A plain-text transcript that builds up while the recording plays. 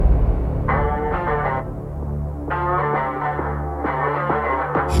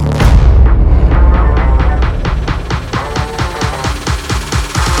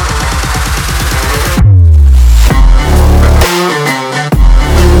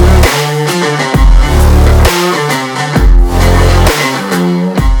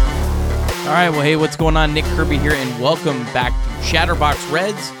Hey, what's going on? Nick Kirby here, and welcome back to Chatterbox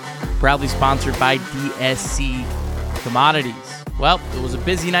Reds, proudly sponsored by DSC Commodities. Well, it was a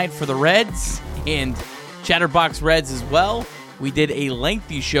busy night for the Reds and Chatterbox Reds as well. We did a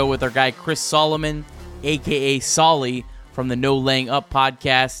lengthy show with our guy Chris Solomon, a.k.a. Solly, from the No Laying Up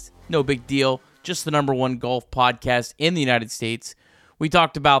podcast. No big deal, just the number one golf podcast in the United States. We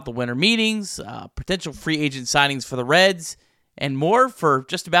talked about the winter meetings, potential free agent signings for the Reds, and more for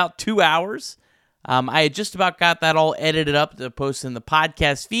just about 2 hours. I had just about got that all edited up to post in the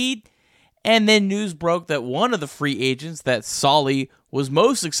podcast feed, and then news broke that one of the free agents that Solly was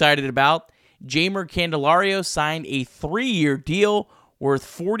most excited about, Jeimer Candelario, signed a 3-year deal worth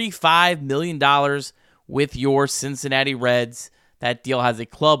 $45 million with your Cincinnati Reds. That deal has a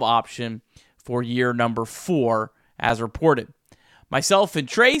club option for year number 4, as reported. Myself and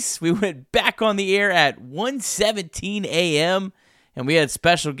Trace, we went back on the air at 1:17 a.m., and we had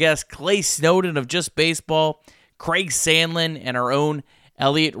special guest Clay Snowden of Just Baseball, Craig Sandlin, and our own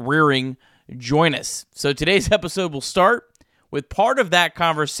Elliot Rearing join us. So today's episode will start with part of that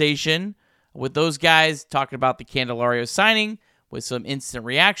conversation with those guys talking about the Candelario signing with some instant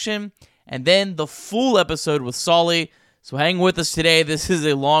reaction, and then the full episode with Solly. So hang with us today. This is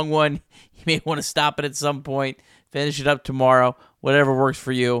a long one. You may want to stop it at some point, finish it up tomorrow, whatever works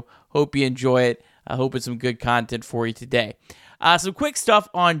for you. Hope you enjoy it. I hope it's some good content for you today. Some quick stuff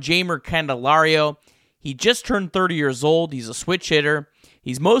on Jeimer Candelario. He just turned 30 years old. He's a switch hitter.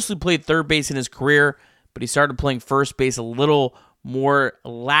 He's mostly played third base in his career, but he started playing first base a little more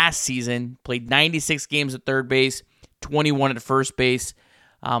last season. Played 96 games at third base, 21 at first base.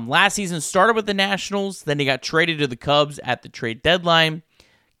 Last season started with the Nationals, then he got traded to the Cubs at the trade deadline.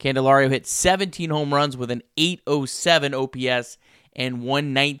 Candelario hit 17 home runs with an 807 OPS and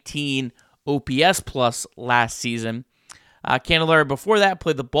 119 OPS plus last season. Candelario before that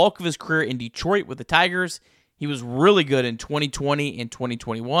played the bulk of his career in Detroit with the Tigers. He was really good in 2020 and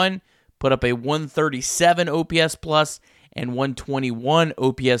 2021. Put up a 137 OPS plus and 121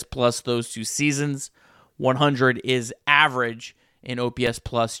 OPS plus those 2 seasons. 100 is average in OPS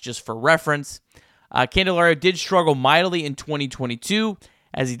plus, just for reference. Candelario did struggle mightily in 2022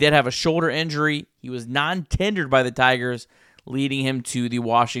 as he did have a shoulder injury. He was non-tendered by the Tigers, leading him to the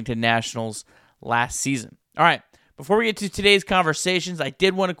Washington Nationals last season. All right. Before we get to today's conversations, I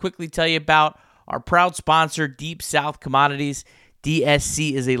did want to quickly tell you about our proud sponsor, Deep South Commodities.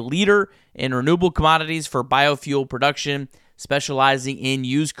 DSC is a leader in renewable commodities for biofuel production, specializing in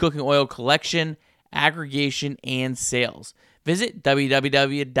used cooking oil collection, aggregation, and sales. Visit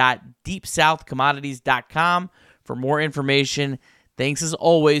www.deepsouthcommodities.com for more information. Thanks as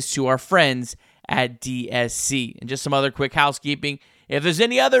always to our friends at DSC. And just some other quick housekeeping. If there's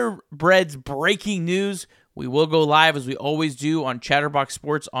any other Reds breaking news, we will go live, as we always do, on Chatterbox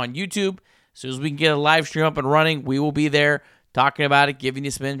Sports on YouTube. As soon as we can get a live stream up and running, we will be there talking about it, giving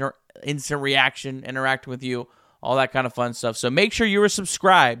you some instant reaction, interacting with you, all that kind of fun stuff. So make sure you are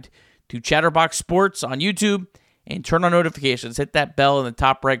subscribed to Chatterbox Sports on YouTube and turn on notifications. Hit that bell in the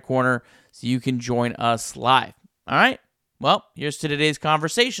top right corner so you can join us live. All right? Well, here's to today's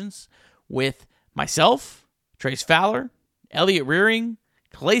conversations with myself, Trace Fowler, Elliot Rearing,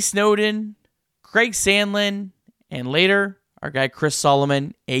 Clay Snowden, Craig Sandlin, and later, our guy Chris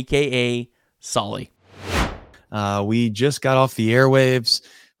Solomon, a.k.a. Solly. We just got off the airwaves.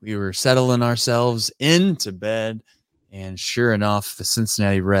 We were settling ourselves into bed, and sure enough, the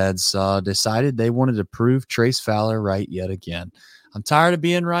Cincinnati Reds decided they wanted to prove Trace Fowler right yet again. I'm tired of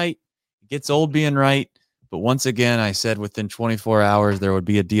being right. It gets old being right. But once again, I said within 24 hours there would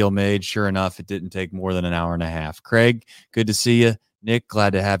be a deal made. Sure enough, it didn't take more than an hour and a half. Craig, good to see you. Nick,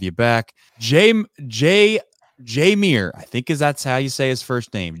 glad to have you back. Jeimer, I think that's how you say his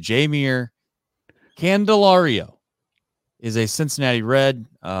first name. Jeimer Candelario is a Cincinnati Red,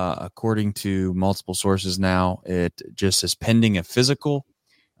 according to multiple sources now. It just is pending a physical.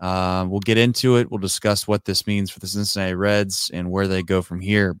 We'll get into it. We'll discuss what this means for the Cincinnati Reds and where they go from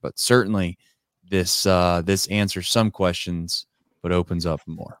here. But certainly this answers some questions, but opens up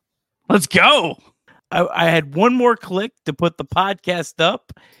more. Let's go. I had one more click to put the podcast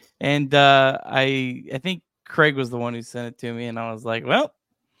up, and I think Craig was the one who sent it to me, and I was like, well,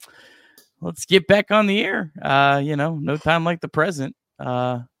 let's get back on the air. No time like the present.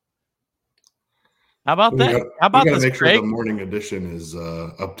 How about that? How about this, make Craig? Sure the morning edition is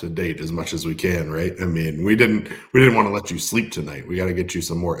up to date as much as we can, right? I mean, we didn't want to let you sleep tonight. We got to get you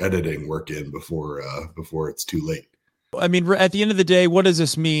some more editing work in before it's too late. I mean, at the end of the day, what does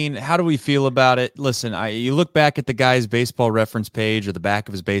this mean? How do we feel about it? Listen, you look back at the guy's baseball reference page or the back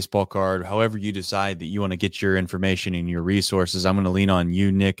of his baseball card, however you decide that you want to get your information and your resources. I'm going to lean on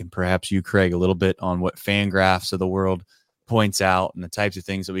you, Nick, and perhaps you, Craig, a little bit on what Fangraphs of the world points out and the types of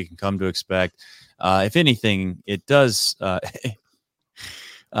things that we can come to expect. If anything, it does.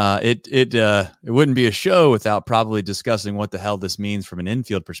 It wouldn't be a show without probably discussing what the hell this means from an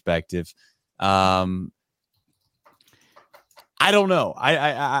infield perspective. I don't know.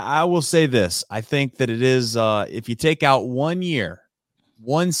 I will say this. I think that it is, if you take out 1 year,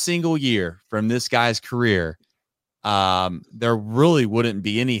 one single year from this guy's career, there really wouldn't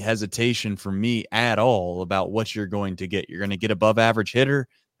be any hesitation for me at all about what you're going to get. You're going to get above average hitter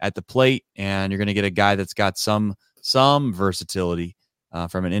at the plate, and you're going to get a guy that's got some versatility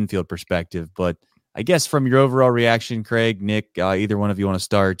from an infield perspective. But I guess from your overall reaction, Craig, Nick, either one of you want to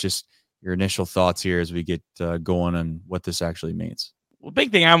start, just your initial thoughts here as we get going on what this actually means. Well, the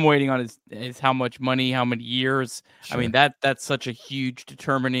big thing I'm waiting on is how much money, how many years. Sure. I mean, that's such a huge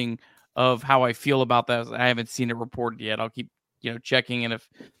determining of how I feel about that. I haven't seen it reported yet. I'll keep checking, and if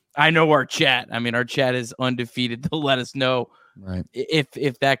I know our chat is undefeated. They'll let us know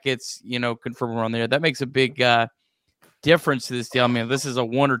if that gets confirmed on there. That makes a big difference to this deal. I mean, if this is a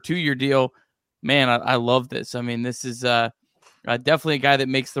 1 or 2 year deal, man, I love this. I mean, this is definitely a guy that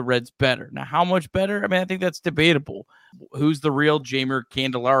makes the Reds better. Now, how much better? I mean, I think that's debatable. Who's the real Jeimer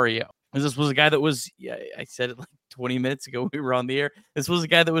Candelario? This was a guy that was, I said it like 20 minutes ago. We were on the air. This was a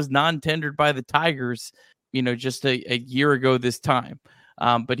guy that was non-tendered by the Tigers, just a year ago this time.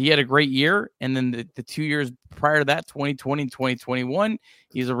 But he had a great year. And then the 2 years prior to that, 2020 and 2021,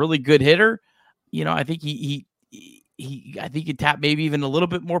 he's a really good hitter. I think he tapped maybe even a little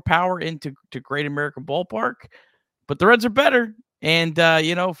bit more power into Great American Ballpark. But the Reds are better. And,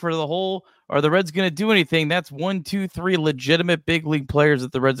 for the whole, are the Reds going to do anything? That's 1, 2, 3 legitimate big league players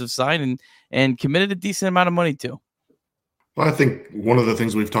that the Reds have signed and committed a decent amount of money to. Well, I think one of the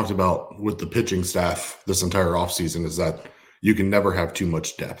things we've talked about with the pitching staff this entire offseason is that you can never have too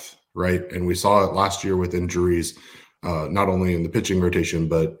much depth, right? And we saw it last year with injuries, not only in the pitching rotation,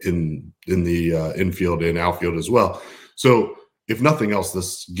 but in the infield and outfield as well. So if nothing else,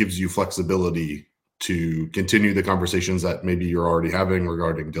 this gives you flexibility to continue the conversations that maybe you're already having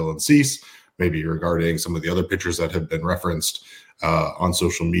regarding Dylan Cease, maybe regarding some of the other pitchers that have been referenced on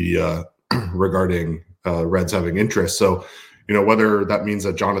social media regarding Reds having interest. So, whether that means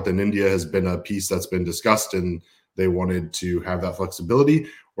that Jonathan India has been a piece that's been discussed and they wanted to have that flexibility,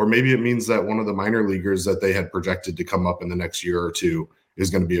 or maybe it means that one of the minor leaguers that they had projected to come up in the next year or two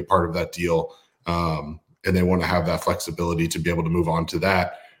is going to be a part of that deal. And they want to have that flexibility to be able to move on to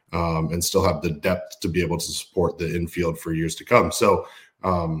that. And still have the depth to be able to support the infield for years to come. So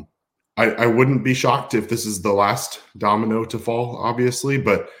I wouldn't be shocked if this is the last domino to fall, obviously.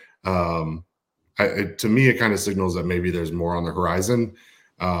 But to me, it kind of signals that maybe there's more on the horizon.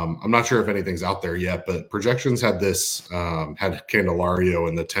 I'm not sure if anything's out there yet, but projections had Candelario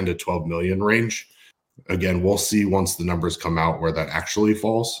in the 10 to 12 million range. Again, we'll see once the numbers come out where that actually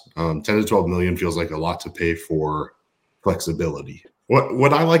falls. 10 to 12 million feels like a lot to pay for flexibility.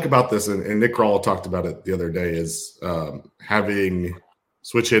 What I like about this, and Nick Kroll talked about it the other day, is having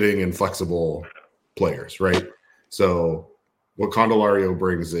switch hitting and flexible players, right? So what Candelario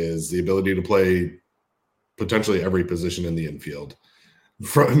brings is the ability to play potentially every position in the infield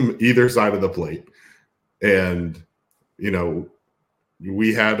from either side of the plate. And,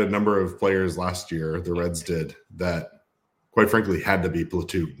 we had a number of players last year, the Reds did, that quite frankly had to be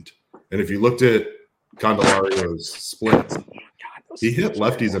platooned. And if you looked at Candelario's splits, he hit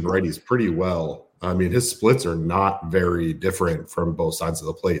lefties and righties pretty well. I mean, his splits are not very different from both sides of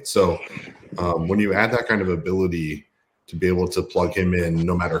the plate. So when you add that kind of ability to be able to plug him in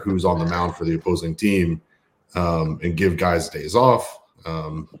no matter who's on the mound for the opposing team and give guys days off,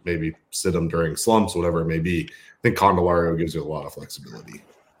 maybe sit them during slumps, whatever it may be, I think Candelario gives you a lot of flexibility.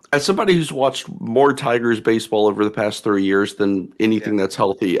 As somebody who's watched more Tigers baseball over the past 3 years than anything that's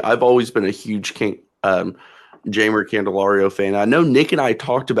healthy, I've always been a huge Jeimer Candelario fan. I know Nick and I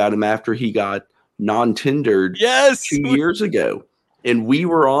talked about him after he got non-tendered 2 years ago, and we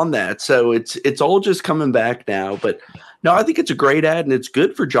were on that. So it's all just coming back now. But no, I think it's a great ad, and it's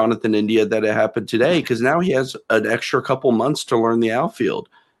good for Jonathan India that it happened today because now he has an extra couple months to learn the outfield.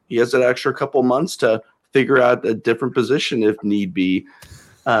 He has an extra couple months to figure out a different position if need be.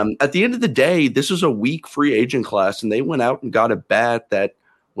 At the end of the day, this was a weak free agent class, and they went out and got a bat that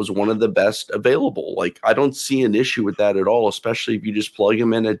was one of the best available. Like, I don't see an issue with that at all, especially if you just plug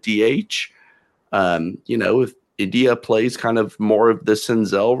him in at DH. If India plays kind of more of the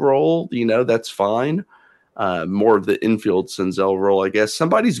Senzel role, that's fine. more of the infield Senzel role, I guess.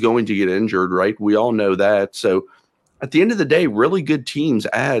 Somebody's going to get injured, right? We all know that. So at the end of the day, really good teams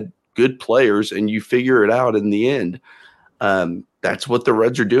add good players, and you figure it out in the end. That's what the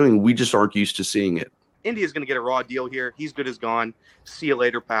Reds are doing. We just aren't used to seeing it. India's going to get a raw deal here. He's good as gone. See you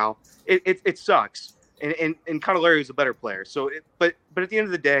later, pal. It sucks. And Candelario is a better player. So, but at the end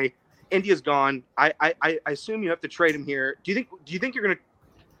of the day, India's gone. I assume you have to trade him here. Do you think you're going to?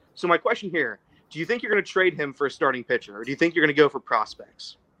 So my question here: do you think you're going to trade him for a starting pitcher, or do you think you're going to go for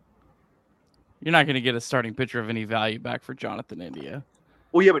prospects? You're not going to get a starting pitcher of any value back for Jonathan India.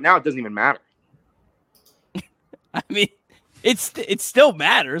 Well, yeah, but now it doesn't even matter. I mean, it still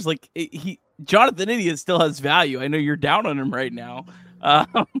matters. Like Jonathan India still has value. I know you're down on him right now,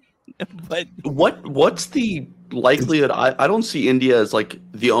 but what's the likelihood? I don't see India as like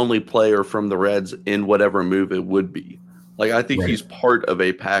the only player from the Reds in whatever move it would be. Like I think he's part of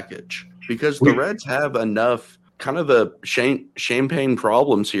a package because the Reds have enough kind of a champagne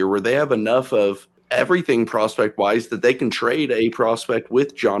problems here where they have enough of everything prospect wise that they can trade a prospect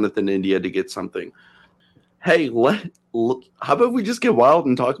with Jonathan India to get something. Hey, how about we just get wild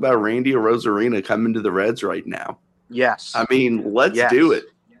and talk about Randy Arozarena coming to the Reds right now? Yes. I mean, let's do it.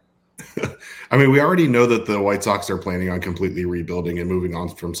 I mean, we already know that the White Sox are planning on completely rebuilding and moving on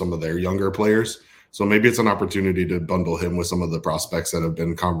from some of their younger players. So maybe it's an opportunity to bundle him with some of the prospects that have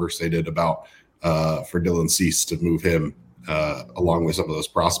been conversated about for Dylan Cease to move him along with some of those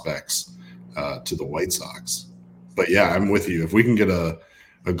prospects to the White Sox. But yeah, I'm with you. If we can get a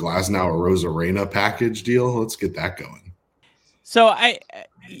Glasnow Arozarena package deal, let's get that going. So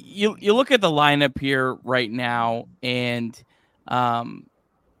you look at the lineup here right now, and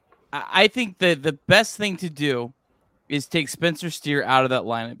I think that the best thing to do is take Spencer Steer out of that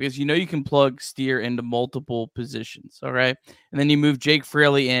lineup because you can plug Steer into multiple positions, all right? And then you move Jake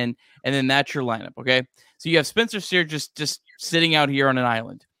Fraley in, and then that's your lineup, okay? So you have Spencer Steer just sitting out here on an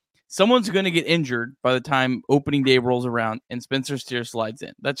island. Someone's going to get injured by the time opening day rolls around, and Spencer Steer slides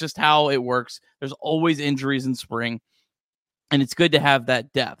in. That's just how it works. There's always injuries in spring, and it's good to have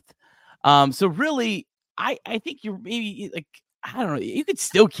that depth. So really, I think you're maybe like, I don't know, you could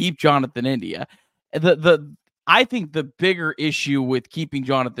still keep Jonathan India. I think the bigger issue with keeping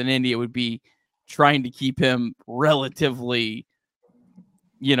Jonathan India would be trying to keep him relatively,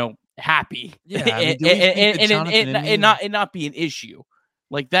 happy. Yeah, and not be an issue.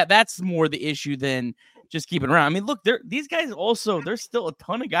 Like that's more the issue than just keeping around. I mean, look, these guys also, there's still a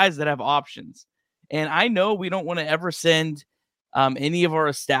ton of guys that have options. And I know we don't want to ever send any of our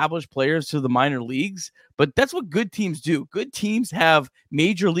established players to the minor leagues, but that's what good teams do. Good teams have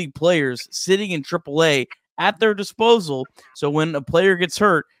major league players sitting in AAA at their disposal. So when a player gets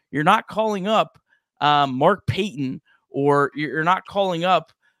hurt, you're not calling up Mark Payton, or you're not calling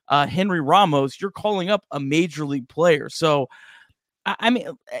up Henry Ramos. You're calling up a major league player. So, I mean,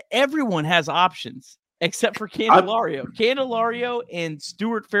 everyone has options except for Candelario. Candelario and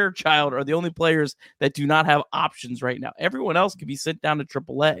Stuart Fairchild are the only players that do not have options right now. Everyone else can be sent down to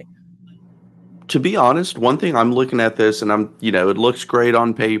AAA. To be honest, one thing I'm looking at this, and it looks great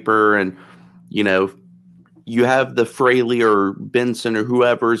on paper, and you have the Fraley or Benson or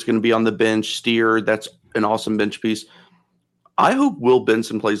whoever is going to be on the bench. Steer, that's an awesome bench piece. I hope Will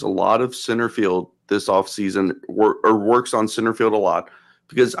Benson plays a lot of center field this offseason or works on center field a lot,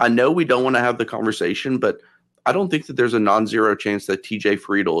 because I know we don't want to have the conversation, but I don't think that there's a non-zero chance that TJ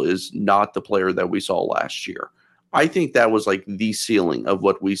Friedl is not the player that we saw last year. I think that was like the ceiling of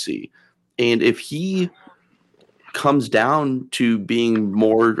what we see. And if he comes down to being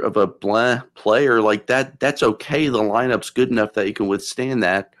more of a blah player like that, that's okay. The lineup's good enough that you can withstand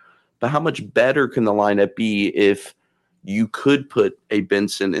that. But how much better can the lineup be if you could put a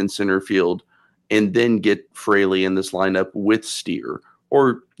Benson in center field and then get Fraley in this lineup with Steer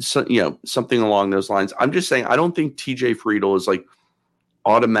or something along those lines? I'm just saying, I don't think TJ Friedl is like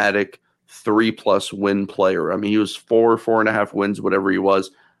automatic 3+ win player. I mean, he was 4.5 wins, whatever he was.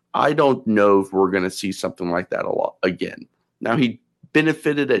 I don't know if we're going to see something like that a lot again. Now, he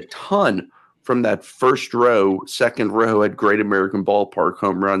benefited a ton from that second row at Great American Ballpark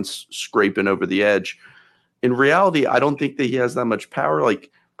home runs scraping over the edge. In reality, I don't think that he has that much power. Like,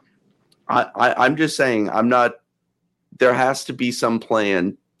 I'm just saying, there has to be some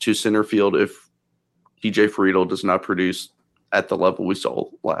plan to center field if TJ Friedl does not produce at the level we saw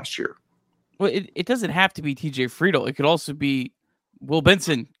last year. Well, it doesn't have to be TJ Friedl. It could also be Will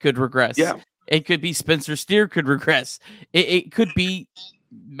Benson could regress. Yeah. It could be Spencer Steer could regress. It could be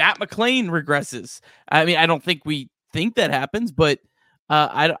Matt McLean regresses. I mean, I don't think we think that happens, but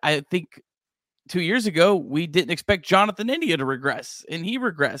I think 2 years ago, we didn't expect Jonathan India to regress, and he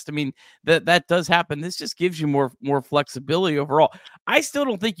regressed. I mean, that does happen. This just gives you more flexibility overall. I still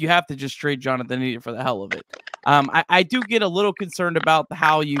don't think you have to just trade Jonathan India for the hell of it. I do get a little concerned about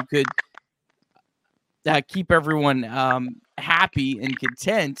how you could keep everyone happy and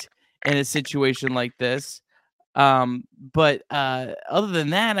content in a situation like this. But other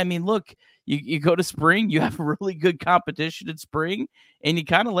than that, I mean, look, you go to spring, you have really good competition in spring, and you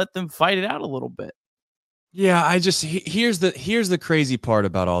kind of let them fight it out a little bit. Yeah, here's the crazy part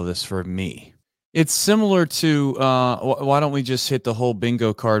about all this for me. It's similar to why don't we just hit the whole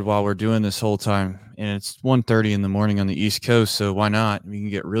bingo card while we're doing this whole time? And it's 1:30 in the morning on the East Coast, so why not? We can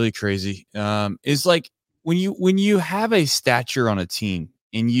get really crazy. It's like when you have a stature on a team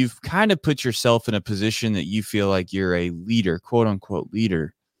and you've kind of put yourself in a position that you feel like you're a leader, quote unquote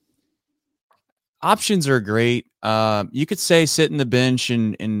leader. Options are great. You could say sitting the bench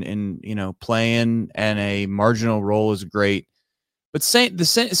and playing and a marginal role is great. But the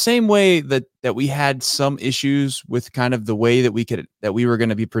same way that we had some issues with kind of the way that we were going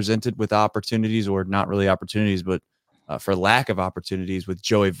to be presented with opportunities, or not really opportunities, but for lack of opportunities with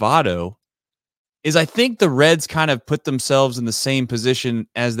Joey Votto, is I think the Reds kind of put themselves in the same position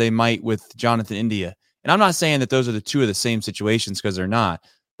as they might with Jonathan India. And I'm not saying that those are the two of the same situations, because they're not.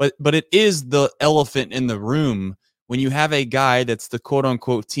 But it is the elephant in the room when you have a guy that's the quote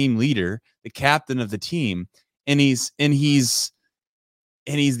unquote team leader, the captain of the team, and he's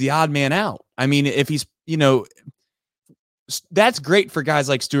the odd man out. I mean, if he's, that's great for guys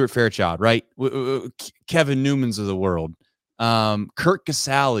like Stuart Fairchild, right? Kevin Newman's of the world, Kurt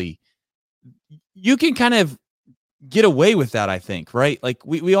Casale. You can kind of get away with that, I think, right? Like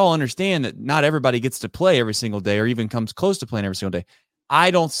we all understand that not everybody gets to play every single day or even comes close to playing every single day. I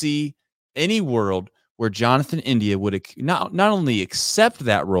don't see any world where Jonathan India would not only accept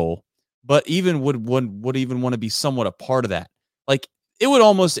that role, but even would even want to be somewhat a part of that. Like, it would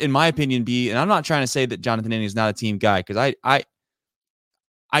almost, in my opinion, be, and I'm not trying to say that Jonathan India is not a team guy, because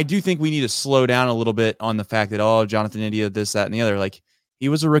I do think we need to slow down a little bit on the fact that, Jonathan India, this, that, and the other. Like, he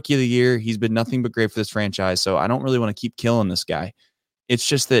was a rookie of the year. He's been nothing but great for this franchise. So I don't really want to keep killing this guy. It's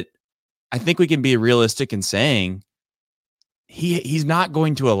just that I think we can be realistic in saying he's not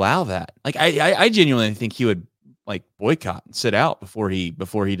going to allow that. Like, I genuinely think he would like boycott and sit out before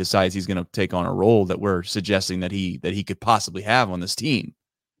he decides he's going to take on a role that we're suggesting that he could possibly have on this team.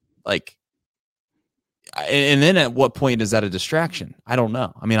 Like, and then at what point is that a distraction? I don't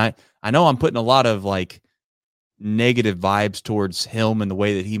know. I mean, I know I'm putting a lot of like negative vibes towards him and the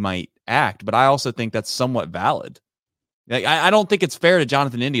way that he might act, but I also think that's somewhat valid. Like, I don't think it's fair to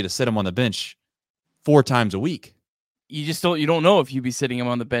Jonathan India to sit him on the bench 4 times a week. You don't know if you'd be sitting him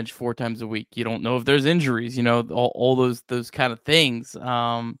on the bench 4 times a week. You don't know if there's injuries, all those kind of things.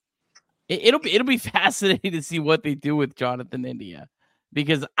 It'll be fascinating to see what they do with Jonathan India,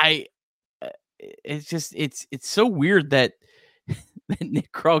 because it's so weird that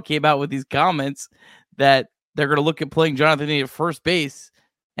Nick Krall came out with these comments that they're going to look at playing Jonathan India at first base,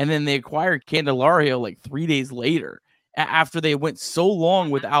 and then they acquired Candelario like 3 days later after they went so long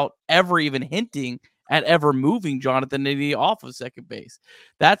without ever even hinting at ever moving Jonathan India off of second base.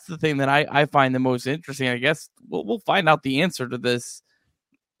 That's the thing that I find the most interesting. I guess we'll find out the answer to this,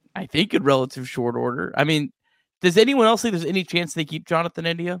 I think, in relative short order. I mean, does anyone else think there's any chance they keep Jonathan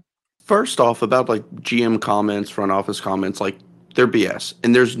India? First off, about like GM comments, front office comments, like, they're BS.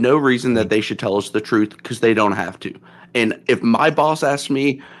 And there's no reason that they should tell us the truth, because they don't have to. And if my boss asked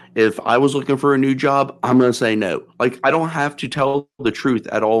me if I was looking for a new job, I'm going to say no. Like, I don't have to tell the truth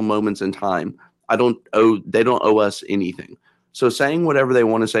at all moments in time. They don't owe us anything. So saying whatever they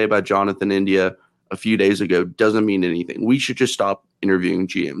want to say about Jonathan India a few days ago doesn't mean anything. We should just stop interviewing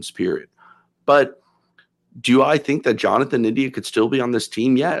GMs, period. But do I think that Jonathan India could still be on this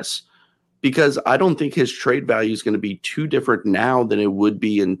team? Yes, because I don't think his trade value is going to be too different now than it would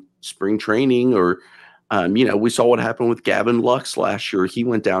be in spring training, or, we saw what happened with Gavin Lux last year. He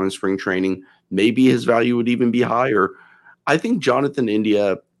went down in spring training. Maybe his value would even be higher. I think Jonathan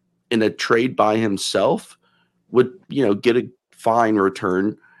India, in a trade by himself, would, get a fine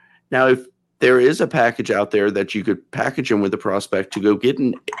return. Now, if there is a package out there that you could package him with a prospect to go get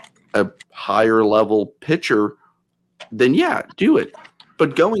a higher level pitcher, then yeah, do it.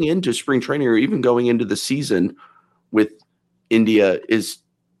 But going into spring training, or even going into the season with India, it's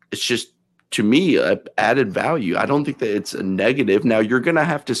just, to me, a added value. I don't think that it's a negative. Now, you're going to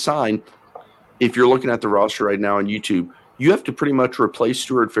have to sign, if you're looking at the roster right now on YouTube, you have to pretty much replace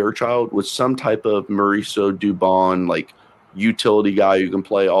Stuart Fairchild with some type of Mauricio Dubon, like, utility guy who can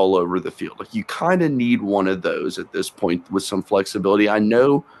play all over the field. Like, you kind of need one of those at this point with some flexibility. I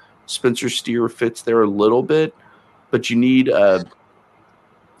know Spencer Steer fits there a little bit, but you need I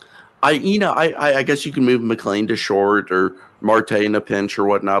guess you can move McLean to short or Marte in a pinch or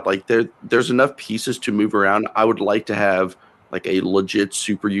whatnot. Like there's enough pieces to move around. I would like to have like a legit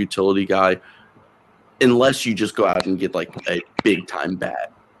super utility guy, unless you just go out and get like a big time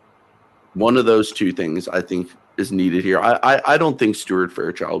bat. One of those two things I think is needed here. I don't think Stuart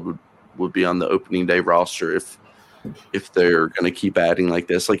Fairchild would be on the opening day roster if they're going to keep adding like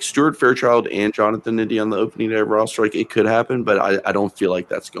this. Like Stuart Fairchild and Jonathan Indy on the opening day roster, like it could happen, but I don't feel like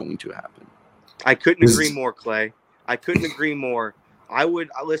that's going to happen. I couldn't agree more, Clay. I couldn't agree more. I would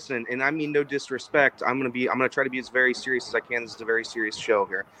listen, and I mean no disrespect. I'm gonna try to be as very serious as I can. This is a very serious show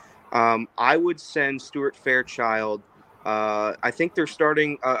here. I would send Stuart Fairchild. I think they're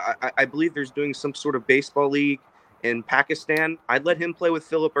starting. I believe there's doing some sort of baseball league in Pakistan. I'd let him play with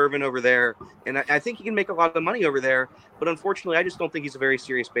Phillip Ervin over there, and I think he can make a lot of money over there. But unfortunately, I just don't think he's a very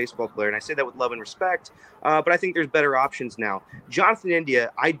serious baseball player, and I say that with love and respect. But I think there's better options now. Jonathan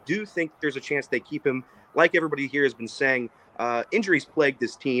India, I do think there's a chance they keep him. Like everybody here has been saying, injuries plagued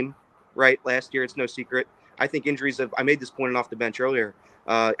this team, right? Last year, it's no secret. I think injuries have. I made this point off the bench earlier.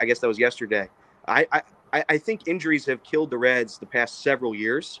 I guess that was yesterday. I think injuries have killed the Reds the past several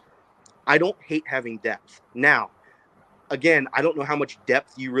years. I don't hate having depth. Now, again, I don't know how much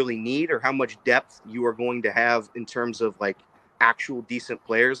depth you really need or how much depth you are going to have in terms of like actual decent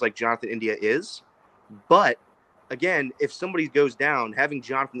players like Jonathan India is. But again, if somebody goes down, having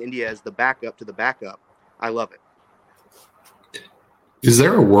Jonathan India as the backup to the backup, I love it. Is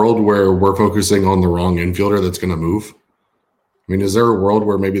there a world where we're focusing on the wrong infielder that's going to move? I mean, is there a world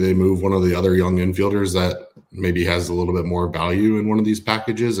where maybe they move one of the other young infielders that maybe has a little bit more value in one of these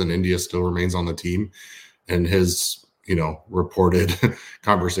packages and India still remains on the team, and his, reported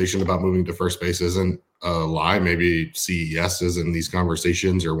conversation about moving to first base isn't a lie? Maybe CES is in these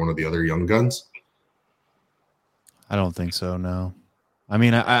conversations or one of the other young guns? I don't think so, no. I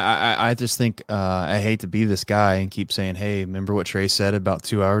mean, I just think I hate to be this guy and keep saying, hey, remember what Trey said about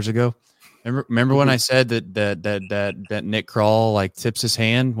 2 hours ago? Remember when I said that Nick Kroll like tips his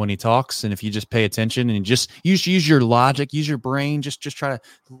hand when he talks, and if you just pay attention and just use your logic, use your brain, just try to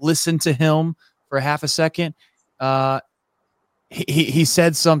listen to him for half a second. He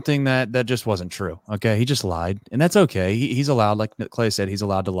said something that just wasn't true. Okay, he just lied, and that's okay. He's allowed, like Clay said, he's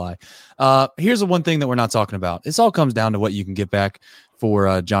allowed to lie. Here's the one thing that we're not talking about. This all comes down to what you can get back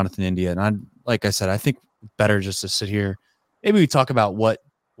for Jonathan India, and like I said, I think better just to sit here. Maybe we talk about what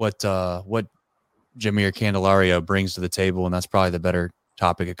Jeimer Candelario brings to the table, and that's probably the better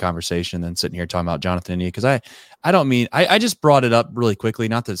topic of conversation than sitting here talking about Jonathan India, because I don't mean I just brought it up really quickly,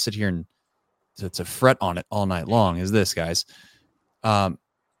 not to sit here and to fret on it all night long. Is this, guys?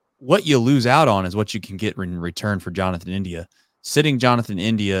 What you lose out on is what you can get in return for Jonathan India. Sitting Jonathan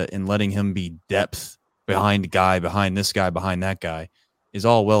India and letting him be depth behind a guy, behind this guy, behind that guy is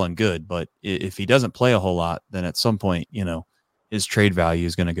all well and good, but if he doesn't play a whole lot, then at some point, his trade value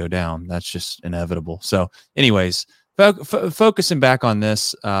is going to go down. That's just inevitable. So anyways, focusing back on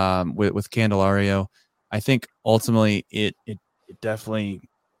this with Candelario, I think ultimately it definitely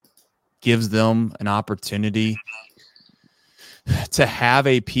gives them an opportunity to have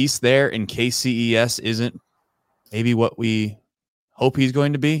a piece there in case CES isn't maybe what we hope he's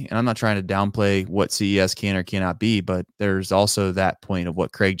going to be. And I'm not trying to downplay what CES can or cannot be, but there's also that point of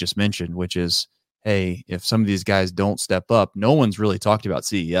what Craig just mentioned, which is, hey, if some of these guys don't step up, no one's really talked about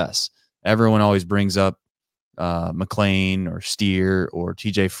CES. Everyone always brings up McLean or Steer or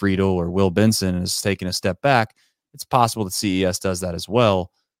TJ Friedel or Will Benson is taking a step back. It's possible that CES does that as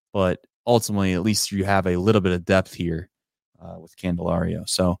well, but ultimately, at least you have a little bit of depth here with Candelario.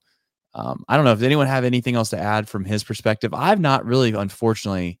 So I don't know if anyone have anything else to add from his perspective. I've not really,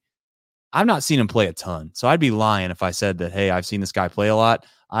 unfortunately, I've not seen him play a ton. So I'd be lying if I said that, hey, I've seen this guy play a lot.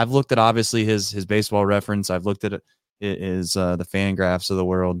 I've looked at obviously his baseball reference. I've looked at his the fan graphs of the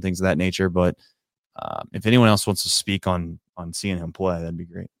world and things of that nature. But if anyone else wants to speak on seeing him play, that'd be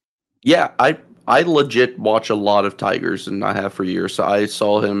great. Yeah, I legit watch a lot of Tigers, and I have for years. So I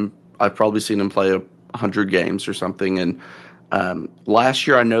saw him. I've probably seen him play 100 games or something. And last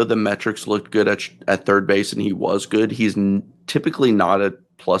year, I know the metrics looked good at third base, and he was good. He's typically not a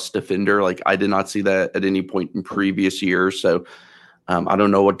plus defender. Like I did not see that at any point in previous years. So I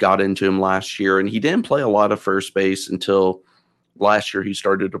don't know what got into him last year, and he didn't play a lot of first base until last year. He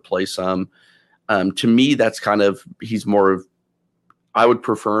started to play some. To me, that's kind of he's more of. I would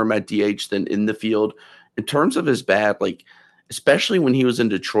prefer him at DH than in the field. In terms of his bat, like especially when he was in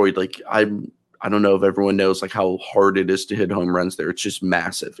Detroit, like I don't know if everyone knows like how hard it is to hit home runs there. It's just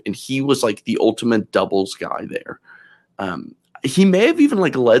massive, and he was like the ultimate doubles guy there. He may have even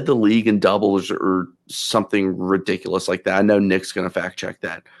like led the league in doubles or something ridiculous like that. I know Nick's going to fact check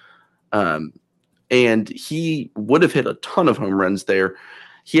that. And he would have hit a ton of home runs there.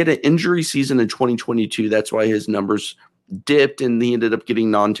 He had an injury season in 2022. That's why his numbers dipped, and he ended up getting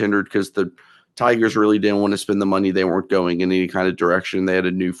non-tendered because the Tigers really didn't want to spend the money. They weren't going in any kind of direction. They had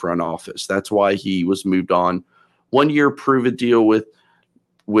a new front office. That's why he was moved on. 1 year prove-it deal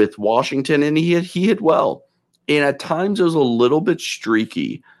with Washington, and he hit well. And at times it was a little bit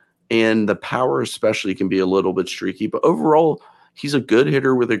streaky, and the power especially can be a little bit streaky. But overall, he's a good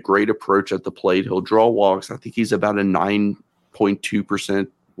hitter with a great approach at the plate. He'll draw walks. I think he's about a 9.2%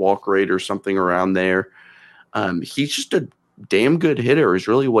 walk rate or something around there. He's just a damn good hitter is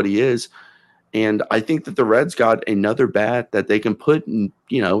really what he is. And I think that the Reds got another bat that they can put in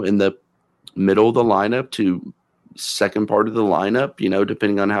the middle of the lineup to second part of the lineup,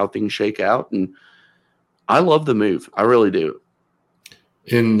 depending on how things shake out. And I love the move. I really do.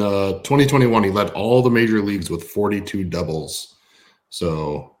 In 2021, he led all the major leagues with 42 doubles.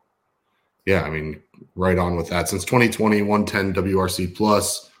 So, yeah, I mean, right on with that. Since 2020, 110 WRC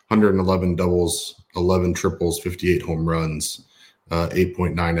plus, 111 doubles, 11 triples, 58 home runs,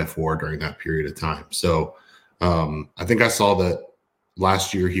 8.9 F4 during that period of time. So, I think I saw that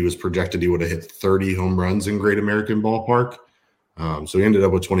last year he was projected he would have hit 30 home runs in Great American Ballpark. So he ended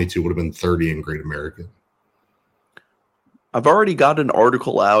up with 22, would have been 30 in Great American. I've already got an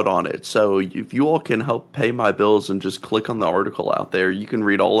article out on it. So if you all can help pay my bills and just click on the article out there, you can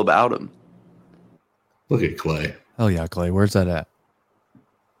read all about him. Look at Clay. Oh, yeah, Clay. Where's that at?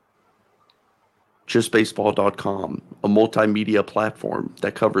 JustBaseball.com, a multimedia platform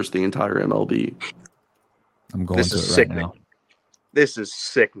that covers the entire MLB. I'm going to it right sickening. now. This is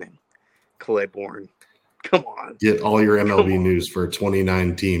sickening. Claiborne. Come on. Get all your MLB news for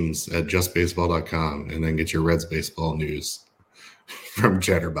 29 teams at justbaseball.com, and then get your Reds baseball news from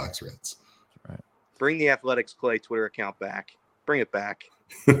Chatterbox Reds. Right. Bring the Athletics Clay Twitter account back. Bring it back.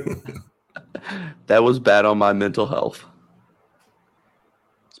 That was bad on my mental health.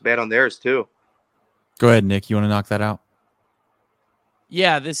 It's bad on theirs, too. Go ahead, Nick. You want to knock that out?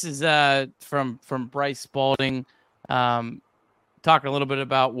 Yeah, this is from Bryce Spalding. Talking a little bit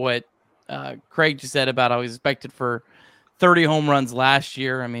about what Craig just said about how he's expected for 30 home runs last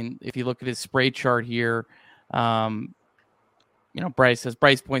year. I mean, if you look at his spray chart here, Bryce, as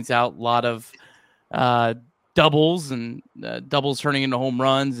Bryce points out, a lot of doubles and doubles turning into home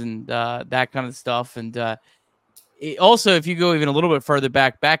runs and that kind of stuff. And also, if you go even a little bit further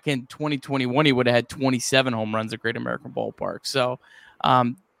back in 2021, he would have had 27 home runs at Great American Ballpark. So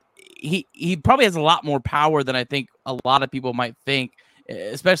he probably has a lot more power than I think a lot of people might think,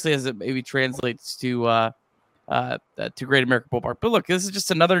 especially as it maybe translates to Great American Ballpark. But look, this is just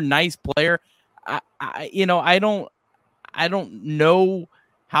another nice player. I don't know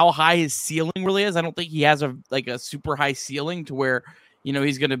how high his ceiling really is. I don't think he has a super high ceiling to where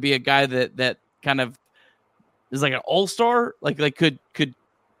he's going to be a guy that kind of is like an all-star, like could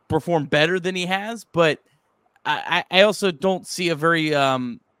perform better than he has. But I also don't see a very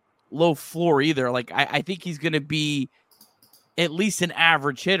low floor either. Like I think he's going to be at least an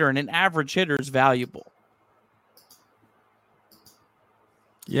average hitter, and an average hitter is valuable.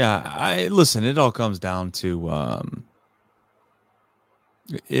 Yeah, listen. It all comes down to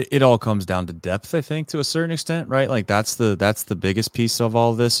it all comes down to depth. I think to a certain extent, right? Like that's the biggest piece of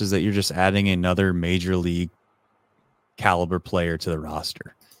all this, is that you're just adding another major league caliber player to the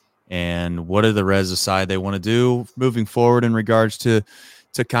roster. And what do the Reds decide they want to do moving forward in regards to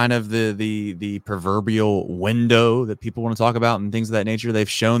kind of the proverbial window that people want to talk about and things of that nature? They've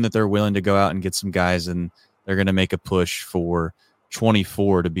shown that they're willing to go out and get some guys, and they're going to make a push for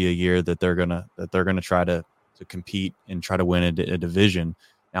 24 to be a year that they're gonna try to compete and try to win a division.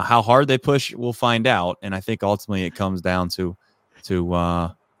 Now, how hard they push, we'll find out. And I think ultimately it comes down to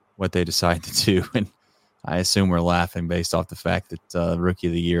what they decide to do. And I assume we're laughing based off the fact that Rookie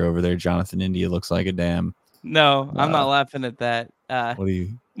of the Year over there, Jonathan India, looks like a damn. No, I'm not laughing at that. What do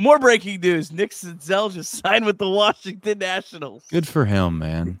you? More breaking news: Nick Senzel just signed with the Washington Nationals. Good for him,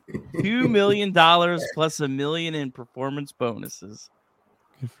 man. $2 million plus $1 million in performance bonuses.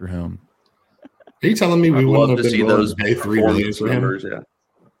 Good for him. Are you telling me we I'd wouldn't love have to been see willing those to pay $3 million for him? numbers, yeah.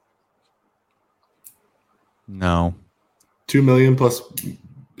 No. $2 million plus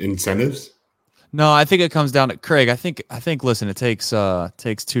incentives? No, I think it comes down to Craig. I think. Listen, it takes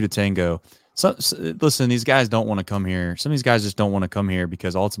two to tango. So, listen, these guys don't want to come here. Some of these guys just don't want to come here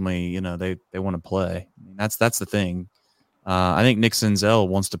because ultimately, they want to play. I mean, that's the thing. I think Nick Senzel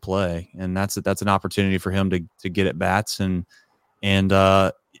wants to play, and that's an opportunity for him to get at bats. And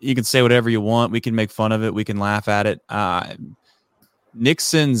you can say whatever you want. We can make fun of it. We can laugh at it. Nick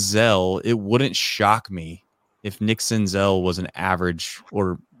Senzel, it wouldn't shock me if Nick Senzel was an average,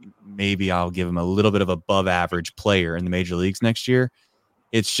 or maybe I'll give him a little bit of above average player in the major leagues next year.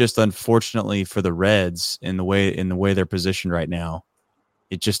 It's just unfortunately for the Reds in the way they're positioned right now,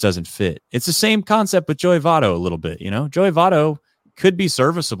 it just doesn't fit. It's the same concept with Joey Votto a little bit. Joey Votto could be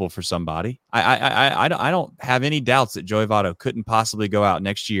serviceable for somebody. I don't have any doubts that Joey Votto couldn't possibly go out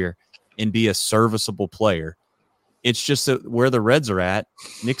next year and be a serviceable player. It's just that where the Reds are at,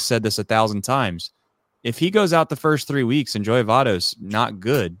 Nick said this 1,000 times. If he goes out the first 3 weeks and Joey Votto's not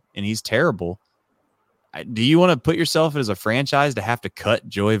good and he's terrible, do you want to put yourself as a franchise to have to cut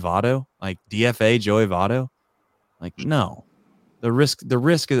Joey Votto, like DFA Joey Votto? Like, no. The risk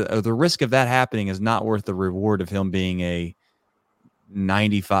of that happening is not worth the reward of him being having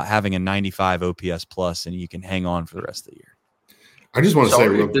a 95 OPS plus, and you can hang on for the rest of the year. I just want to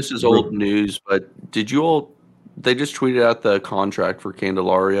say, this is old news, but they just tweeted out the contract for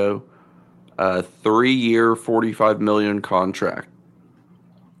Candelario, 3-year, $45 million contract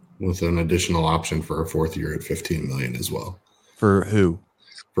with an additional option for a 4th year at $15 million as well. For who?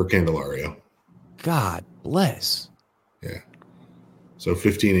 For Candelario. God bless. Yeah. So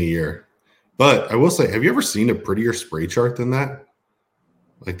 15 a year. But I will say, have you ever seen a prettier spray chart than that?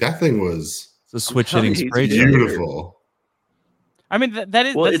 Like, that thing was the switch hitting spray chart. Beautiful. I mean, that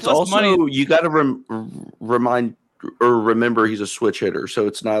is. Well, that's it's less also money. you got to remember he's a switch hitter, so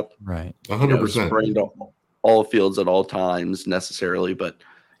it's not right 100% spraying all fields at all times necessarily. But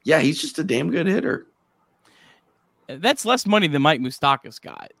yeah, he's just a damn good hitter. That's less money than Mike Moustakas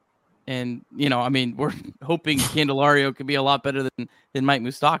got. And, I mean, we're hoping Candelario could be a lot better than Mike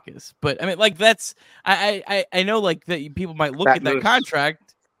Moustakas. But, I mean, like, that's – I know, like, that people might look at that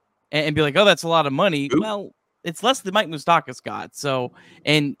contract and be like, oh, that's a lot of money. Ooh. Well, it's less than Mike Moustakas got. So,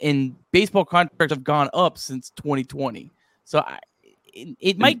 and baseball contracts have gone up since 2020. So,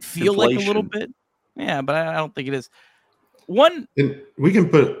 it might feel like a little bit. Yeah, but I don't think it is. And we can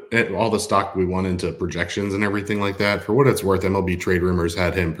put all the stock we want into projections and everything like that. For what it's worth, MLB Trade Rumors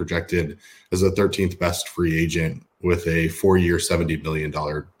had him projected as the 13th best free agent with a 4-year, $70 million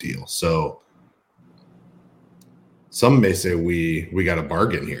deal. So some may say we got a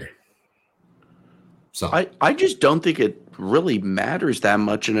bargain here. So I just don't think it really matters that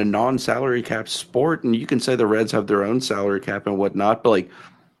much in a non-salary cap sport. And you can say the Reds have their own salary cap and whatnot, but like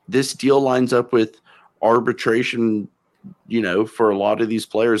this deal lines up with arbitration, for a lot of these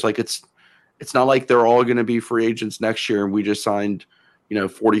players. Like it's not like they're all going to be free agents next year and we just signed,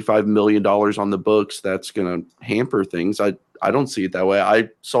 $45 million on the books. That's going to hamper things. I don't see it that way. I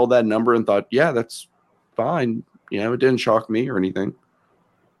saw that number and thought, yeah, that's fine. It didn't shock me or anything.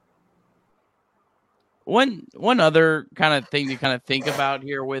 One other kind of thing to kind of think about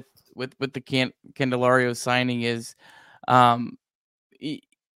here with the Candelario signing is some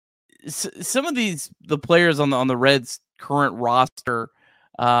of the players on the Reds current roster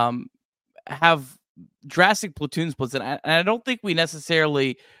have drastic platoon splits, and I don't think we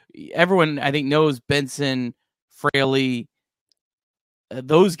necessarily everyone I think knows Benson, Fraley,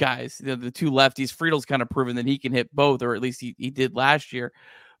 those guys, the two lefties. Friedel's kind of proven that he can hit both, or at least he did last year.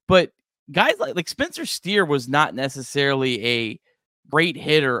 But guys like Spencer Steer was not necessarily a great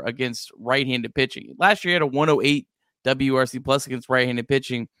hitter against right-handed pitching. Last year he had a 108 WRC plus against right-handed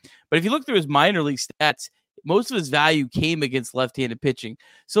pitching. But if you look through his minor league stats, most of his value came against left-handed pitching.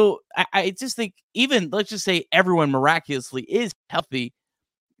 So I just think even, let's just say everyone miraculously is healthy,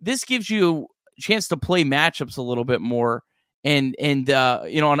 this gives you a chance to play matchups a little bit more and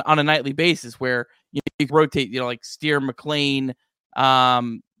on a nightly basis where you can rotate, like Steer, McLean,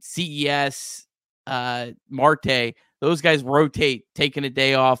 CES, Marte, those guys rotate, taking a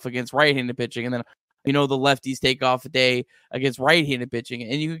day off against right-handed pitching, and then the lefties take off a day against right-handed pitching,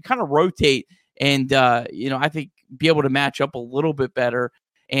 and you can kind of rotate and I think be able to match up a little bit better.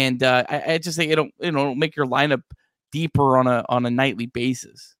 And I just think it'll make your lineup deeper on a nightly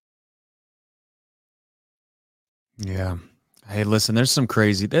basis. Yeah. Hey, listen, there's some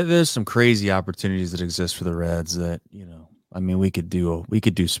crazy opportunities that exist for the Reds that, I mean, we could do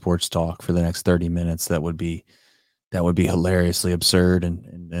sports talk for the next 30 minutes. That would be hilariously absurd.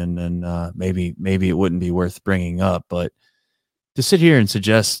 And maybe it wouldn't be worth bringing up, but to sit here and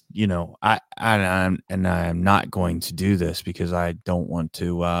suggest, I'm not going to do this because I don't want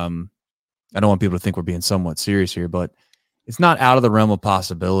to, I don't want people to think we're being somewhat serious here, but it's not out of the realm of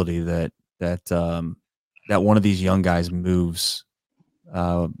possibility that one of these young guys moves,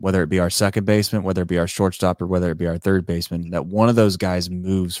 whether it be our second baseman, whether it be our shortstop, or whether it be our third baseman, that one of those guys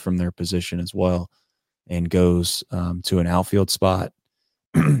moves from their position as well and goes to an outfield spot.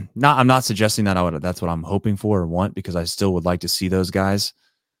 I'm not suggesting that that's what I'm hoping for or want, because I still would like to see those guys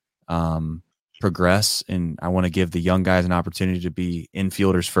progress, and I want to give the young guys an opportunity to be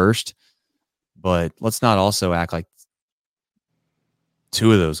infielders first. But let's not also act like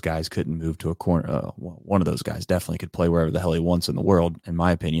two of those guys couldn't move to a corner. One of those guys definitely could play wherever the hell he wants in the world, in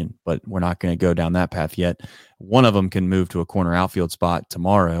my opinion, but we're not going to go down that path yet. One of them can move to a corner outfield spot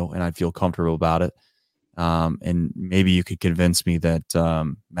tomorrow, and I'd feel comfortable about it. And maybe you could convince me that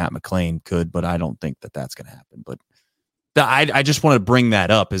Matt McClain could, but I don't think that that's going to happen. But I just want to bring that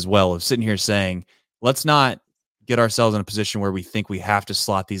up as well, of sitting here saying, let's not get ourselves in a position where we think we have to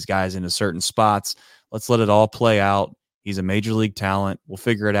slot these guys into certain spots. Let's let it all play out. He's a major league talent. We'll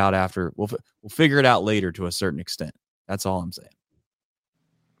figure it out after. We'll figure it out later to a certain extent. That's all I'm saying.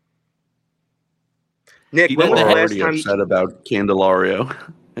 Nick, People when was are the last already time? upset about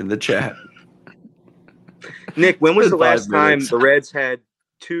Candelario in the chat. Nick, when was the 5 last time minutes. the Reds had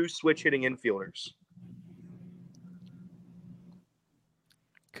 2 switch hitting infielders?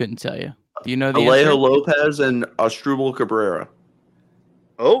 Couldn't tell you. Do you know the Alejo answer? Lopez and Asdrubal Cabrera.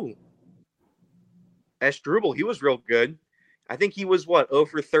 Oh, Asdrubal, he was real good. I think he was 0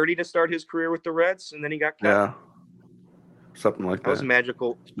 for 30 to start his career with the Reds, and then he got cut. Yeah. Something like That was that.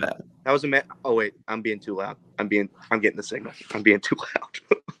 magical. It's bad. That was oh wait, I'm being too loud. I'm getting the signal. I'm being too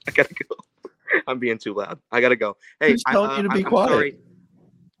loud. I gotta go. I'm being too loud. I gotta go. Hey, Who's telling you to be I'm quiet? sorry.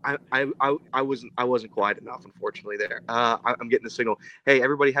 I wasn't quiet enough, unfortunately. There, I'm getting the signal. Hey,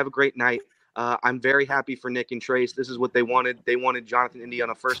 everybody, have a great night. I'm very happy for Nick and Trace. This is what they wanted. They wanted Jonathan India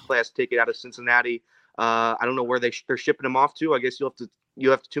on a first-class ticket out of Cincinnati. I don't know where they're shipping him off to. I guess you'll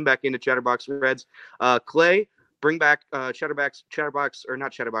have to tune back into Chatterbox Reds. Clay, bring back Chatterbox, or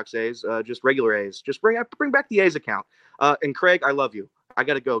not Chatterbox A's, just regular A's. Just bring back the A's account. And Craig, I love you. I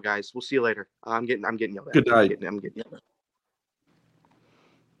gotta go, guys. We'll see you later. I'm getting yelled at. Good night. I'm getting yelled at.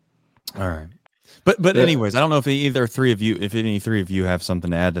 All right. But anyways, I don't know if any three of you have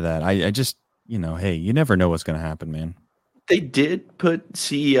something to add to that. I just, hey, you never know what's going to happen, man. They did put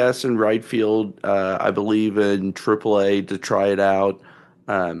CES in right field, I believe, in AAA to try it out.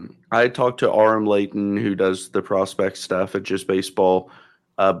 I talked to RM Layton, who does the prospect stuff at Just Baseball,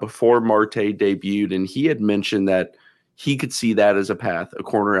 before Marte debuted, and he had mentioned that he could see that as a path, a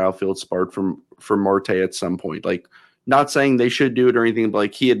corner outfield spot from Marte at some point. Like, not saying they should do it or anything, but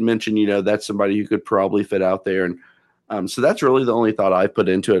like he had mentioned, that's somebody who could probably fit out there. And so that's really the only thought I put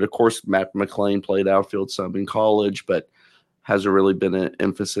into it. Of course, Matt McClain played outfield some in college, but hasn't really been an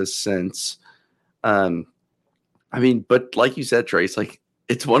emphasis since. But like you said, Trace, like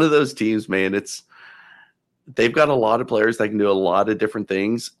it's one of those teams, man. They've got a lot of players that can do a lot of different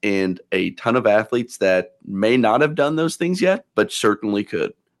things and a ton of athletes that may not have done those things yet, but certainly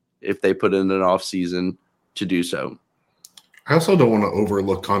could if they put in an off season to do so. I also don't want to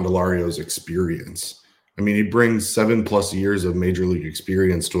overlook Candelario's experience. I mean, he brings 7+ years of major league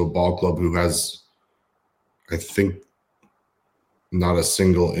experience to a ball club who has, I think, not a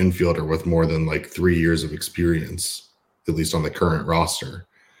single infielder with more than like 3 years of experience, at least on the current roster.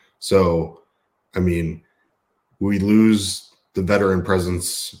 So, I mean, we lose the veteran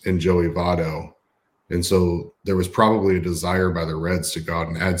presence in Joey Votto. And so there was probably a desire by the Reds to go out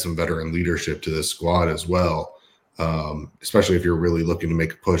and add some veteran leadership to this squad as well, especially if you're really looking to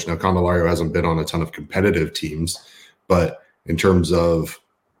make a push. Now, Candelario hasn't been on a ton of competitive teams, but in terms of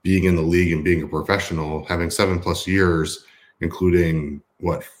being in the league and being a professional, having 7+ years, including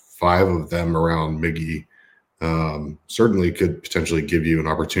 5 of them around Miggy, certainly could potentially give you an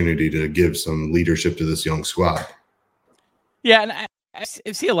opportunity to give some leadership to this young squad. Yeah, and I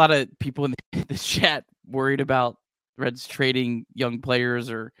see a lot of people in the chat worried about Reds trading young players,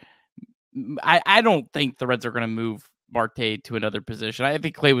 or I don't think the Reds are going to move Marte to another position. I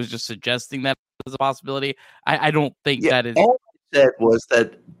think Clay was just suggesting that as a possibility. I don't think that is. All I said was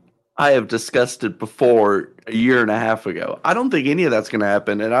that I have discussed it before a year and a half ago. I don't think any of that's going to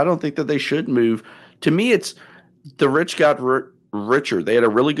happen, and I don't think that they should move. To me, it's the rich got richer. They had a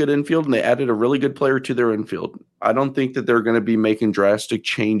really good infield, and they added a really good player to their infield. I don't think that they're going to be making drastic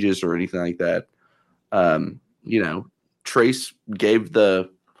changes or anything like that. Trace gave the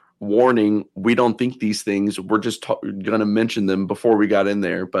warning, we don't think these things. We're just going to mention them before we got in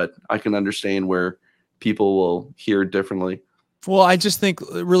there, but I can understand where people will hear differently. Well, I just think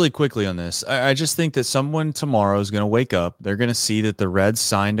really quickly on this, I just think that someone tomorrow is going to wake up. They're going to see that the Reds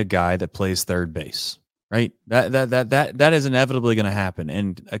signed a guy that plays third base, right? That is inevitably going to happen.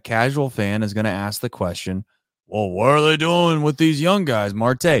 And a casual fan is going to ask the question, well, what are they doing with these young guys,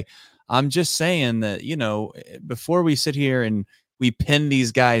 Marte? I'm just saying that, before we sit here and we pin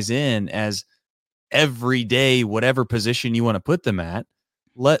these guys in as every day, whatever position you want to put them at,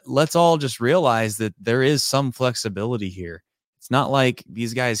 let's all just realize that there is some flexibility here. It's not like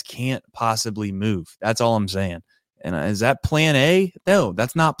these guys can't possibly move. That's all I'm saying. And is that plan A? No,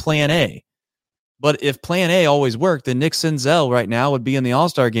 that's not plan A. But if plan A always worked, then Nick Senzel right now would be in the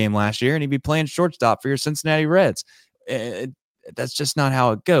All-Star game last year and he'd be playing shortstop for your Cincinnati Reds. That's just not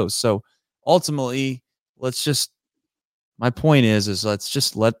how it goes. So ultimately, my point is let's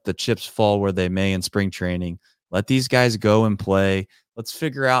just let the chips fall where they may in spring training. Let these guys go and play. Let's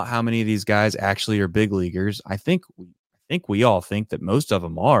figure out how many of these guys actually are big leaguers. I think we all think that most of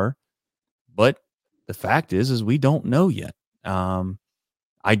them are, but the fact is we don't know yet.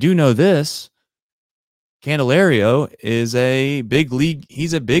 I do know this. Candelario is a big league.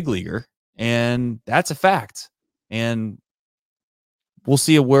 He's a big leaguer, and that's a fact. And we'll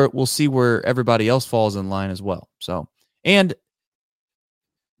see where everybody else falls in line as well. So, and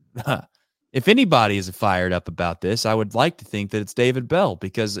if anybody is fired up about this, I would like to think that it's David Bell,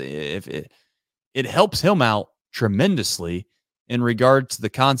 because if it helps him out tremendously in regard to the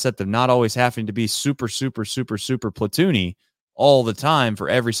concept of not always having to be super platoony all the time for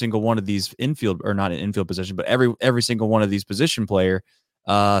every single one of these infield, or not an infield position, but every single one of these position player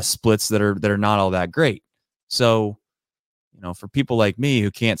splits that are not all that great. So, for people like me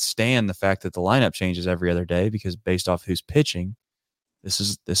who can't stand the fact that the lineup changes every other day because based off who's pitching, this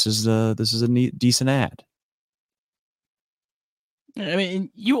is a decent ad. I mean,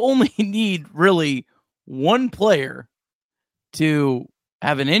 you only need really one player to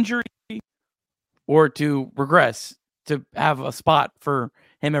have an injury or to regress to have a spot for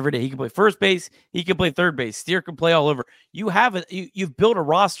him every day. He can play first base, he can play third base, Steer can play all over. You've built a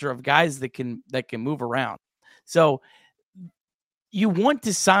roster of guys that can move around. So you want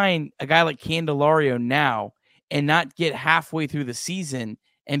to sign a guy like Candelario now and not get halfway through the season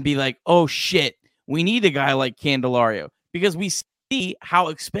and be like, oh shit, we need a guy like Candelario, because we see how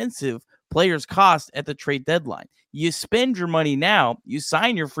expensive players cost at the trade deadline. You spend your money now, you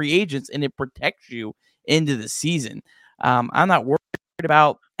sign your free agents, and it protects you into the season. I'm not worried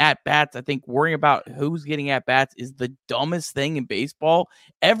about at-bats. I think worrying about who's getting at-bats is the dumbest thing in baseball.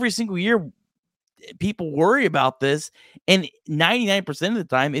 Every single year, people worry about this, and 99% of the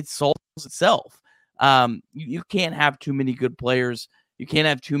time, it solves itself. You can't have too many good players. You can't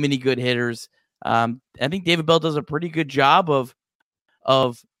have too many good hitters. I think David Bell does a pretty good job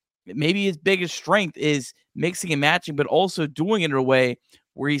of maybe his biggest strength is mixing and matching, but also doing it in a way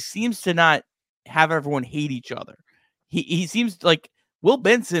where he seems to not have everyone hate each other. He seems like Will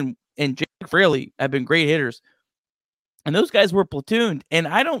Benson and Jake Fraley have been great hitters, and those guys were platooned, and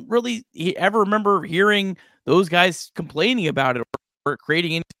I don't really ever remember hearing those guys complaining about it or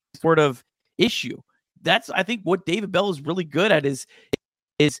creating any sort of issue. That's, I think, what David Bell is really good at is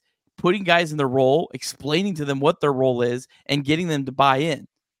putting guys in their role, explaining to them what their role is, and getting them to buy in.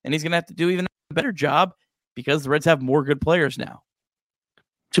 And he's going to have to do even a better job because the Reds have more good players now.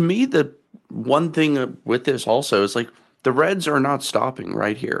 To me, the one thing with this also is like the Reds are not stopping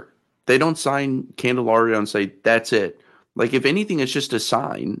right here. They don't sign Candelario and say, that's it. Like, if anything, it's just a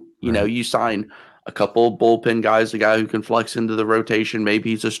sign. You know, you sign a couple bullpen guys, a guy who can flex into the rotation.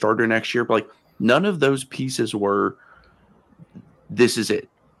 Maybe he's a starter next year. But, like, none of those pieces were, this is it.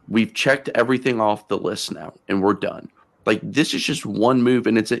 We've checked everything off the list now, and we're done. Like, this is just one move,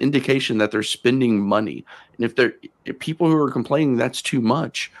 and it's an indication that they're spending money. And if people who are complaining that's too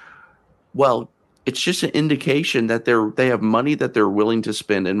much, well, it's just an indication that they have money that they're willing to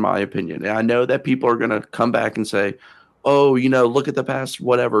spend, in my opinion. And I know that people are going to come back and say, oh, look at the past,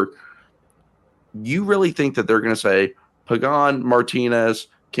 whatever. You really think that they're going to say, Pagan, Martinez,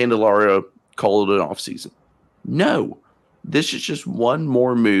 Candelario, call it an offseason? No. This is just one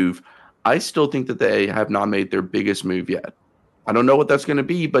more move. I still think that they have not made their biggest move yet. I don't know what that's going to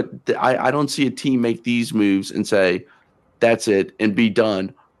be, but I don't see a team make these moves and say, that's it, and be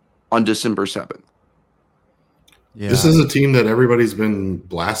done on December 7th. Yeah. This is a team that everybody's been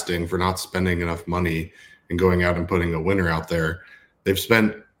blasting for not spending enough money and going out and putting a winner out there. They've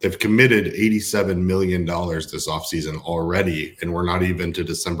committed $87 million this offseason already, and we're not even to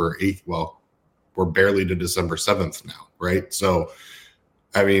December 8th. Well, we're barely to December 7th now, right? So,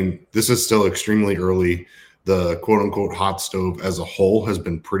 I mean, this is still extremely early. The quote-unquote hot stove as a whole has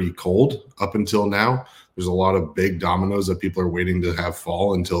been pretty cold up until now. There's a lot of big dominoes that people are waiting to have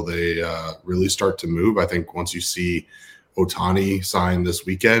fall until they really start to move. I think once you see Ohtani sign this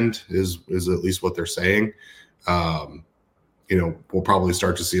weekend is at least what they're saying. We'll probably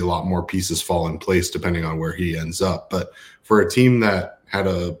start to see a lot more pieces fall in place depending on where he ends up. But for a team that had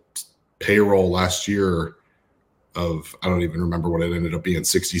a payroll last year of, I don't even remember what it ended up being,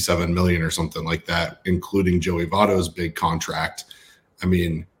 $67 million or something like that, including Joey Votto's big contract. I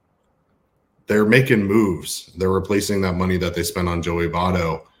mean, they're making moves. They're replacing that money that they spent on Joey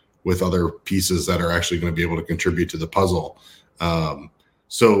Votto with other pieces that are actually going to be able to contribute to the puzzle.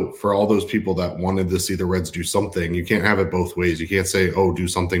 So for all those people that wanted to see the Reds do something, you can't have it both ways. You can't say, oh, do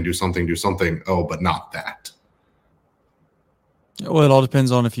something, do something, do something. Oh, but not that. Well, it all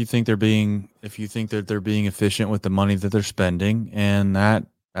depends on if you think that they're being efficient with the money that they're spending, and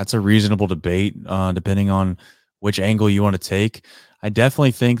that's a reasonable debate, depending on which angle you want to take. I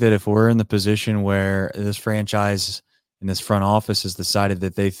definitely think that if we're in the position where this franchise and this front office has decided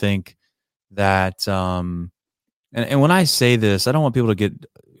that they think that, and when I say this, I don't want people to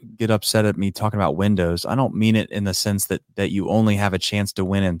get upset at me talking about windows. I don't mean it in the sense that you only have a chance to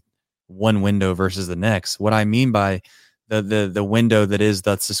win in one window versus the next. What I mean by the window that is,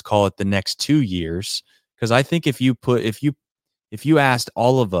 let's just call it the next 2 years, because I think if you asked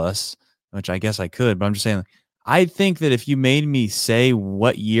all of us, which I guess I could, but I'm just saying, I think that if you made me say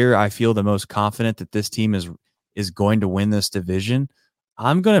what year I feel the most confident that this team is going to win this division,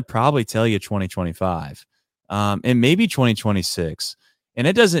 I'm going to probably tell you 2025, and maybe 2026. And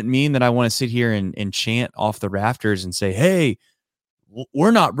it doesn't mean that I want to sit here and chant off the rafters and say, hey,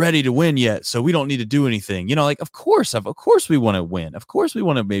 we're not ready to win yet, so we don't need to do anything. Like, of course we want to win. Of course we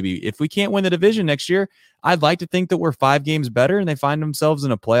want to, maybe if we can't win the division next year, I'd like to think that we're 5 games better and they find themselves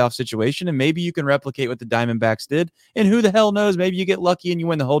in a playoff situation, and maybe you can replicate what the Diamondbacks did. And who the hell knows? Maybe you get lucky and you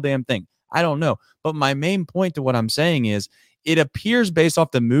win the whole damn thing. I don't know. But my main point to what I'm saying is, it appears based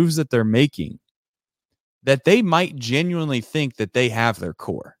off the moves that they're making that they might genuinely think that they have their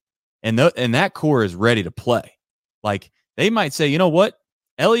core, and that core is ready to play. Like, they might say, you know what?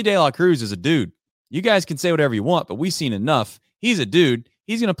 Ellie De La Cruz is a dude. You guys can say whatever you want, but we've seen enough. He's a dude.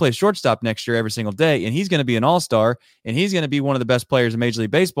 He's going to play shortstop next year every single day, and he's going to be an all-star, and he's going to be one of the best players in Major League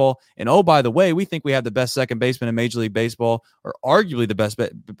Baseball. And, oh, by the way, we think we have the best second baseman in Major League Baseball, or arguably the best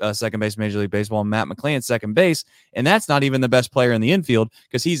second baseman in Major League Baseball, Matt McClanahan, second base, and that's not even the best player in the infield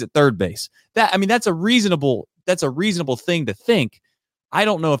because he's at third base. That's a reasonable thing to think. I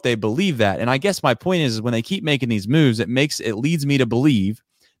don't know if they believe that. And I guess my point is when they keep making these moves, it leads me to believe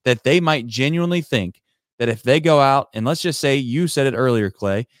that they might genuinely think that if they go out, and let's just say you said it earlier,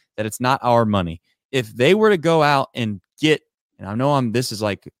 Clay, that it's not our money. If they were to go out and get, and I know this is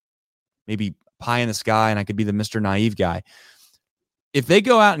like maybe pie in the sky and I could be the Mr. Naive guy. If they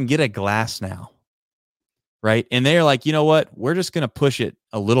go out and get a Glass now, right? And they're like, you know what? We're just going to push it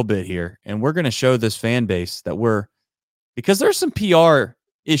a little bit here. And we're going to show this fan base that because there's some PR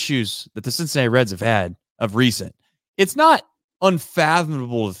issues that the Cincinnati Reds have had of recent. It's not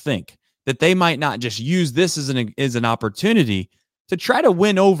unfathomable to think that they might not just use this as an opportunity to try to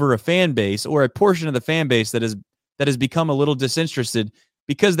win over a fan base or a portion of the fan base that has become a little disinterested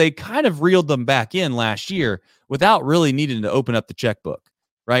because they kind of reeled them back in last year without really needing to open up the checkbook,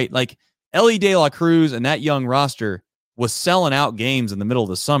 right? Like, Ellie De La Cruz and that young roster was selling out games in the middle of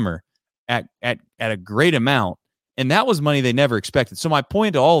the summer at a great amount. And that was money they never expected. So my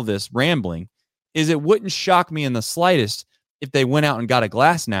point to all of this rambling is it wouldn't shock me in the slightest if they went out and got a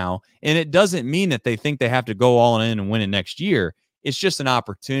Glass now. And it doesn't mean that they think they have to go all in and win it next year. It's just an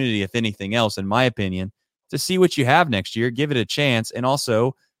opportunity, if anything else, in my opinion, to see what you have next year, give it a chance. And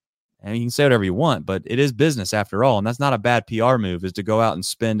also, you can say whatever you want, but it is business after all. And that's not a bad PR move, is to go out and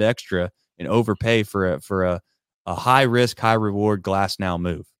spend extra and overpay for a high risk, high reward Glass now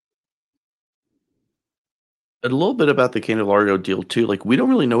move. A little bit about the Candelario deal too. Like, we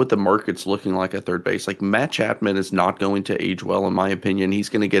don't really know what the market's looking like at third base. Like, Matt Chapman is not going to age well, in my opinion. He's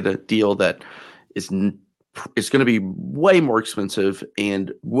going to get a deal that is going to be way more expensive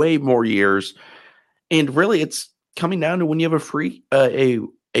and way more years. And really, it's coming down to when you have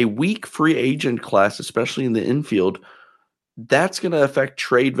a weak free agent class, especially in the infield, that's going to affect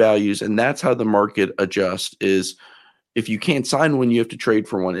trade values, and that's how the market adjusts. Is if you can't sign one, you have to trade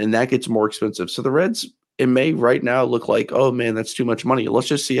for one, and that gets more expensive. So the Reds, it may right now look like, oh man, that's too much money. Let's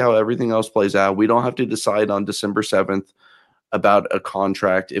just see how everything else plays out. We don't have to decide on December 7th about a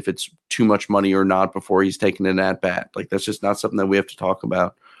contract if it's too much money or not before he's taking an at bat. Like, that's just not something that we have to talk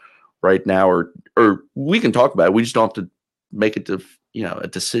about right now, or we can talk about it. We just don't have to make it to, a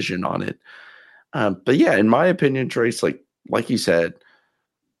decision on it. But yeah, in my opinion, Trace, like you said,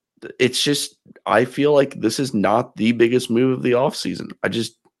 it's just, I feel like this is not the biggest move of the offseason. I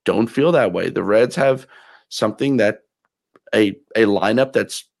just don't feel that way. The Reds have something that a lineup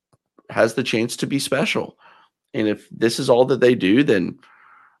that's has the chance to be special. And if this is all that they do, then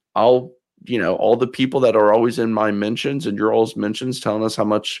all the people that are always in my mentions and your all's mentions telling us how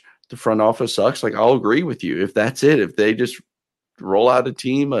much the front office sucks, like, I'll agree with you if that's it. If they just roll out a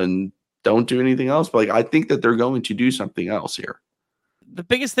team and don't do anything else, but I think that they're going to do something else here. the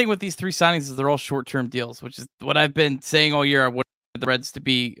biggest thing with these three signings is they're all short-term deals, which is what I've been saying all year. I want the Reds to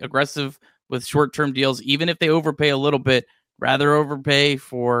be aggressive with short-term deals, even if they overpay a little bit. Rather overpay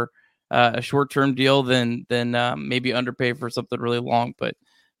for a short-term deal than maybe underpay for something really long. But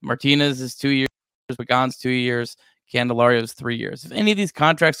Martinez is 2 years, Pagan's 2 years, Candelario is 3 years. If any of these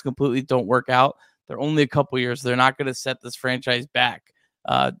contracts completely don't work out, they're only a couple years. They're not going to set this franchise back,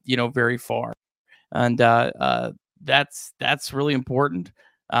 very far, and that's really important.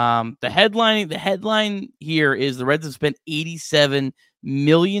 The headline here is the Reds have spent $87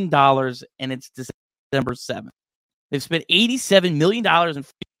 million, and it's December 7th. They've spent $87 million in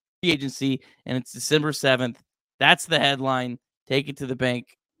free agency, and it's December 7th. That's the headline. Take it to the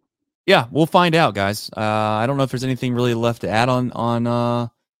bank. Yeah, we'll find out, guys. I don't know if there's anything really left to add on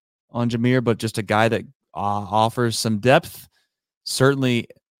Jeimer, but just a guy that offers some depth, certainly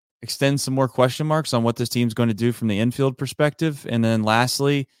extends some more question marks on what this team's going to do from the infield perspective. And then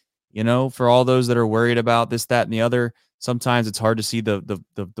lastly, for all those that are worried about this, that, and the other, sometimes it's hard to see the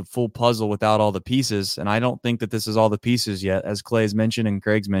full puzzle without all the pieces. And I don't think that this is all the pieces yet. As Clay's mentioned and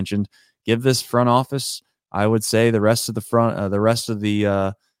Craig's mentioned, give this front office, I would say, the rest of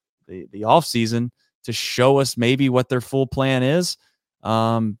the off season to show us maybe what their full plan is.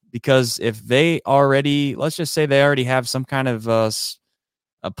 Because if they already, let's just say they already have some kind of a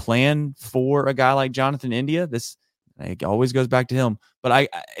plan for a guy like Jonathan India, it always goes back to him. But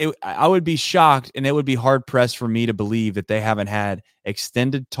I would be shocked, and it would be hard pressed for me to believe that they haven't had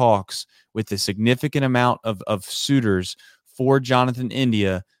extended talks with a significant amount of suitors for Jonathan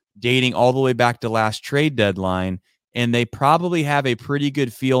India, dating all the way back to last trade deadline. And they probably have a pretty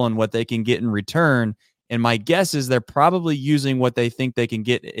good feel on what they can get in return. And my guess is they're probably using what they think they can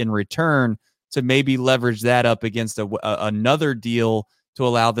get in return to maybe leverage that up against another deal to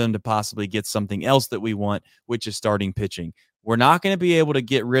allow them to possibly get something else that we want, which is starting pitching. We're not going to be able to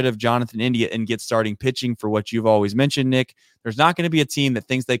get rid of Jonathan India and get starting pitching for what you've always mentioned, Nick. There's not going to be a team that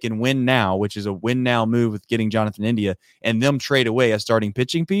thinks they can win now, which is a win now move with getting Jonathan India, and them trade away a starting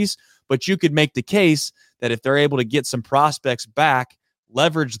pitching piece. But you could make the case that if they're able to get some prospects back,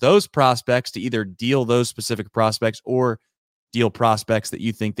 leverage those prospects to either deal those specific prospects or deal prospects that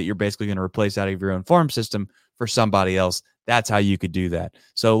you think that you're basically going to replace out of your own farm system for somebody else. That's how you could do that.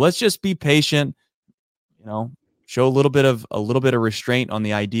 So let's just be patient, show a little bit of restraint on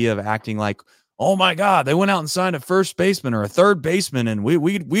the idea of acting like, oh my God, they went out and signed a first baseman or a third baseman, and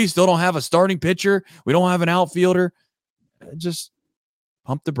we still don't have a starting pitcher. We don't have an outfielder. Just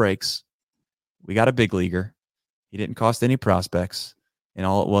pump the brakes. We got a big leaguer. He didn't cost any prospects, and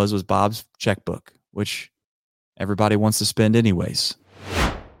all it was Bob's checkbook, which everybody wants to spend anyways.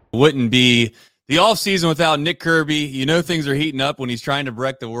 Wouldn't be the offseason without Nick Kirby. Things are heating up when he's trying to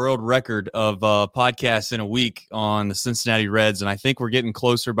break the world record of podcasts in a week on the Cincinnati Reds, and I think we're getting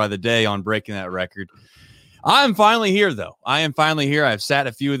closer by the day on breaking that record. I'm finally here, though. I am finally here. I've sat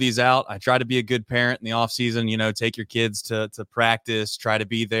a few of these out. I try to be a good parent in the offseason, take your kids to practice, try to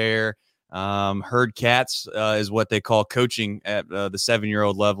be there. Herd cats is what they call coaching at the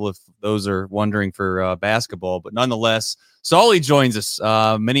 7-year-old level, if those are wondering for basketball. But nonetheless, Solly joins us.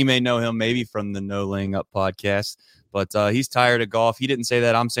 Many may know him maybe from the No Laying Up podcast, but he's tired of golf. He didn't say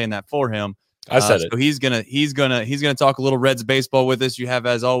that. I'm saying that for him. I said it. So he's gonna talk a little Reds baseball with us. You have,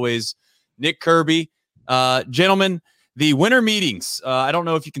 as always, Nick Kirby. Gentlemen, the winter meetings, I don't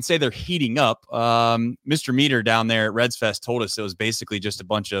know if you can say they're heating up. Mr. Meter down there at Reds Fest told us it was basically just a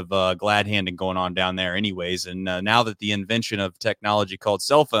bunch of glad handing going on down there anyways. And now that the invention of technology called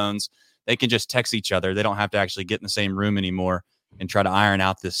cell phones, they can just text each other. They don't have to actually get in the same room anymore and try to iron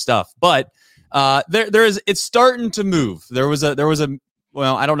out this stuff. But it's starting to move. There was a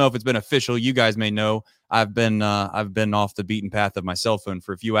well, I don't know if it's been official. You guys may know. I've been off the beaten path of my cell phone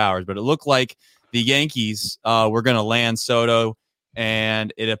for a few hours, but it looked like the Yankees were going to land Soto,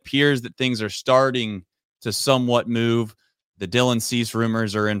 and it appears that things are starting to somewhat move. The Dylan Cease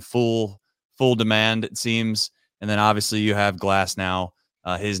rumors are in full demand, it seems. And then obviously you have Glass now.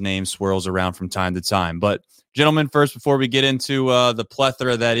 His name swirls around from time to time. But gentlemen, first, before we get into the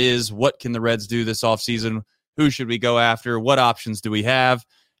plethora that is, what can the Reds do this offseason? Who should we go after? What options do we have?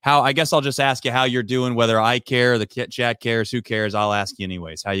 I guess I'll just ask you how you're doing, whether I care, the chat cares, who cares. I'll ask you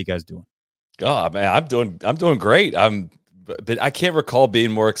anyways. How you guys doing? Oh man, I'm doing great. But I can't recall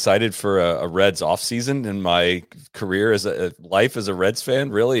being more excited for a Reds offseason in my career as a life as a Reds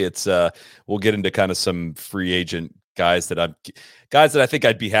fan. Really, it's we'll get into kind of some free agent guys that I think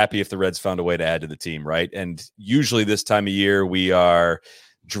I'd be happy if the Reds found a way to add to the team, right? And usually this time of year we are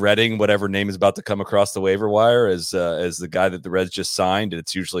dreading whatever name is about to come across the waiver wire as the guy that the Reds just signed, and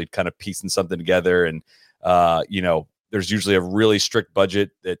it's usually kind of piecing something together and there's usually a really strict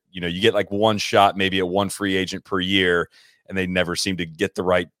budget that, you get like one shot, maybe at one free agent per year, and they never seem to get the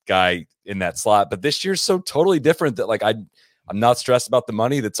right guy in that slot. But this year's so totally different that like I'm not stressed about the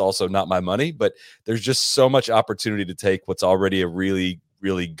money. That's also not my money, but there's just so much opportunity to take what's already a really,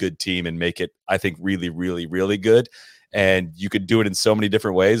 really good team and make it, I think, really, really, really good. And you could do it in so many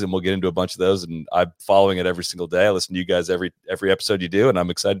different ways, and we'll get into a bunch of those. And I'm following it every single day. I listen to you guys every episode you do, and I'm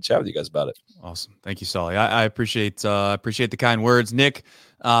excited to chat with you guys about it. Awesome. Thank you, Sully. I appreciate the kind words. Nick,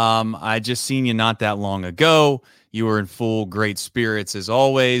 I just seen you not that long ago. You were in full great spirits as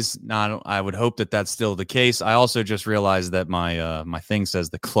always. I would hope that that's still the case. I also just realized that my thing says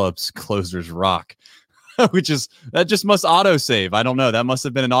the club's closers rock. That just must autosave. I don't know. That must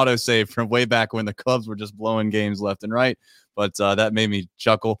have been an autosave from way back when the Cubs were just blowing games left and right. But that made me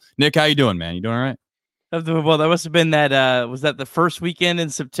chuckle. Nick, how you doing, man? You doing all right? Well, that must have been that. Was that the first weekend in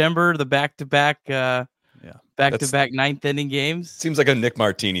September? The back-to-back, back-to-back ninth inning games. Seems like a Nick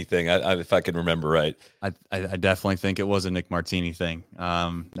Martini thing. If I can remember right. I definitely think it was a Nick Martini thing.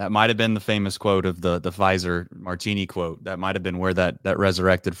 That might have been the famous quote of the Pfizer Martini quote. That might have been where that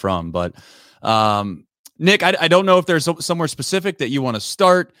resurrected from. But Nick, I don't know if there's somewhere specific that you want to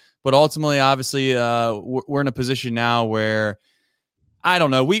start, but ultimately, obviously, we're in a position now where, I don't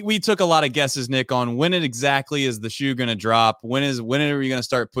know. We took a lot of guesses, Nick, on when exactly is the shoe going to drop? When are we going to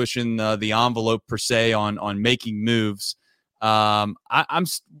start pushing the envelope per se on making moves?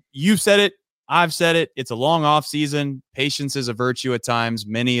 You've said it. I've said it. It's a long off season. Patience is a virtue at times.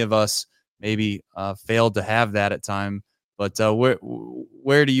 Many of us maybe failed to have that at time. But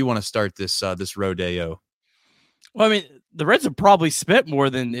where do you want to start this rodeo? Well, I mean, the Reds have probably spent more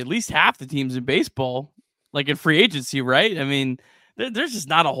than at least half the teams in baseball, like in free agency, right? I mean, there's just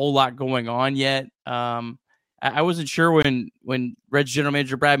not a whole lot going on yet. I wasn't sure when Reds general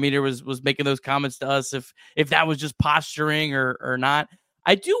manager Brad Meader was making those comments to us if that was just posturing or not.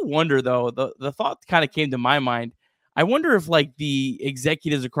 I do wonder, though, the thought kind of came to my mind. I wonder if like the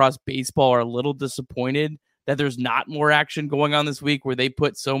executives across baseball are a little disappointed that there's not more action going on this week, where they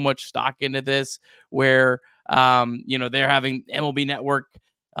put so much stock into this, where they're having MLB Network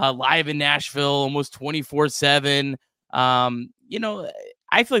live in Nashville almost 24/7.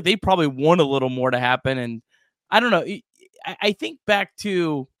 I feel like they probably want a little more to happen. And I don't know. I think back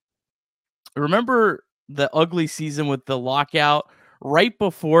to, remember the ugly season with the lockout. Right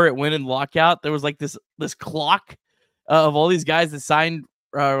before it went in lockout, there was like this clock of all these guys that signed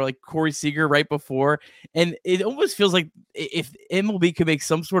like Corey Seager right before. And it almost feels like if MLB could make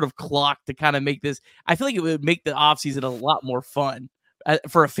some sort of clock to kind of make this, I feel like it would make the offseason a lot more fun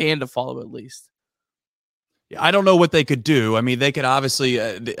for a fan to follow, at least. I don't know what they could do. I mean, they could obviously,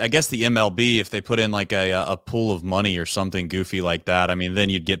 I guess the MLB, if they put in like a pool of money or something goofy like that, I mean, then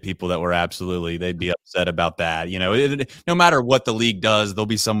you'd get people that were they'd be upset about that. No matter what the league does, there'll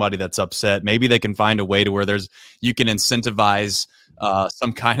be somebody that's upset. Maybe they can find a way to where you can incentivize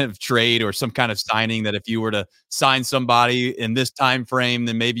some kind of trade or some kind of signing, that if you were to sign somebody in this time frame,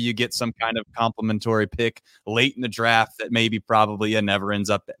 then maybe you get some kind of complimentary pick late in the draft that maybe probably never ends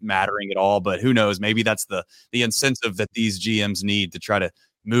up mattering at all. But who knows? Maybe that's the incentive that these GMs need to try to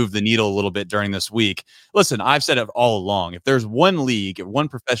move the needle a little bit during this week. Listen, I've said it all along. If there's one league or one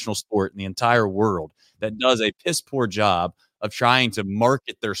professional sport in the entire world that does a piss poor job of trying to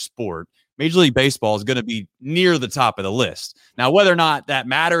market their sport, Major League Baseball is going to be near the top of the list. Now, whether or not that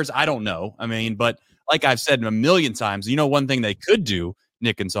matters, I don't know. I mean, but like I've said a million times, one thing they could do,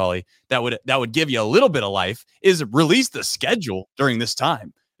 Nick and Sully, that would give you a little bit of life is release the schedule during this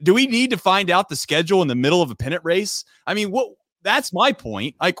time. Do we need to find out the schedule in the middle of a pennant race? I mean, that's my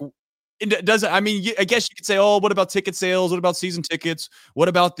point. Like, it doesn't. I mean, I guess you could say, oh, what about ticket sales? What about season tickets? What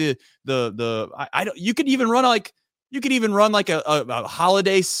about the I don't. You could even run like a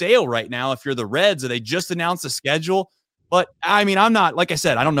holiday sale right now if you're the Reds, or they just announced the schedule. But I mean, I'm not, like I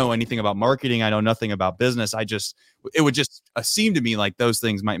said, I don't know anything about marketing. I know nothing about business. It would just seem to me like those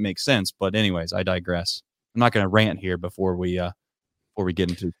things might make sense. But anyways, I digress. I'm not going to rant here before we get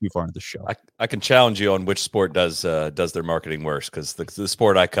into too far into the show. I can challenge you on which sport does their marketing worse, because the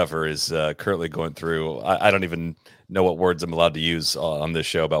sport I cover is currently going through. I don't even know what words I'm allowed to use on this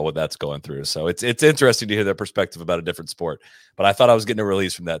show about what that's going through. So it's interesting to hear their perspective about a different sport. But I thought I was getting a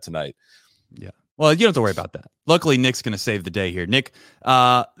release from that tonight. Yeah. Well, you don't have to worry about that. Luckily, Nick's going to save the day here. Nick,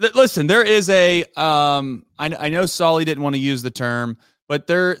 listen, there is I know Solly didn't want to use the term, but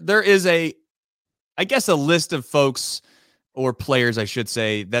there is a list of folks, or players, I should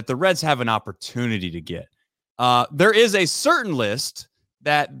say, that the Reds have an opportunity to get. There is a certain list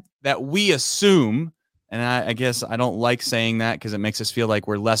that we assume And I guess I don't like saying that because it makes us feel like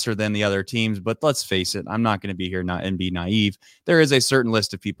we're lesser than the other teams. But let's face it, I'm not going to be here and be naive. There is a certain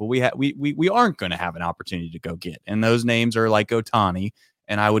list of people we aren't going to have an opportunity to go get. And those names are like Ohtani.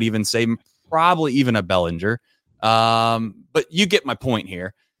 And I would even say probably even a Bellinger. But you get my point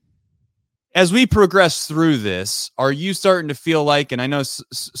here. As we progress through this, are you starting to feel like, and I know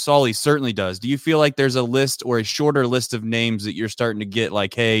Solly certainly does, do you feel like there's a list or a shorter list of names that you're starting to get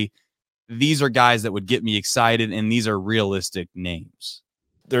like, hey, these are guys that would get me excited, and these are realistic names?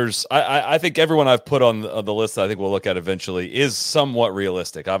 I think everyone I've put on the list that I think we'll look at eventually is somewhat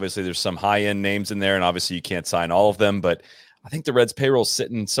realistic. Obviously, there's some high-end names in there, and obviously you can't sign all of them, but I think the Reds payroll is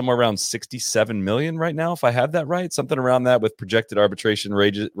sitting somewhere around $67 million right now, if I have that right, something around that with projected arbitration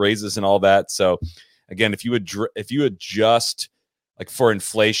raises and all that. So again, if you adjust like for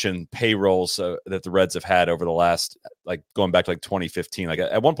inflation payrolls that the Reds have had over the last, like going back to like 2015, like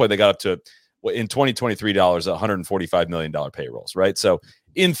at one point they got up to in 2023 dollars, $145 million payrolls, right? So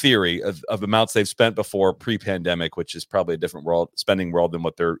in theory of amounts they've spent before pre-pandemic, which is probably a different spending world than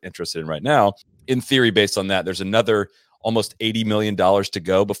what they're interested in right now. In theory, based on that, there's another almost $80 million to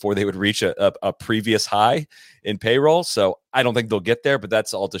go before they would reach a previous high in payroll. So I don't think they'll get there, but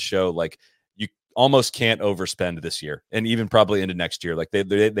that's all to show like you almost can't overspend this year and even probably into next year. Like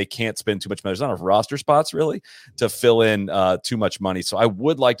they can't spend too much money. There's not enough roster spots really to fill in too much money. So I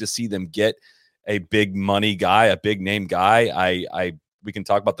would like to see them get a big money guy, a big name guy. We can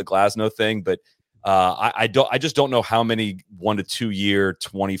talk about the Glasnow thing, but I just don't know how many 1 to 2 year,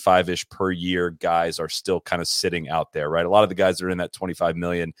 25-ish per year guys are still kind of sitting out there, right? A lot of the guys that are in that 25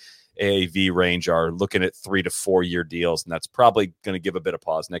 million AAV range are looking at 3 to 4 year deals, and that's probably going to give a bit of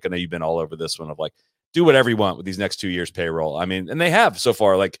pause. Nick, I know you've been all over this one of like, do whatever you want with these next 2 years payroll. I mean, and they have so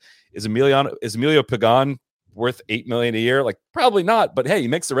far. Like, is Emilio Pagan worth $8 million a year? Like, probably not, but hey, he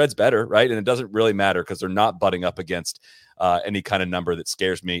makes the Reds better, right? And it doesn't really matter because they're not butting up against any kind of number that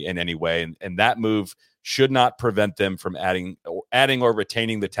scares me in any way. And that move should not prevent them from adding or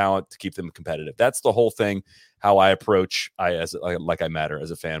retaining the talent to keep them competitive. That's the whole thing, how I approach, like I matter as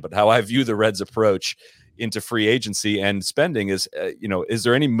a fan, but how I view the Reds approach into free agency and spending is, is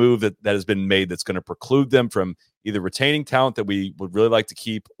there any move that has been made that's going to preclude them from either retaining talent that we would really like to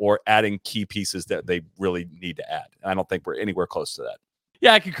keep or adding key pieces that they really need to add? I don't think we're anywhere close to that.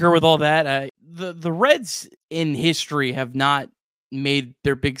 Yeah, I concur with all that. The Reds in history have not made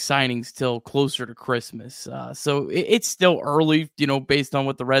their big signings till closer to Christmas. So it's still early, based on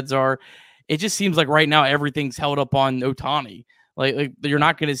what the Reds are. It just seems like right now everything's held up on Ohtani. Like you're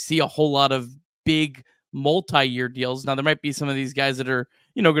not going to see a whole lot of big multi-year deals. Now there might be some of these guys that are,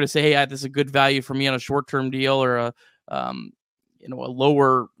 going to say, hey, this is a good value for me on a short-term deal or a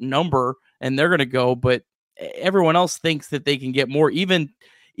lower number, and they're going to go. But everyone else thinks that they can get more. Even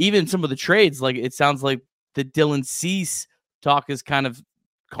some of the trades, like it sounds like the Dylan Cease talk has kind of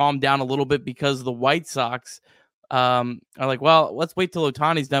calmed down a little bit because the White Sox are like, well, let's wait till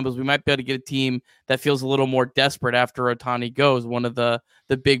Ohtani's done because we might be able to get a team that feels a little more desperate after Ohtani goes, one of the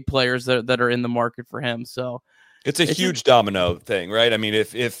big players that are in the market for him. So it's a huge domino thing, right? I mean,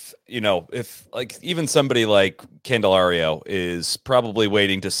 if like even somebody like Candelario is probably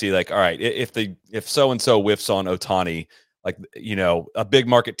waiting to see like, all right, if so-and-so whiffs on Ohtani, like, a big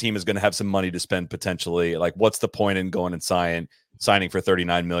market team is going to have some money to spend potentially. Like, what's the point in going and signing for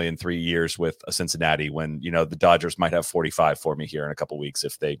 $39 million 3 years with a Cincinnati when, the Dodgers might have 45 for me here in a couple weeks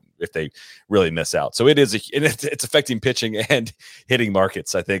if they really miss out. So it's affecting pitching and hitting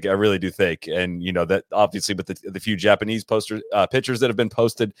markets. I really do think. And, that obviously with the few Japanese pitchers that have been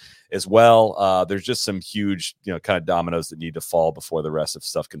posted as well, there's just some huge, kind of dominoes that need to fall before the rest of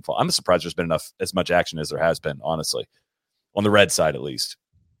stuff can fall. I'm surprised there's been as much action as there has been, honestly, on the Red side, at least.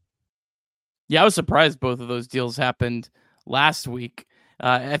 Yeah, I was surprised both of those deals happened last week.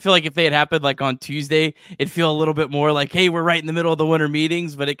 I feel like if they had happened like on Tuesday, it'd feel a little bit more like, hey, we're right in the middle of the winter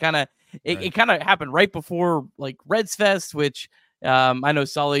meetings, but it kind of happened right before like Reds Fest, which I know,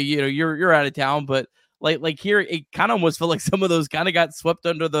 Solly, you're out of town, but like here, it kind of almost felt like some of those kind of got swept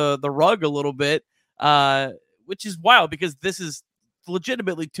under the rug a little bit, which is wild because this is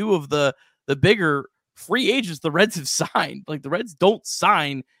legitimately two of the bigger free agents the Reds have signed. Like the Reds don't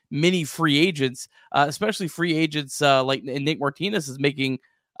sign many free agents, especially free agents like Nick Martinez is making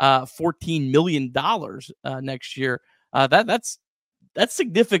 $14 million next year. That's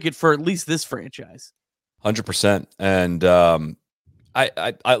significant for at least this franchise. 100%. And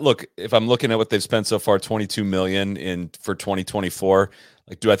I look, if I'm looking at what they've spent so far, $22 million for 2024.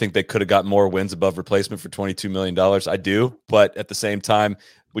 Like, do I think they could have got more wins above replacement for $22 million? I do, but at the same time,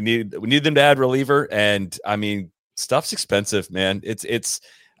 we need them to add reliever, and I mean, stuff's expensive, man. It's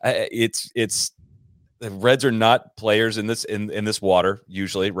the Reds are not players in this water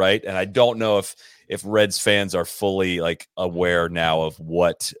usually, right? And I don't know if Reds fans are fully like aware now of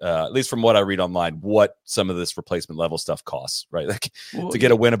what, at least from what I read online, what some of this replacement level stuff costs, right? Like to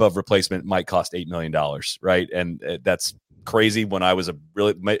get a win above replacement might cost $8 million, right? And that's crazy. When I was a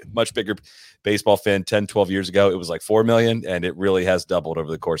really much bigger baseball fan 10, 12 years ago, it was like 4 million, and it really has doubled over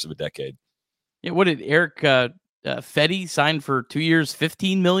the course of a decade. Yeah, what did Eric Fetty sign for 2 years,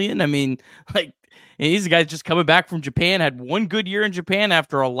 15 million? I mean, like, he's a guy just coming back from Japan, had one good year in Japan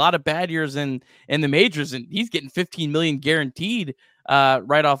after a lot of bad years in the majors, and he's getting 15 million guaranteed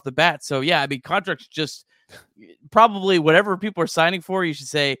right off the bat. So yeah, I mean, contracts just probably whatever people are signing for, you should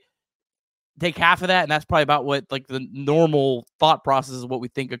say take half of that, and that's probably about what like the normal thought process is what we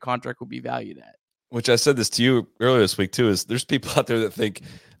think a contract would be valued at. Which I said this to you earlier this week too, is there's people out there that think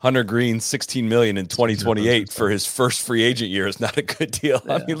Hunter Green $16 million in 2028 for his first free agent year is not a good deal.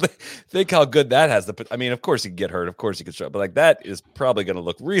 Yeah. I mean, think how good that has. I mean, of course he can get hurt, of course he could show up, but like that is probably going to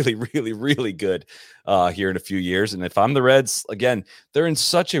look really, really, really good here in a few years. And if I'm the Reds, again, they're in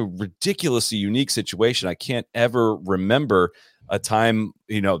such a ridiculously unique situation. I can't ever remember a time,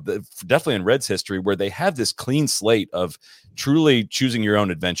 definitely in Reds history, where they have this clean slate of truly choosing your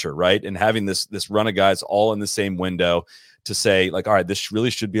own adventure, right? And having this run of guys all in the same window to say, like, all right, this really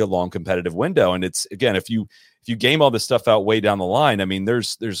should be a long competitive window. And it's, again, if you game all this stuff out way down the line, I mean,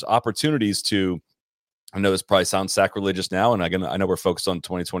 there's opportunities to, I know this probably sounds sacrilegious now, and I know we're focused on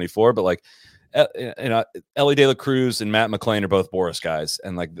 2024, but like, Ellie De La Cruz and Matt McClain are both Boris guys,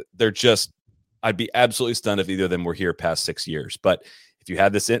 and like they're just, I'd be absolutely stunned if either of them were here past 6 years. But if you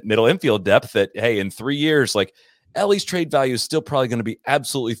had this middle infield depth that, hey, in 3 years, like Ellie's trade value is still probably going to be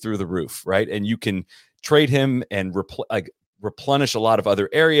absolutely through the roof, right? And you can trade him and replenish a lot of other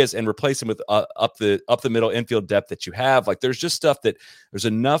areas and replace him with up the middle infield depth that you have. Like there's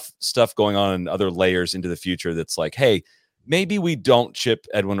enough stuff going on in other layers into the future that's like, hey, maybe we don't ship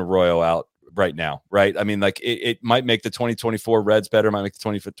Edwin Arroyo out right now, right? I mean, like it might make the 2024 Reds better, might make the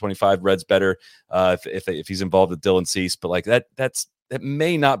 2025 Reds better if he's involved with Dylan Cease, but like that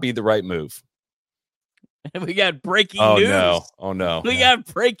may not be the right move. We got breaking news. Oh no. We got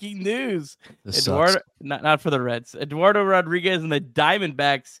breaking news. Eduardo, not for the Reds. Eduardo Rodriguez and the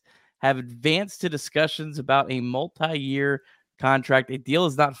Diamondbacks have advanced to discussions about a multi-year contract. A deal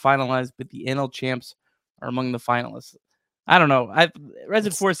is not finalized, but the NL champs are among the finalists. I don't know.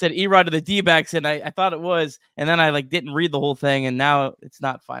 Resident Force said Erod to the D-backs, and I thought it was, and then I didn't read the whole thing, and now it's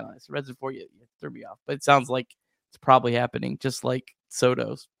not finalized. Resident Force, you threw me off, but it sounds like it's probably happening, just like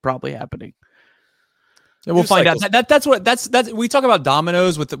Soto's probably happening. Yeah, we'll find out. That's we talk about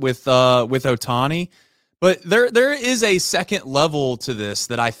dominoes with Ohtani, but there is a second level to this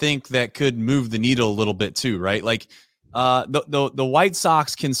that I think that could move the needle a little bit too, right? Like the White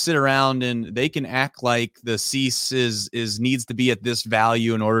Sox can sit around and they can act like the Cease is needs to be at this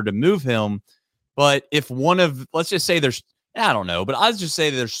value in order to move him. But if let's just say there's, I don't know, but I'll just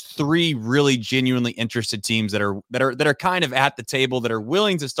say there's 3 really genuinely interested teams that are kind of at the table that are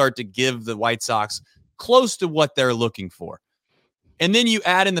willing to start to give the White Sox close to what they're looking for. And then you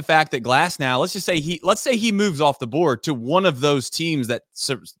add in the fact that Glasnow, let's say he moves off the board to one of those teams that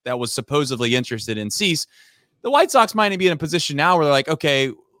was supposedly interested in Cease. The White Sox might be in a position now where they're like,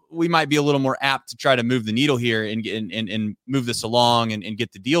 okay, we might be a little more apt to try to move the needle here and move this along and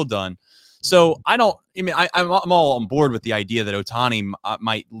get the deal done. So I'm all on board with the idea that Ohtani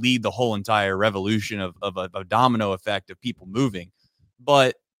might lead the whole entire revolution of a domino effect of people moving.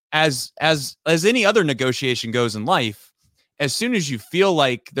 But as any other negotiation goes in life, as soon as you feel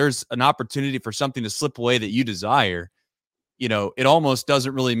like there's an opportunity for something to slip away that you desire, it almost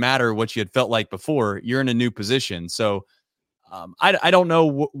doesn't really matter what you had felt like before. You're in a new position. So I don't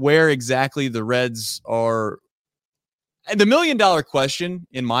know where exactly the Reds are. And the $1 million question,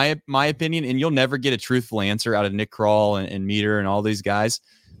 in my opinion, and you'll never get a truthful answer out of Nick Krall and Meter and all these guys,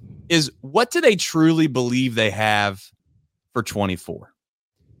 is what do they truly believe they have for 24?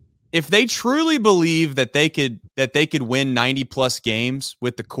 If they truly believe that they could win 90 plus games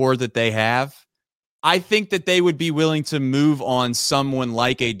with the core that they have, I think that they would be willing to move on someone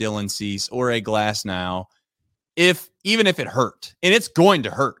like a Dylan Cease or a Glasnow, even if it hurt, and it's going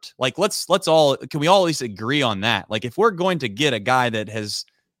to hurt. Like can we all at least agree on that? Like if we're going to get a guy that has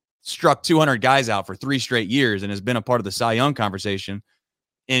struck 200 guys out for 3 straight years and has been a part of the Cy Young conversation,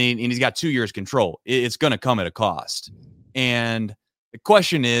 and he's got 2 years control, it's going to come at a cost. And the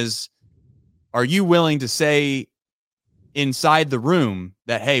question is, are you willing to say inside the room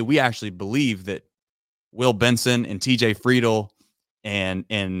that, hey, we actually believe that Will Benson and TJ Friedel and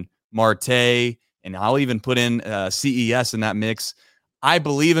Marte, and I'll even put in CES in that mix, I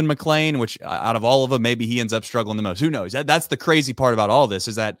believe in McLean, which out of all of them, maybe he ends up struggling the most. Who knows? That's the crazy part about all this,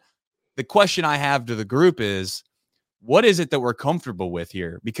 is that the question I have to the group is, what is it that we're comfortable with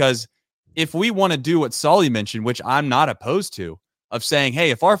here? Because if we want to do what Sully mentioned, which I'm not opposed to, of saying,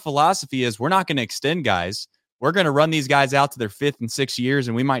 hey, if our philosophy is we're not going to extend guys, we're going to run these guys out to their 5th and 6th years,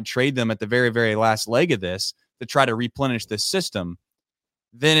 and we might trade them at the very, very last leg of this to try to replenish this system,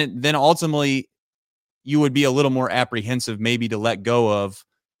 then ultimately you would be a little more apprehensive maybe to let go of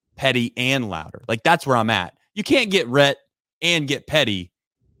Petty and Louder. Like, that's where I'm at. You can't get Rhett and get Petty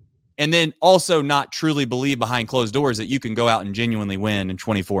and then also not truly believe behind closed doors that you can go out and genuinely win in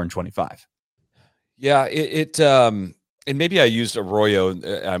 24 and 25. Yeah, and maybe I used Arroyo.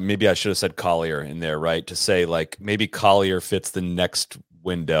 Maybe I should have said Collier in there, right? To say, like, maybe Collier fits the next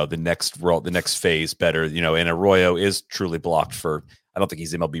window, the next role, the next phase better, and Arroyo is truly blocked for, I don't think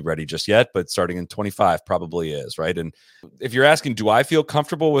he's MLB ready just yet, but starting in 25 probably is, right? And if you're asking, do I feel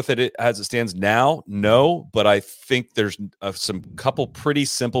comfortable with it as it stands now? No, but I think there's some couple pretty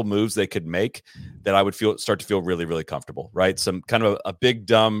simple moves they could make that I would start to feel really, really comfortable, right? Some kind of a big,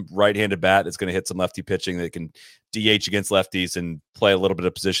 dumb right-handed bat that's going to hit some lefty pitching that can DH against lefties and play a little bit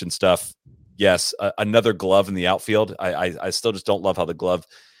of position stuff. Yes, another glove in the outfield. I still just don't love how the glove.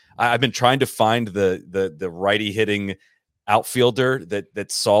 I've been trying to find the righty hitting outfielder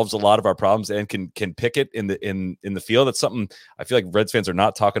that solves a lot of our problems and can pick it in the field. That's something I feel like Reds fans are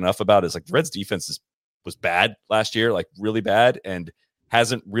not talking enough about. Is like the Reds defense was bad last year, like really bad, and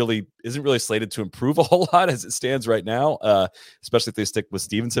isn't really slated to improve a whole lot as it stands right now. Especially if they stick with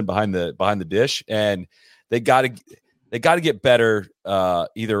Stevenson behind the dish, and they got to get better,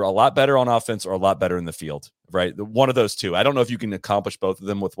 either a lot better on offense or a lot better in the field, right? One of those two. I don't know if you can accomplish both of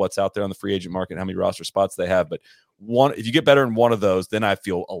them with what's out there on the free agent market and how many roster spots they have, but if you get better in one of those, then I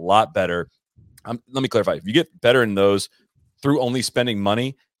feel a lot better. Let me clarify. If you get better in those through only spending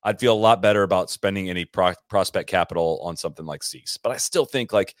money, I'd feel a lot better about spending any prospect capital on something like Cease. But I still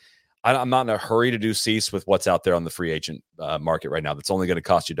think, like, I'm not in a hurry to do Cease with what's out there on the free agent market right now. That's only going to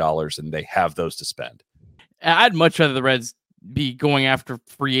cost you dollars, and they have those to spend. I'd much rather the Reds be going after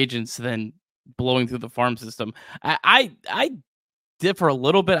free agents than blowing through the farm system. I differ a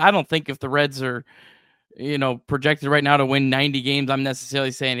little bit. I don't think if the Reds are, projected right now to win 90 games, I'm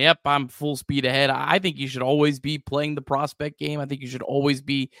necessarily saying, yep, I'm full speed ahead. I think you should always be playing the prospect game. I think you should always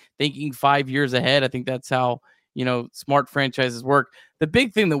be thinking 5 years ahead. I think that's how, smart franchises work. The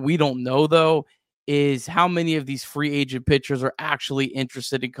big thing that we don't know, though, is how many of these free agent pitchers are actually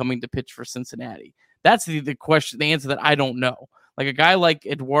interested in coming to pitch for Cincinnati. That's the question, the answer that I don't know. Like a guy like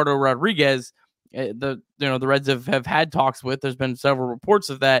Eduardo Rodriguez, the Reds have had talks with. There's been several reports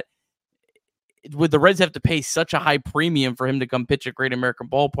of that. Would the Reds have to pay such a high premium for him to come pitch at Great American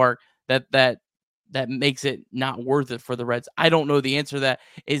Ballpark that makes it not worth it for the Reds? I don't know the answer to that.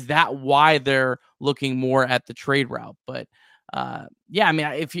 Is that why they're looking more at the trade route? But yeah, I mean,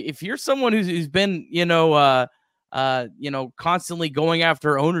 if you're someone who's been constantly going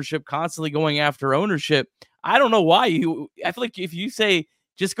after ownership, I don't know why I feel like if you say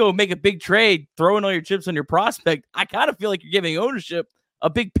just go make a big trade, throw in all your chips on your prospect, I kind of feel like you're giving ownership a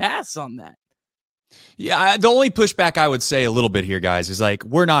big pass on that. Yeah, the only pushback I would say a little bit here, guys, is like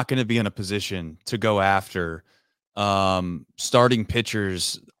we're not going to be in a position to go after starting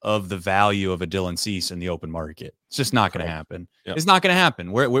pitchers of the value of a Dylan Cease in the open market. It's just not going to happen. Yep. It's not going to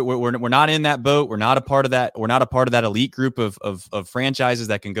happen. We're not in that boat. We're not a part of that. We're not a part of that elite group of franchises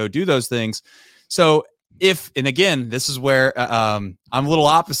that can go do those things. So and again, this is where I'm a little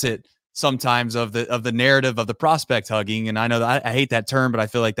opposite sometimes of the narrative of the prospect hugging. And I know that I hate that term, but I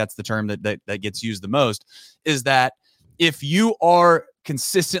feel like that's the term that gets used the most, is that if you are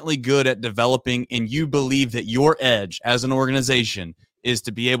consistently good at developing and you believe that your edge as an organization is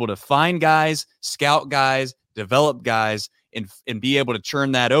to be able to find guys, scout guys, develop guys, and be able to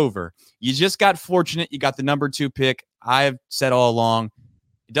churn that over. You just got fortunate. You got the number 2 pick. I've said all along,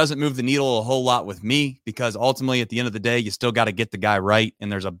 it doesn't move the needle a whole lot with me because ultimately at the end of the day, you still got to get the guy right.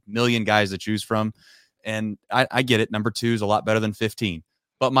 And there's a million guys to choose from. And I get it. Number 2 is a lot better than 15.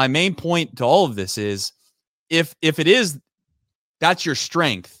 But my main point to all of this is if it is, that's your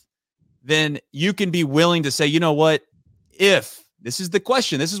strength, then you can be willing to say, you know what, if this is the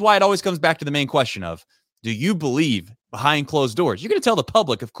question, this is why it always comes back to the main question of, do you believe behind closed doors? You're going to tell the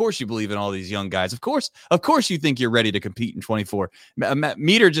public, of course you believe in all these young guys. Of course you think you're ready to compete in 24.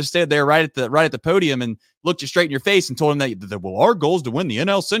 Meter just stayed there right at the podium and looked you straight in your face and told him that well, our goal is to win the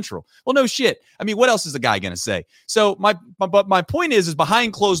NL Central. Well, no shit. I mean, what else is the guy going to say? So my point is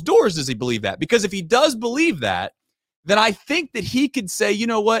behind closed doors, does he believe that? Because if he does believe that, then I think that he could say, you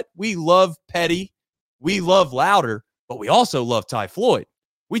know what? We love Petty. We love Louder. but we also love Ty Floyd.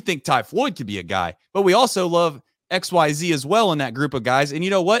 We think Ty Floyd could be a guy, but we also love XYZ as well in that group of guys. And you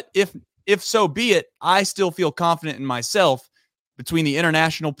know what? If so be it, I still feel confident in myself between the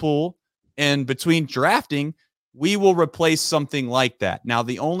international pool and between drafting, we will replace something like that. Now,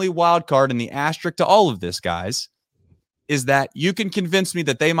 the only wild card and the asterisk to all of this, guys, is that you can convince me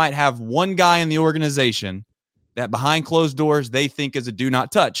that they might have one guy in the organization that behind closed doors they think is a do not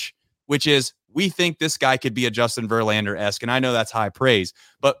touch, which is we think this guy could be a Justin Verlander-esque. And I know that's high praise,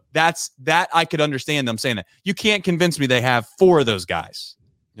 but that I could understand them saying that. You can't convince me they have 4 of those guys.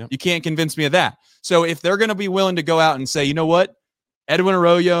 Yep. You can't convince me of that. So if they're going to be willing to go out and say, you know what, Edwin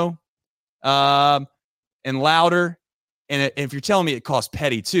Arroyo and Louder, and if you're telling me it costs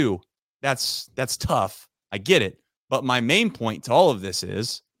Petty too, that's tough. I get it. But my main point to all of this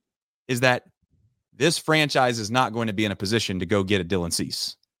is that this franchise is not going to be in a position to go get a Dylan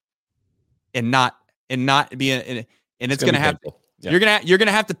Cease. And not be and it's going to have you're going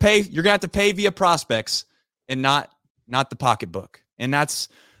to have to pay via prospects and not the pocketbook. And that's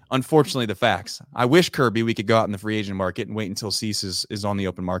unfortunately the facts. I wish, Kirby, we could go out in the free agent market and wait until Cease is on the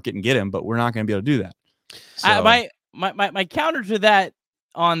open market and get him, but we're not going to be able to do that. So, my counter to that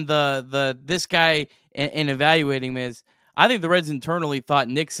on the this guy and evaluating him is I think the Reds internally thought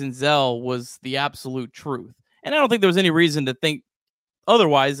Nick Senzel was the absolute truth. And I don't think there was any reason to think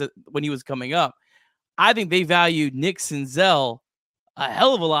otherwise when he was coming up. I think they valued Nick Senzel a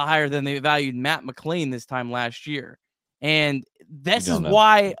hell of a lot higher than they valued Matt McLain this time last year. And this is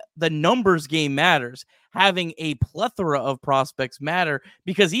why the numbers game matters. Having a plethora of prospects matter,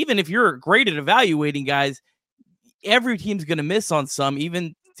 because even if you're great at evaluating guys, every team's going to miss on some,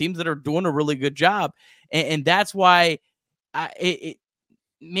 even teams that are doing a really good job. And that's why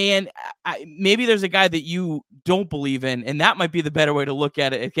maybe there's a guy that you don't believe in, and that might be the better way to look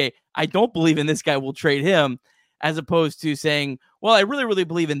at it. Okay, I don't believe in this guy, we'll trade him, as opposed to saying, well, I really, really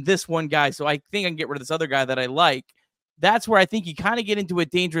believe in this one guy, so I think I can get rid of this other guy that I like. That's where I think you kind of get into a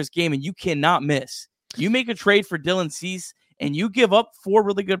dangerous game, and you cannot miss. You make a trade for Dylan Cease, and you give up 4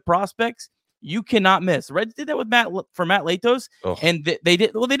 really good prospects, you cannot miss. The Reds did that with Matt Latos, and they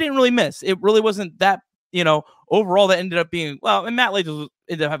didn't really miss. It really wasn't that, overall that ended up being, and Matt Latos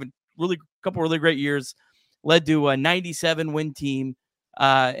ended up having couple really great years, led to a 97 win team.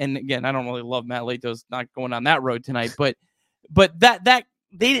 And again, I don't really love Matt Latos, not going on that road tonight, but that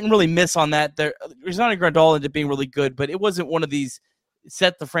they didn't really miss on that. Rizani Grandal ended up being really good, but it wasn't one of these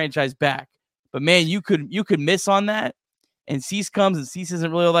set the franchise back. But man, you could miss on that, and Cease comes, and Cease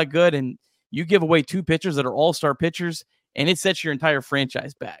isn't really all that good, and you give away 2 pitchers that are all-star pitchers, and it sets your entire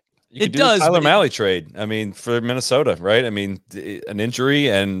franchise back. It does. Tyler Mahle trade. I mean, for Minnesota, right? I mean, an injury,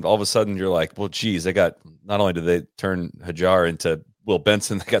 and all of a sudden you're like, well, geez, they got, not only did they turn Hajar into Will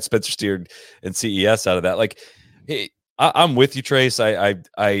Benson, they got Spencer Steer and CES out of that. Like, hey, I'm with you, Trace.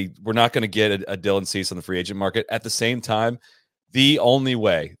 We're not going to get a Dylan Cease on the free agent market. At the same time, the only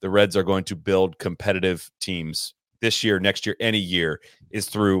way the Reds are going to build competitive teams this year, next year, any year is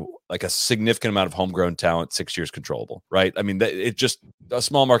through like a significant amount of homegrown talent, 6 years controllable, right? I mean, it just a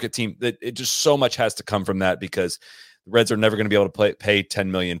small market team that it just so much has to come from that, because the Reds are never going to be able to pay $10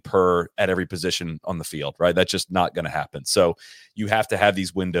 million per at every position on the field, right? That's just not going to happen. So you have to have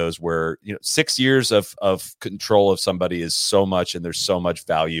these windows where, 6 years of control of somebody is so much, and there's so much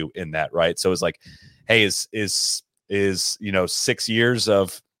value in that, right? So it's like, hey, is 6 years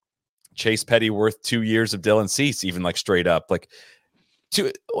of Chase Petty worth 2 years of Dylan Cease, even like straight up, like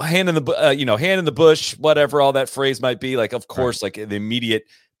hand in the bush, whatever all that phrase might be. Like, of course, right. Like the immediate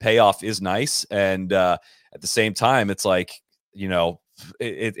payoff is nice. And at the same time, it's like,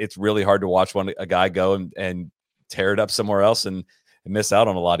 it's really hard to watch a guy go and tear it up somewhere else and miss out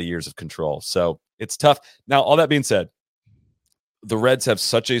on a lot of years of control. So it's tough. Now, all that being said, the Reds have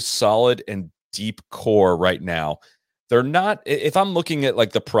such a solid and deep core right now. They're not, if I'm looking at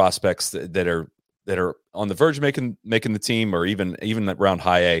like the prospects that are on the verge of making the team, or even around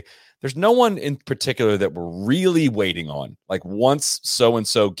high A, there's no one in particular that we're really waiting on. Like, once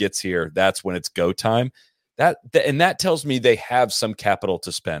so-and-so gets here, that's when it's go time. That tells me they have some capital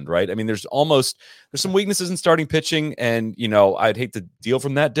to spend, right? I mean, there's some weaknesses in starting pitching, and I'd hate to deal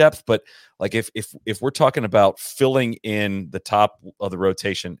from that depth, but like if we're talking about filling in the top of the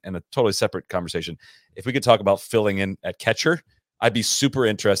rotation, and a totally separate conversation, if we could talk about filling in at catcher, I'd be super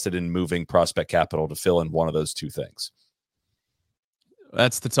interested in moving prospect capital to fill in one of those two things.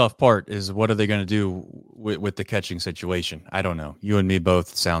 That's the tough part, is what are they going to do with the catching situation? I don't know. You and me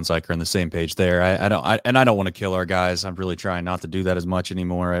both sounds like are on the same page there. I don't want to kill our guys. I'm really trying not to do that as much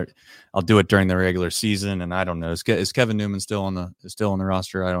anymore. I'll do it during the regular season, and I don't know. Is Kevin Newman still on the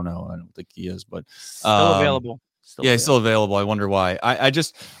roster? I don't know. I don't think he is, but still available. He's still available. I wonder why.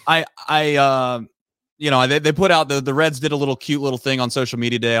 They put out the Reds did a little cute little thing on social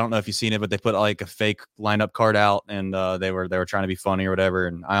media today. I don't know if you've seen it, but they put like a fake lineup card out, and they were trying to be funny or whatever.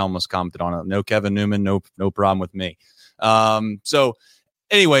 And I almost commented on it. No Kevin Newman, no problem with me. So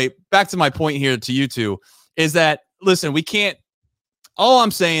anyway, back to my point here to you two is that, listen, we can't. All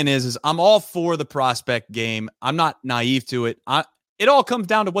I'm saying is I'm all for the prospect game. I'm not naive to it. It all comes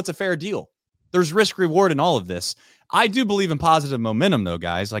down to what's a fair deal. There's risk reward in all of this. I do believe in positive momentum, though,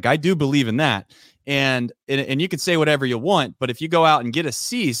 guys. Like, I do believe in that. And you can say whatever you want, but if you go out and get a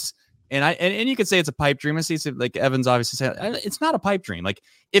Cease, and you can say it's a pipe dream, Cease, like Evans obviously said, it's not a pipe dream. Like,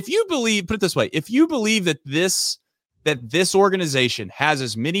 if you believe, put it this way, if you believe that this organization has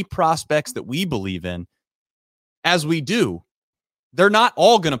as many prospects that we believe in as we do, they're not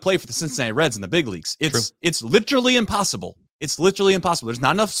all going to play for the Cincinnati Reds in the big leagues. It's literally impossible. It's literally impossible. There's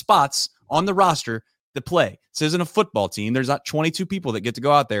not enough spots on the roster to play. This isn't a football team. There's not 22 people that get to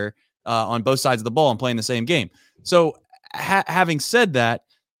go out there on both sides of the ball and play in the same game. So having said that,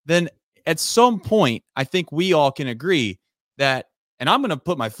 then at some point, I think we all can agree that, and I'm going to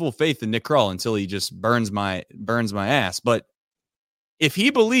put my full faith in Nick Kroll until he just burns my ass. But if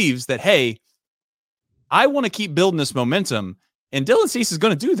he believes that, hey, I want to keep building this momentum, and Dylan Cease is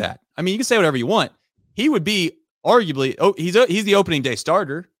going to do that. I mean, you can say whatever you want. He would be arguably, he's the opening day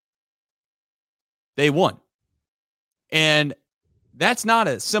starter. Day one. And that's not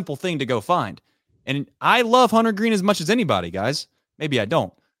a simple thing to go find. And I love Hunter Green as much as anybody, guys. Maybe I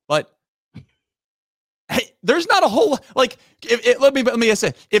don't. But hey, there's not a whole, like, let me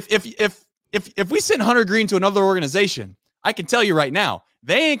say, if we send Hunter Green to another organization, I can tell you right now,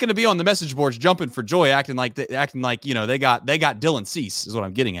 they ain't going to be on the message boards jumping for joy, acting like they got Dylan Cease is what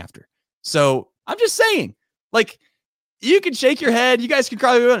I'm getting after. So I'm just saying, like, you can shake your head. You guys can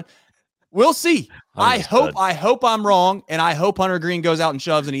cry. We'll see. I hope I'm wrong, and I hope Hunter Green goes out and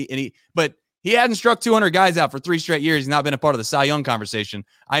shoves, but he hasn't struck 200 guys out for 3 straight years. He's not been a part of the Cy Young conversation.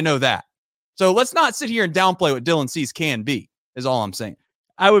 I know that. So let's not sit here and downplay what Dylan Cease can be, is all I'm saying.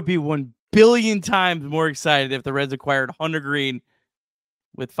 I would be 1 billion times more excited if the Reds acquired Hunter Green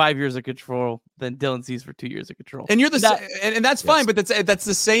with 5 years of control than Dylan Cease for 2 years of control. And you're and that's fine, but that's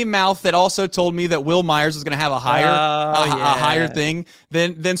the same mouth that also told me that Will Myers was going to have a higher thing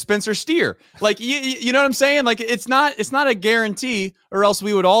than Spencer Steer. Like, you know what I'm saying? Like, it's not a guarantee, or else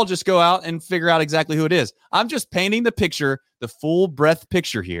we would all just go out and figure out exactly who it is. I'm just painting the picture, the full breadth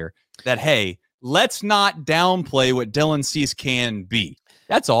picture here, that, hey, let's not downplay what Dylan Cease can be.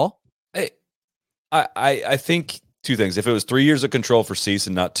 That's all. I think two things. If it was 3 years of control for Cease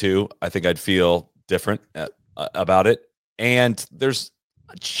and not 2, I think I'd feel different about it. And there's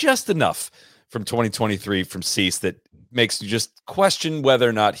just enough from 2023 from Cease that makes you just question whether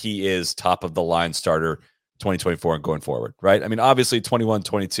or not he is top of the line starter 2024 and going forward, right? I mean, obviously 21,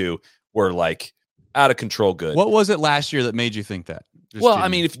 22 were like out of control good. What was it last year that made you think that? I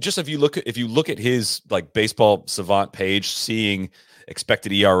mean, if you look at his like baseball savant page, seeing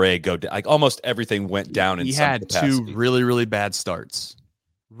expected ERA go down, like almost everything went down. He had capacity. 2 really, really bad starts.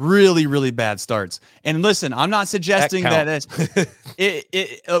 Really, really bad starts. And listen, I'm not suggesting that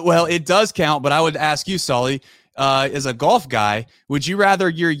it does count, but I would ask you, Sully, as a golf guy, would you rather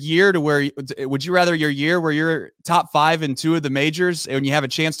your year where you're top 5 in 2 of the majors and you have a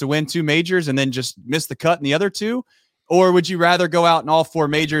chance to win 2 majors and then just miss the cut in the other 2? Or would you rather go out in all 4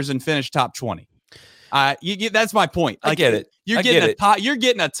 majors and finish top 20? That's my point. Like, I get it. You're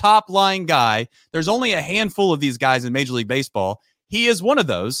getting a top line guy. There's only a handful of these guys in Major League Baseball. He is one of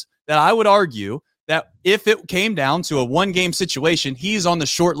those that I would argue that if it came down to a 1-game situation, he's on the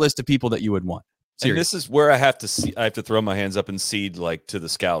short list of people that you would want. Seriously. And this is where I have to throw my hands up and cede like to the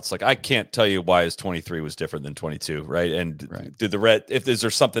scouts. Like, I can't tell you why his 23 was different than 22, right? And did the Red? Is there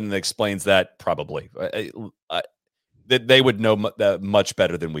something that explains that? Probably. That they would know that much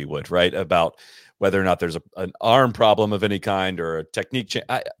better than we would, right? About whether or not there's an arm problem of any kind or a technique change.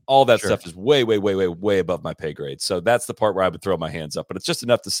 All that stuff is way, way, way, way, way above my pay grade. So that's the part where I would throw my hands up. But it's just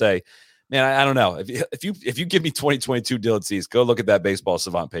enough to say, man, I don't know. If you give me 2022 Dylan Cease, go look at that baseball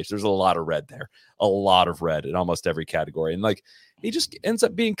savant page. There's a lot of red there, a lot of red in almost every category. And like, he just ends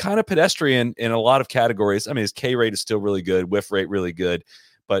up being kind of pedestrian in a lot of categories. I mean, his K rate is still really good, whiff rate really good,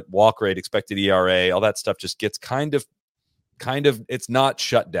 but walk rate, expected ERA, all that stuff just gets kind of it's not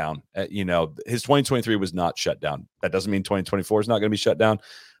shut down. His 2023 was not shut down. That doesn't mean 2024 is not going to be shut down.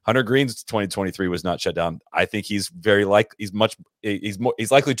 Hunter Green's 2023 was not shut down. I think he's likely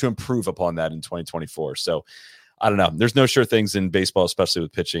to improve upon that in 2024. So I don't know. There's no sure things in baseball, especially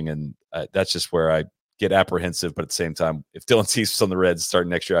with pitching, and that's just where I get apprehensive. But at the same time, if Dylan Cease was on the Reds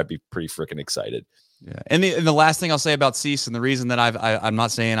starting next year, I'd be pretty freaking excited. Yeah, and the last thing I'll say about Cease, and the reason that I'm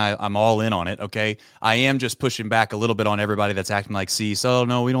not saying I'm all in on it. Okay, I am just pushing back a little bit on everybody that's acting like Cease. Oh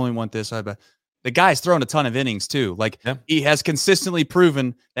no, we don't even want this. The guy's thrown a ton of innings too. Like he has consistently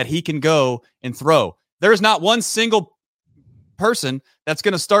proven that he can go and throw. There's not one single person that's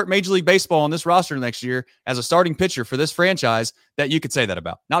going to start Major League Baseball on this roster next year as a starting pitcher for this franchise that you could say that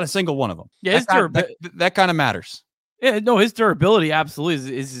about. Not a single one of them. Yeah, that kind of matters. Yeah, no, his durability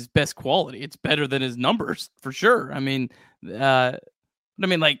absolutely is his best quality. It's better than his numbers for sure. I mean,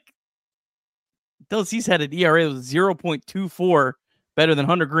 like Dylan Cease had an ERA that was 0.24 better than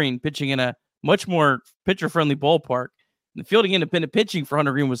Hunter Green, pitching in a much more pitcher-friendly ballpark. The fielding independent pitching for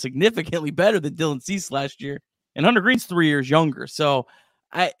Hunter Green was significantly better than Dylan Cease last year, and Hunter Green's 3 years younger. So,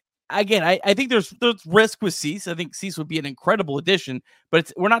 I think there's risk with Cease. I think Cease would be an incredible addition,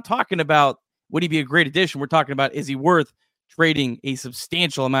 but we're not talking about would he be a great addition? We're talking about, is he worth trading a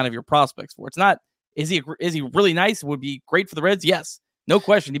substantial amount of your prospects for? It's not, is he really nice? Would be great for the Reds? Yes. No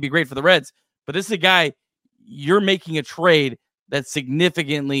question. He'd be great for the Reds. But this is a guy, you're making a trade that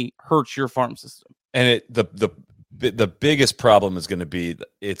significantly hurts your farm system. And the biggest problem is going to be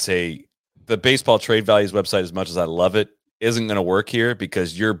the Baseball Trade Values website, as much as I love it, isn't going to work here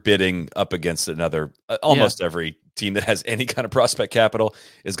because you're bidding up against another, almost every team that has any kind of prospect capital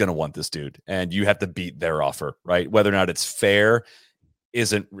is going to want this dude, and you have to beat their offer, right? Whether or not it's fair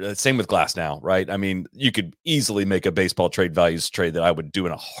isn't same with Glass now, right? I mean, you could easily make a Baseball Trade Values trade that I would do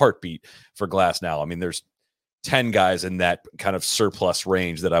in a heartbeat for Glass now. I mean, there's 10 guys in that kind of surplus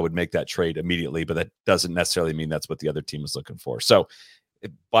range that I would make that trade immediately, but that doesn't necessarily mean that's what the other team is looking for. So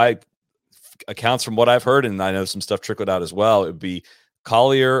by accounts from what I've heard, and I know some stuff trickled out as well, it would be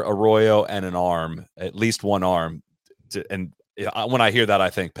Collier, Arroyo, and an arm, at least one arm. And when I hear that, I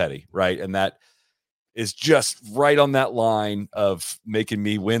think Petty, right? And that is just right on that line of making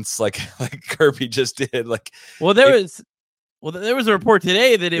me wince, like Kirby just did. There was a report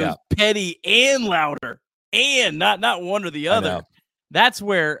today that it was Petty and Louder, and not one or the other. That's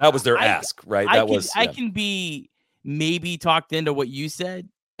where that was their ask, right? I can be maybe talked into what you said.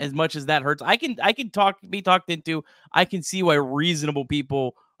 As much as that hurts, I can be talked into. I can see why reasonable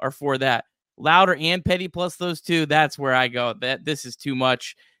people are for that. Louder and Petty plus those two, that's where I go. That this is too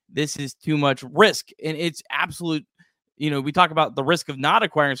much. This is too much risk, and it's absolute. We talk about the risk of not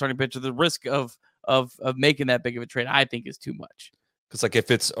acquiring a starting pitcher, the risk of making that big of a trade. I think is too much. Because if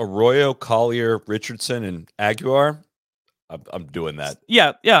it's Arroyo, Collier, Richardson, and Aguilar, I'm doing that.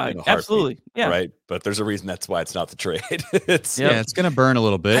 Yeah, absolutely. Yeah, right. But there's a reason that's why it's not the trade. It's going to burn a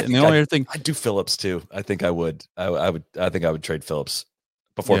little bit. And the only other thing, I do Phillips too. I think I would. I think I would trade Phillips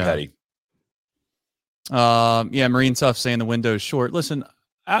before Petty. Marine Tough saying the window's short. Listen,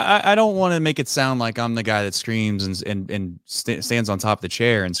 I don't want to make it sound like I'm the guy that screams and stands on top of the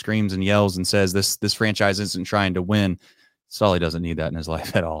chair and screams and yells and says this franchise isn't trying to win. Sully doesn't need that in his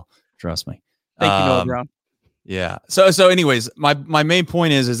life at all. Trust me. Thank you, Noah Brown. Yeah. So anyways, my main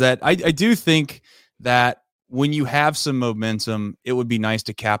point is that I do think that when you have some momentum, it would be nice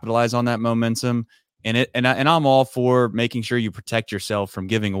to capitalize on that momentum. And I'm all for making sure you protect yourself from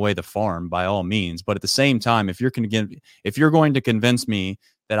giving away the farm by all means. But at the same time, if you're going to convince me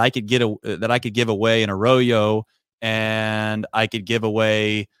that I could give away an Arroyo and I could give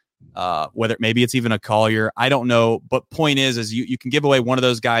away whether maybe it's even a Collier, I don't know. But point is you can give away one of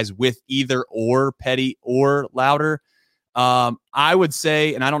those guys with either or Petty or Louder. I would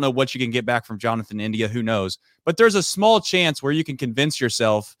say, and I don't know what you can get back from Jonathan India, who knows, but there's a small chance where you can convince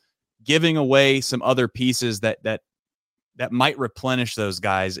yourself giving away some other pieces that might replenish those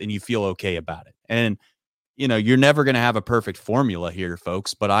guys and you feel okay about it. And, you're never going to have a perfect formula here,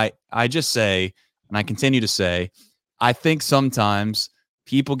 folks. But I just say, and I continue to say, I think sometimes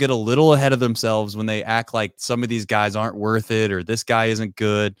people get a little ahead of themselves when they act like some of these guys aren't worth it or this guy isn't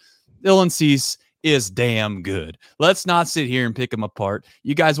good. Dylan Cease is damn good. Let's not sit here and pick him apart.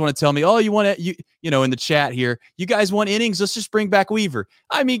 You guys want to tell me, oh, you want to, in the chat here, you guys want innings? Let's just bring back Weaver.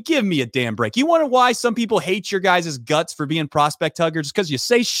 I mean, give me a damn break. You wonder why some people hate your guys' guts for being prospect huggers? Because you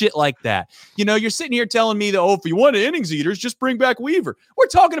say shit like that. You're sitting here telling me that, oh, if you want innings eaters, just bring back Weaver. We're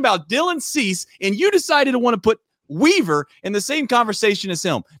talking about Dylan Cease, and you decided to want to put Weaver in the same conversation as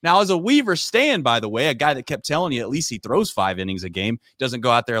him. Now, as a Weaver stan, by the way, a guy that kept telling you at least he throws 5 innings a game, doesn't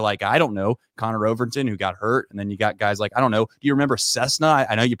go out there like, I don't know, Connor Overton, who got hurt. And then you got guys like, I don't know, do you remember Cessna?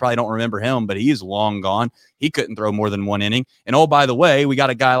 I know you probably don't remember him, but he is long gone. He couldn't throw more than 1 inning. And oh, by the way, we got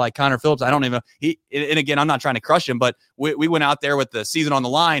a guy like Connor Phillips. I don't even, and again, I'm not trying to crush him, but we went out there with the season on the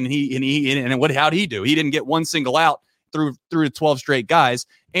line and how'd he do? He didn't get one single out through 12 straight guys.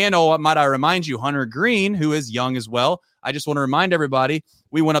 And might I remind you, Hunter Green, who is young as well. I just want to remind everybody,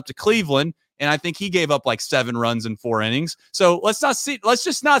 we went up to Cleveland and I think he gave up like 7 runs in 4 innings. So let's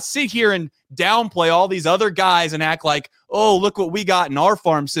just not sit here and downplay all these other guys and act like, oh, look what we got in our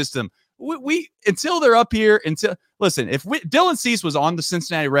farm system. We until they're up here. Listen, if Dylan Cease was on the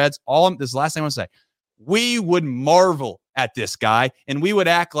Cincinnati Reds, this is the last thing I want to say, we would marvel at this guy, and we would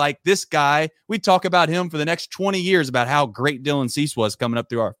act like this guy. We'd talk about him for the next 20 years about how great Dylan Cease was coming up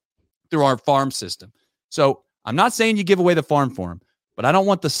through our farm system. So I'm not saying you give away the farm for him, but I don't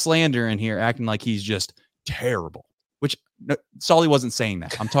want the slander in here acting like he's just terrible. Which Sully wasn't saying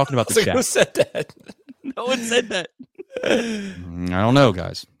that. I'm talking about the chat. Who said that? No one said that. I don't know,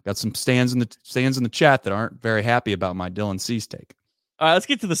 guys. Got some stands in the chat that aren't very happy about my Dylan Cease take. All right, let's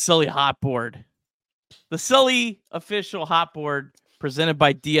get to the Sully hot board. The Sully official hot board presented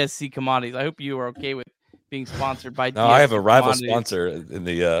by DSC Commodities. I hope you are okay with being sponsored by DSC I have a rival Commodities. sponsor in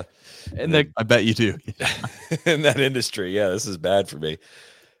the I bet you do. in that industry. Yeah, this is bad for me.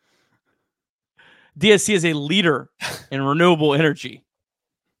 DSC is a leader in renewable energy,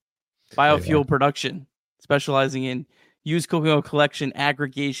 biofuel production, specializing in used cooking oil collection,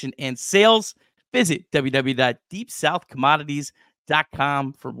 aggregation, and sales. Visit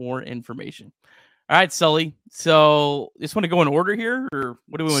www.deepsouthcommodities.com for more information. All right, Sully. So, just want to go in order here, or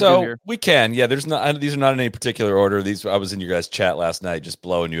what do we want to do here? We can. Yeah, these are not in any particular order. I was in your guys' chat last night, just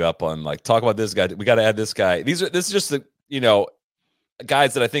blowing you up on like talk about this guy. We got to add this guy. This is just the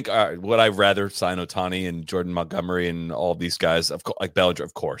guys that I think are what I'd rather sign Ohtani and Jordan Montgomery and all of these guys, like Bellinger,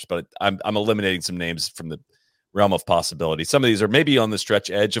 of course. But I'm eliminating some names from the realm of possibility. Some of these are maybe on the stretch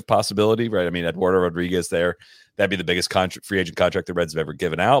edge of possibility, right? I mean, Eduardo Rodriguez there, that'd be the biggest free agent contract the Reds have ever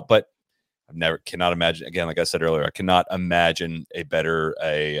given out. But cannot imagine, again, like I said earlier, I cannot imagine a better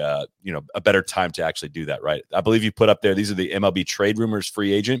time to actually do that, right? I believe you put up there, these are the MLB trade rumors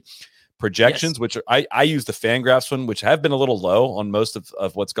free agent projections, which I use the Fangraphs one, which have been a little low on most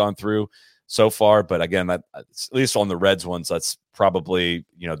of what's gone through so far. But again, at least on the Reds ones, that's probably,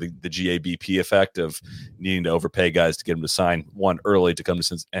 the GABP effect of needing to overpay guys to get them to sign, 1, early to come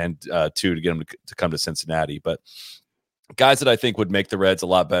to and 2, to get them to come to Cincinnati. But guys that I think would make the Reds a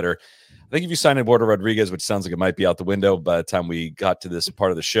lot better. I think if you sign Eduardo Rodriguez, which sounds like it might be out the window by the time we got to this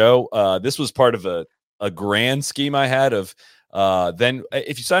part of the show, this was part of a grand scheme I had of then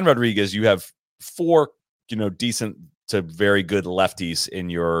if you sign Rodriguez, you have 4, decent to very good lefties in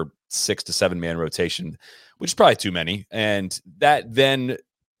your 6 to 7 man rotation, which is probably too many. And that then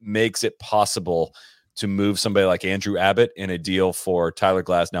makes it possible to move somebody like Andrew Abbott in a deal for Tyler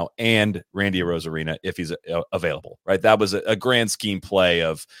Glasnow and Randy Arozarena if he's available, right? That was a grand scheme play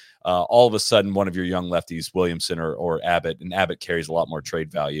of all of a sudden one of your young lefties, Williamson or Abbott, and Abbott carries a lot more trade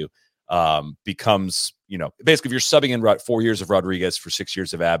value, becomes, basically if you're subbing in 4 years of Rodriguez for 6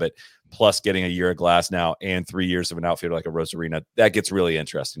 years of Abbott, plus getting a year of Glasnow and 3 years of an outfielder like a Arozarena, that gets really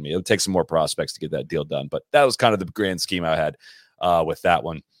interesting to me. It'll take some more prospects to get that deal done, but that was kind of the grand scheme I had with that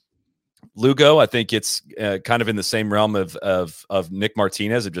one. Lugo, I think it's kind of in the same realm of Nick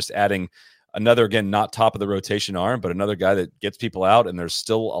Martinez, of just adding another, again, not top of the rotation arm, but another guy that gets people out. And there's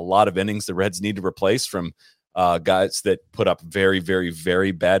still a lot of innings the Reds need to replace from guys that put up very, very,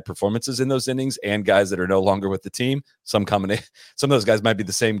 very bad performances in those innings and guys that are no longer with the team. Some of those guys might be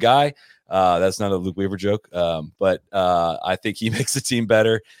the same guy. That's not a Luke Weaver joke, but I think he makes the team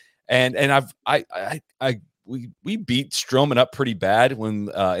better. And we beat Stroman up pretty bad when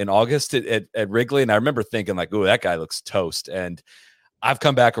in August at Wrigley, and I remember thinking like, "Oh, that guy looks toast." And I've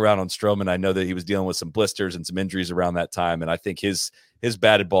come back around on Stroman. I know that he was dealing with some blisters and some injuries around that time, and I think his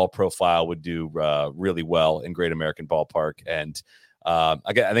batted ball profile would do really well in Great American Ballpark. And I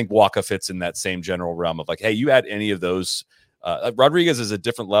think Waka fits in that same general realm of like, hey, you add any of those. Rodriguez is a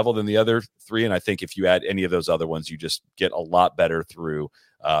different level than the other 3, and I think if you add any of those other ones, you just get a lot better through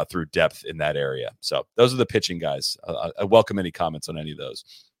depth in that area. So those are the pitching guys. I welcome any comments on any of those.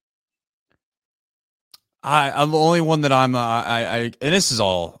 I'm the only one that I'm and this is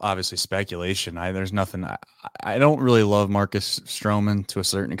all obviously speculation. There's nothing. I don't really love Marcus Stroman to a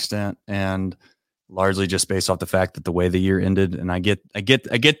certain extent, and largely just based off the fact that the way the year ended. And I get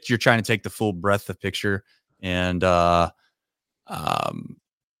you're trying to take the full breadth of picture, and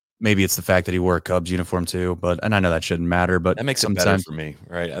maybe it's the fact that he wore a Cubs uniform too, and I know that shouldn't matter, but that makes it better for me,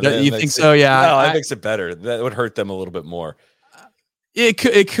 right? You think so? Yeah. No, that makes it better. That would hurt them a little bit more.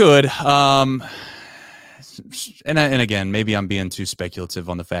 It could. And again, maybe I'm being too speculative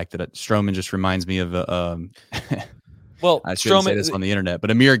on the fact that Stroman just reminds me of Well, I shouldn't say this on the internet,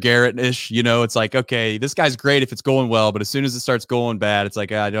 but Amir Garrett-ish, it's like, okay, this guy's great if it's going well, but as soon as it starts going bad, it's like,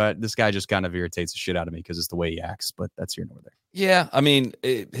 this guy just kind of irritates the shit out of me because it's the way he acts, but that's here nor there. Yeah, I mean,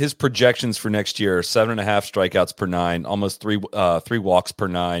 his projections for next year are 7.5 strikeouts per 9, almost three walks per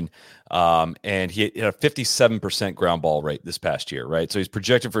 9, and he had a 57% ground ball rate this past year, right? So he's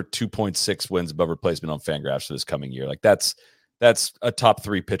projected for 2.6 wins above replacement on Fangraphs for this coming year. Like that's a top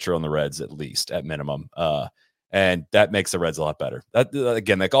 3 pitcher on the Reds at least, at minimum, and that makes the Reds a lot better. That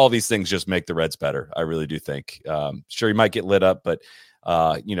again, like all these things just make the Reds better. I really do think. Sure, he might get lit up, but.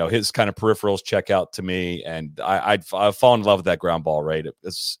 His kind of peripherals check out to me, and I've fallen in love with that ground ball rate.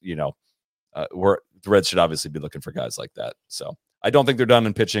 It's the Reds should obviously be looking for guys like that. So I don't think they're done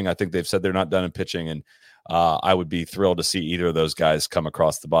in pitching. I think they've said they're not done in pitching, and I would be thrilled to see either of those guys come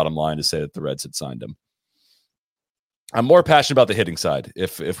across the bottom line to say that the Reds had signed him. I'm more passionate about the hitting side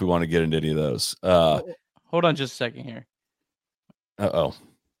if we want to get into any of those. Hold on just a second here. What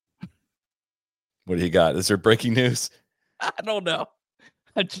do you got? Is there breaking news? I don't know.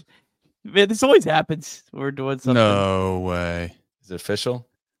 Man, this always happens. We're doing something. No way. Is it official?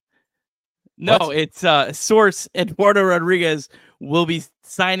 No, What? it's a source. Eduardo Rodriguez will be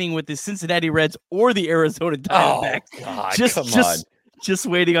signing with the Cincinnati Reds or the Arizona Diamondbacks. Oh, God, come on. Just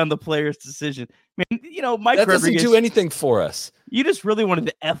waiting on the player's decision. Man, Mike That Rodriguez doesn't do anything for us. You just really wanted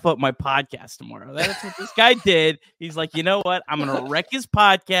to F up my podcast tomorrow. That's what this guy did. He's like, you know what? I'm going to wreck his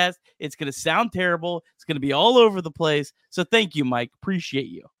podcast. It's going to sound terrible. It's going to be all over the place. So thank you, Mike. Appreciate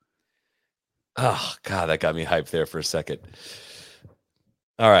you. Oh, God, that got me hyped there for a second.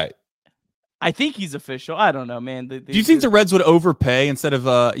 All right. I think he's official. I don't know, man. Do you think the Reds would overpay instead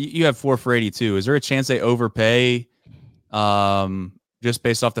of you have 4 for 82? Is there a chance they overpay just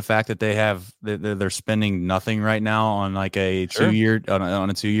based off the fact that they're spending nothing right now on like a 2-year on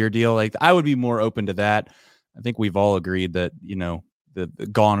a 2-year deal? Like I would be more open to that. I think we've all agreed that the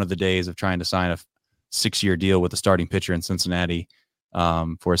gone are the days of trying to sign a 6-year deal with a starting pitcher in Cincinnati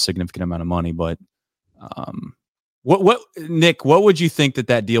for a significant amount of money. But what Nick, what would you think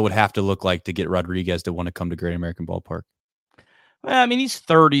that deal would have to look like to get Rodriguez to want to come to Great American Ballpark? Well, I mean, he's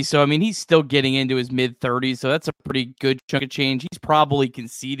 30, so I mean, he's still getting into his mid-30s, so that's a pretty good chunk of change. He's probably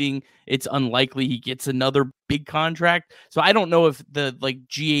conceding it's unlikely he gets another big contract. So I don't know if the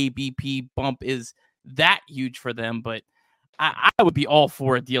GABP bump is that huge for them, but I would be all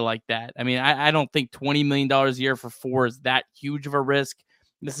for a deal like that. I mean, I don't think $20 million a year for 4 is that huge of a risk.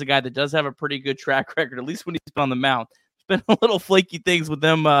 This is a guy that does have a pretty good track record, at least when he's been on the mound. There's been a little flaky things with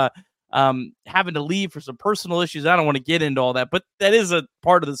them having to leave for some personal issues. I don't want to get into all that, but that is a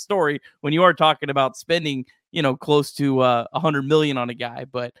part of the story when you are talking about spending, close to $100 million on a guy.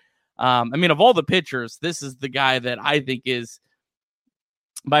 But I mean, of all the pitchers, this is the guy that I think is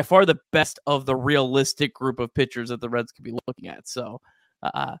by far the best of the realistic group of pitchers that the Reds could be looking at. So,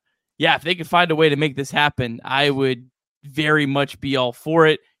 yeah, if they could find a way to make this happen, I would very much be all for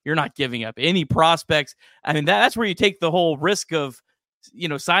it. You're not giving up any prospects. I mean, that's where you take the whole risk of,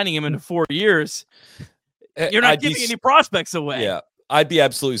 signing him into 4 years. You're not giving any prospects away. Yeah. I'd be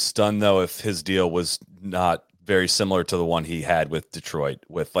absolutely stunned though if his deal was not very similar to the one he had with Detroit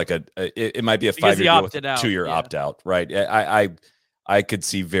with like it might be a 5-year deal with a 2-year opt-out, right? I could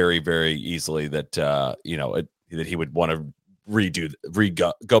see very, very easily that that he would want to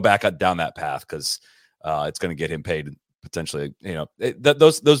go back down that path because it's going to get him paid potentially.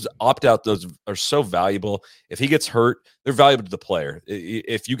 Those opt-out, those are so valuable. If he gets hurt, they're valuable to the player.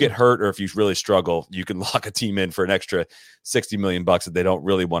 If you get hurt or if you really struggle, you can lock a team in for an extra $60 million that they don't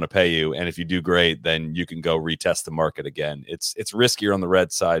really want to pay you. And if you do great, then you can go retest the market again. It's riskier on the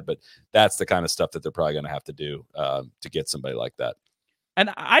Red side, but that's the kind of stuff that they're probably going to have to do to get somebody like that.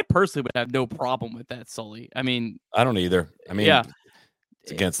 And I personally would have no problem with that, Sully. I mean, I don't either. I mean, yeah.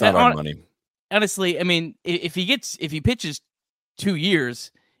 It's not our money. Honestly, I mean, if he pitches 2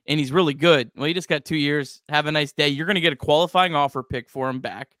 years and he's really good, well, he just got 2 years. Have a nice day. You're going to get a qualifying offer pick for him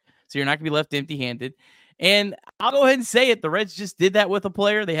back, so you're not going to be left empty-handed. And I'll go ahead and say it. The Reds just did that with a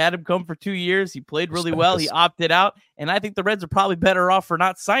player. They had him come for 2 years. He played really well. He opted out. And I think the Reds are probably better off for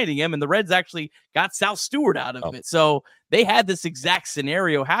not signing him. And the Reds actually got Sal Stewart out of it. So they had this exact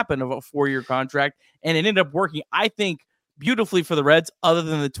scenario happen of a 4-year contract. And it ended up working, I think, beautifully for the Reds, other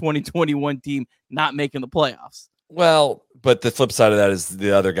than the 2021 team not making the playoffs. Well, but the flip side of that is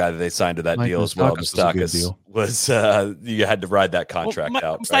the other guy that they signed to that deal as well. Moustakas was you had to ride that contract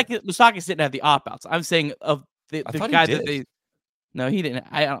out. Moustakas didn't have the opt-outs. I'm saying of the guy that they. No, he didn't.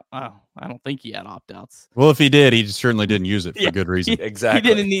 I don't think he had opt-outs. Well, if he did, he certainly didn't use it for good reason. Exactly.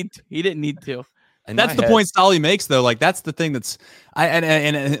 He didn't need to. That's the point Solly makes, though. Like, that's the thing that's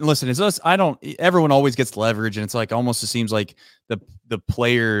and listen, it's us. Everyone always gets leverage, and it's like almost it seems like the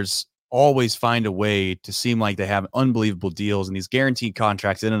players always find a way to seem like they have unbelievable deals, and these guaranteed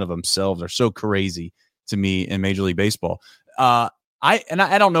contracts in and of themselves are so crazy to me in Major League Baseball. I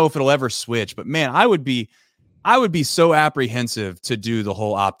don't know if it'll ever switch, but man, I would be so apprehensive to do the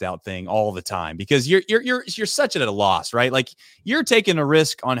whole opt-out thing all the time, because you're such at a loss, right? Like, you're taking a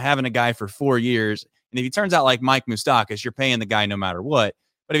risk on having a guy for 4 years, and if he turns out like Mike Moustakas, you're paying the guy no matter what.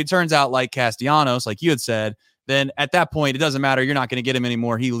 But if he turns out like Castellanos, like you had said, then at that point it doesn't matter. You're not going to get him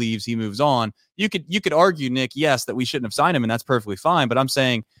anymore. He leaves, he moves on. You could argue, Nick, yes, that we shouldn't have signed him, and that's perfectly fine. But I'm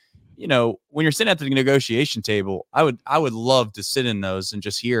saying, when you're sitting at the negotiation table, I would love to sit in those and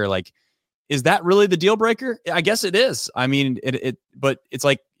just hear, like, is that really the deal breaker? I guess it is. I mean, but it's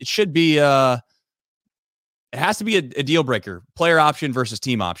like, it should be, it has to be a deal breaker. Player option versus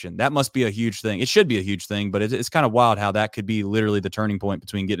team option. That must be a huge thing. It should be a huge thing, but it's kind of wild how that could be literally the turning point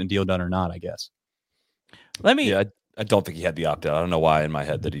between getting a deal done or not, I guess. I don't think he had the opt-out. I don't know why in my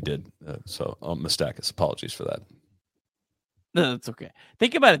head that he did. So Moustakas, apologies for that. No, that's okay.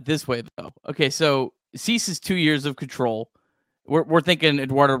 Think about it this way, though. Okay, so Cease's 2 years of control. We're thinking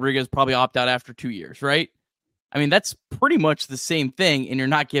Eduardo Rodriguez probably opt out after 2 years, right? I mean, that's pretty much the same thing, and you're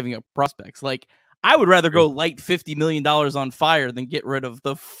not giving up prospects. Like, I would rather go light $50 million on fire than get rid of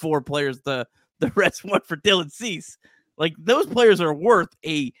the 4 players the Reds want for Dylan Cease. Like, those players are worth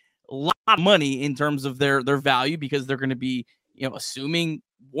a lot of money in terms of their value, because they're going to be, assuming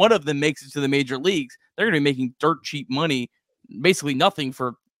one of them makes it to the major leagues, they're going to be making dirt cheap money, basically nothing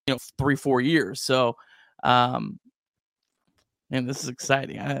for 3-4 years. So, and this is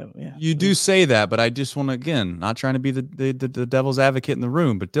exciting. You do say that, but I just want to, again, not trying to be the devil's advocate in the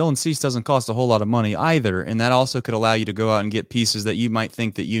room, but Dylan Cease doesn't cost a whole lot of money either, and that also could allow you to go out and get pieces that you might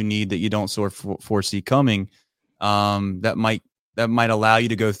think that you need that you don't sort of foresee coming. That might allow you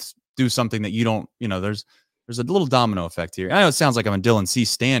to go do something that you don't. There's a little domino effect here. I know it sounds like I'm a Dylan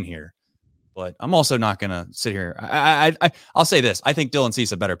Cease stan here, but I'm also not going to sit here. I'll say this: I think Dylan Cease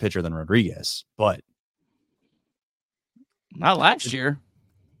is a better pitcher than Rodriguez, but. Not last year.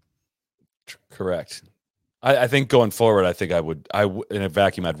 Correct. I think going forward, I think I would in a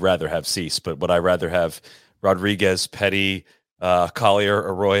vacuum, I'd rather have Cease, but would I rather have Rodriguez, Petty, Collier,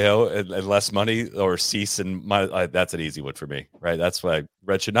 Arroyo, and less money, or Cease? And that's an easy one for me, right? That's why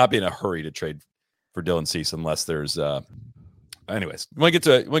Red should not be in a hurry to trade for Dylan Cease unless there's. Anyways, we get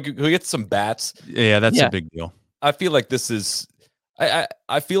to some bats. Yeah, that's a big deal. I feel like this is.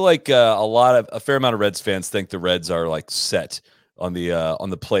 I feel like a fair amount of Reds fans think the Reds are like set on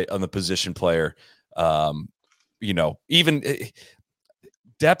the position player. Even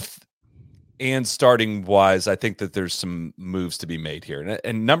depth and starting wise, I think that there's some moves to be made here.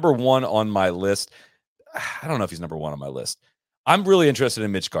 And number one on my list, I don't know if he's number one on my list. I'm really interested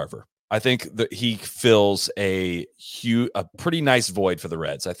in Mitch Garver. I think that he fills a pretty nice void for the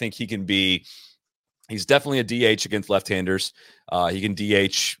Reds. I think he can be. He's definitely a DH against left-handers. He can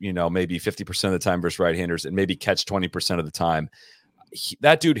DH, maybe 50% of the time versus right-handers, and maybe catch 20% of the time.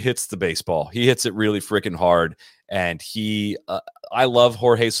 That dude hits the baseball. He hits it really freaking hard. And I love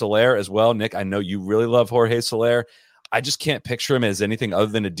Jorge Soler as well. Nick, I know you really love Jorge Soler. I just can't picture him as anything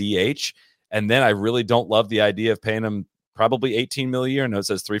other than a DH. And then I really don't love the idea of paying him probably $18 million a year. I know it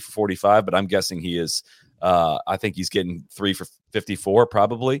says 3 for 45, but I'm guessing he is. I think he's getting 3 for 54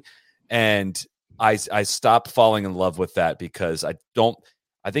 probably. And I stopped falling in love with that, because I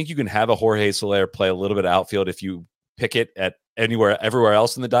think you can have a Jorge Soler play a little bit of outfield if you pick it at everywhere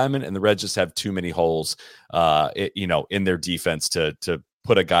else in the diamond, and the Reds just have too many holes, in their defense to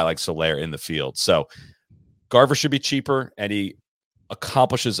put a guy like Soler in the field. So Garver should be cheaper, and he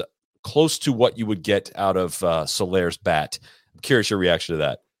accomplishes close to what you would get out of Soler's bat. I'm curious your reaction to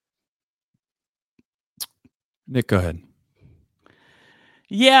that. Nick, go ahead.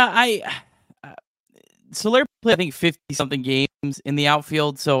 Yeah, Soler played, I think, 50-something games in the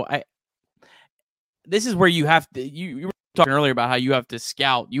outfield. So this is where you have to. You were talking earlier about how you have to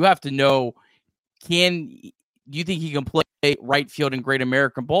scout. You have to know, do you think he can play right field in Great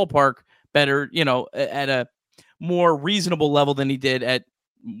American Ballpark better, at a more reasonable level than he did at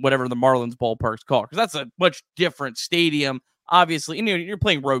whatever the Marlins ballpark's called? Because that's a much different stadium, obviously. You're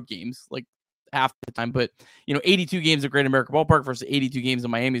playing road games like half the time, but 82 games at Great American Ballpark versus 82 games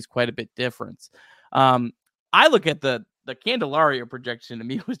in Miami is quite a bit difference. I look at the Candelario projection, to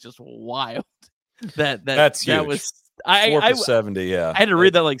me was just wild. That's huge. That was 4 for 70. Yeah, I had to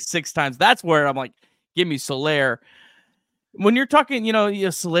read that like 6 times. That's where I'm like, give me Soler. When you're talking,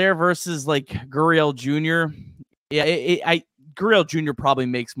 Soler versus like Gurriel Jr. Yeah, Gurriel Jr. probably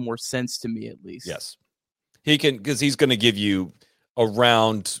makes more sense to me, at least. Yes. He can, because he's going to give you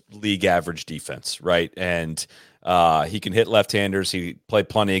around league average defense, right? And he can hit left-handers. He played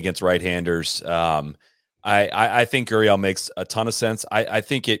plenty against right-handers. I think Gurriel makes a ton of sense.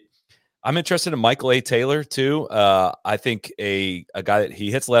 I'm interested in Michael A. Taylor too. I think a guy that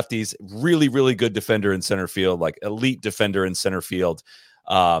he hits lefties, really, really good defender in center field, like elite defender in center field.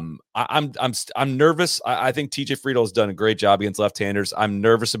 I'm nervous. I think TJ Friedl has done a great job against left-handers. I'm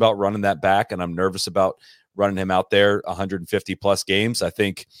nervous about running that back, and I'm nervous about running him out there 150 plus games. I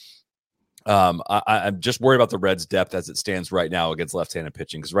think I'm just worried about the Reds' depth as it stands right now against left-handed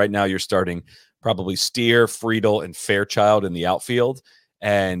pitching, because right now you're starting probably Steer, Friedl, and Fairchild in the outfield.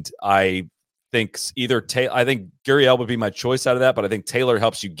 And I think I think Gurriel would be my choice out of that, but I think Taylor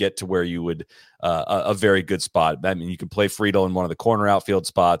helps you get to where you would a very good spot. I mean, you can play Friedl in one of the corner outfield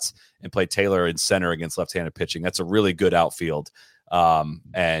spots and play Taylor in center against left-handed pitching. That's a really good outfield.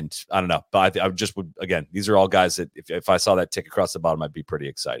 And I don't know, but I just would, again, these are all guys that if I saw that tick across the bottom, I'd be pretty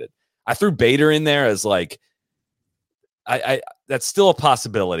excited. I threw Bader in there as like, that's still a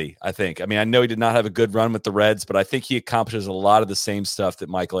possibility, I think. I mean, I know he did not have a good run with the Reds, but I think he accomplishes a lot of the same stuff that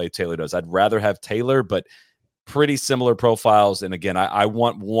Michael A. Taylor does. I'd rather have Taylor, but pretty similar profiles. And again, I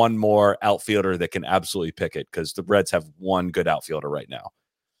want one more outfielder that can absolutely pick it, because the Reds have one good outfielder right now.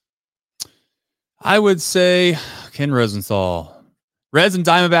 I would say Ken Rosenthal. Reds and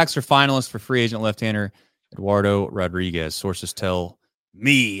Diamondbacks are finalists for free agent left-hander Eduardo Rodriguez. Sources tell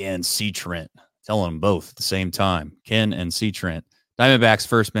me and C. Trent. Tell them both at the same time. Ken and C. Trent. Diamondbacks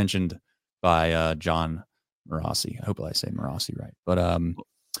first mentioned by John Morassi. I hope I say Morassi right. But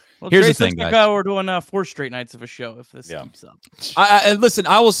here's the thing, guys. We're doing 4 straight nights of a show if this keeps up. Listen,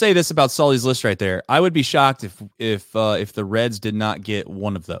 I will say this about Sully's list right there. I would be shocked if the Reds did not get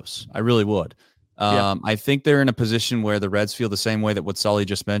one of those. I really would. I think they're in a position where the Reds feel the same way that what Sully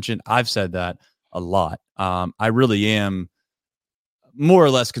just mentioned. I've said that a lot. I really am more or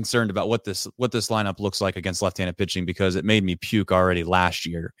less concerned about what this lineup looks like against left-handed pitching, because it made me puke already last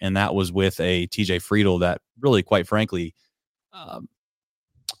year, and that was with a TJ Friedl that really, quite frankly,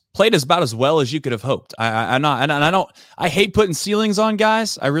 played about as well as you could have hoped. I hate putting ceilings on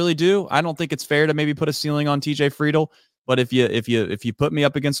guys. I really do. I don't think it's fair to maybe put a ceiling on TJ Friedl. But if you put me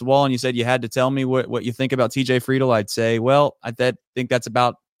up against the wall and you said you had to tell me what you think about TJ Friedl, I'd say, well, I think that's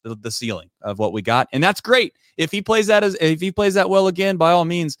about the ceiling of what we got, and that's great. If he plays that well again, by all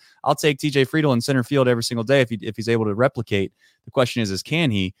means, I'll take TJ Friedl in center field every single day if he's able to replicate. The question is can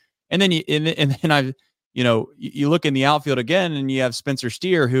he? And then you look in the outfield again, and you have Spencer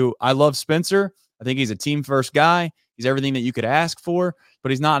Steer, who I love Spencer. I think he's a team first guy. He's everything that you could ask for, but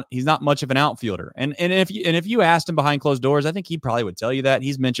he's not much of an outfielder. And if you asked him behind closed doors, I think he probably would tell you that.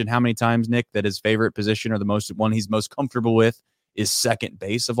 He's mentioned how many times, Nick, that his favorite position, or the one he's most comfortable with, is second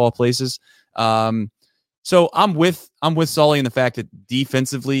base of all places. So I'm with Sully in the fact that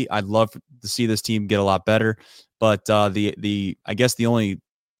defensively, I'd love to see this team get a lot better. But I guess the only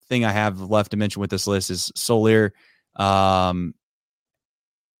thing I have left to mention with this list is Soler.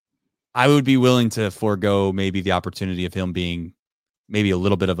 I would be willing to forego maybe the opportunity of him being maybe a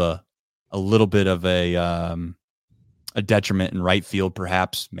little bit of a detriment in right field,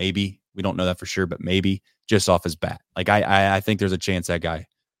 perhaps. Maybe we don't know that for sure, but maybe just off his bat. Like I think there's a chance that guy.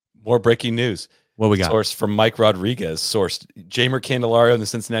 More breaking news. What we got? Source from Mike Rodriguez. Sourced Jeimer Candelario and the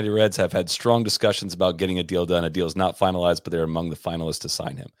Cincinnati Reds have had strong discussions about getting a deal done. A deal is not finalized, but they're among the finalists to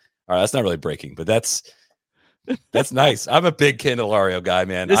sign him. All right, that's not really breaking, but that's nice. I'm a big Candelario guy,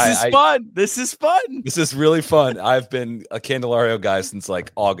 man. This is fun. This is really fun. I've been a Candelario guy since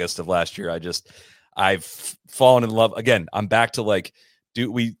like August of last year. I've fallen in love. Again, I'm back to like,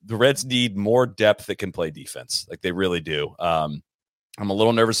 the Reds need more depth that can play defense. Like they really do. I'm a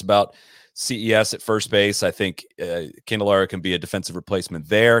little nervous about CES at first base. I think Candelario can be a defensive replacement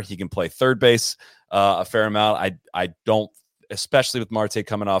there. He can play third base a fair amount. I don't, especially with Marte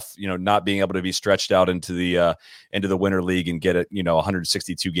coming off, not being able to be stretched out into the winter league and get it,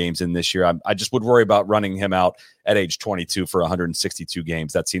 162 games in this year. I just would worry about running him out at age 22 for 162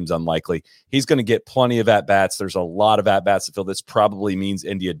 games. That seems unlikely. He's going to get plenty of at-bats. There's a lot of at-bats to fill. This probably means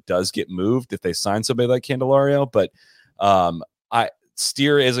India does get moved if they sign somebody like Candelario, but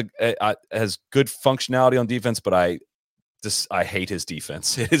Steer has good functionality on defense, but I hate his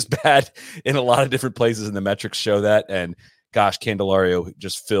defense. It is bad in a lot of different places, and the metrics show that. And gosh, Candelario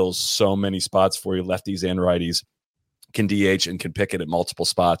just fills so many spots for you, lefties and righties, can DH and can pick it at multiple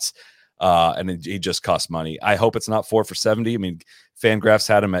spots. And he just costs money. I hope it's not 4 for $70. I mean, Fangraphs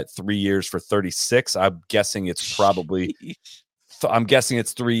had him at 3 years for 36. I'm guessing it's probably I'm guessing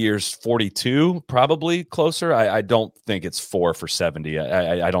it's 3 years, 42, probably closer. I don't think it's 4 for 70.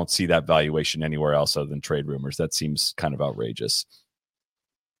 I don't see that valuation anywhere else other than trade rumors. That seems kind of outrageous.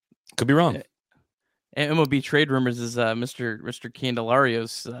 Could be wrong. And MLB trade rumors is Mr.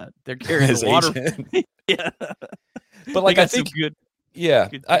 Candelario's. They're carrying His the water. yeah, but like I think good. Yeah,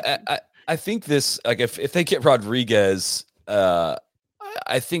 good I think this, like, if they get Rodriguez, I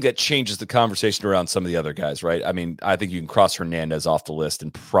think that changes the conversation around some of the other guys, right? I mean, I think you can cross Hernandez off the list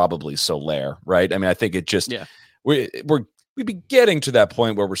and probably Soler, right? I mean, I think it just we'd be getting to that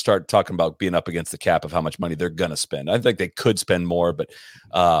point where we're starting talking about being up against the cap of how much money they're gonna spend. I think they could spend more, but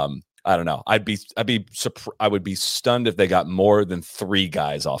I don't know. I would be stunned if they got more than 3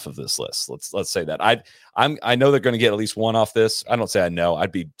 guys off of this list. Let's say that. I know they're going to get at least 1 off this. I don't say I know.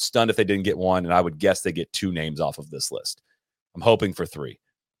 I'd be stunned if they didn't get 1, and I would guess they get 2 names off of this list. I'm hoping for 3.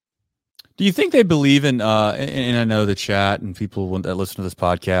 Do you think they believe in? And I know the chat and people that listen to this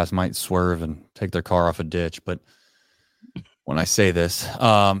podcast might swerve and take their car off a ditch, but when I say this,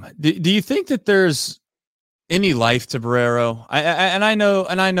 do you think that there's any life to Barrero? I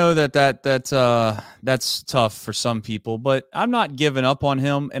know that's tough for some people, but I'm not giving up on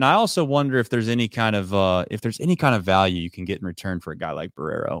him. And I also wonder if there's any kind of value you can get in return for a guy like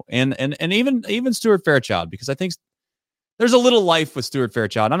Barrero and even Stuart Fairchild, because I think there's a little life with Stuart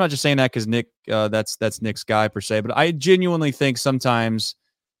Fairchild. I'm not just saying that because Nick, that's Nick's guy per se, but I genuinely think sometimes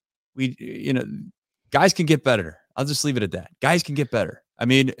guys can get better. I'll just leave it at that. Guys can get better. I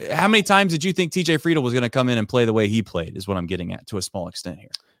mean, how many times did you think TJ Friedel was going to come in and play the way he played is what I'm getting at to a small extent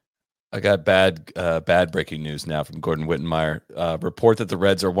here. I got bad breaking news now from Gordon Wittenmeyer. Report that the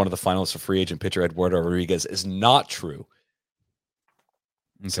Reds are one of the finalists for free agent pitcher Eduardo Rodriguez is not true.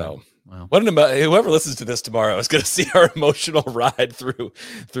 Okay. So whoever listens to this tomorrow is going to see our emotional ride through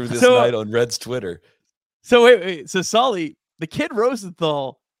this night on Reds Twitter. So wait. So Solly, the kid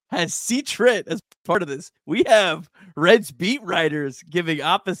Rosenthal has C-Trent as part of this. We have Reds beat writers giving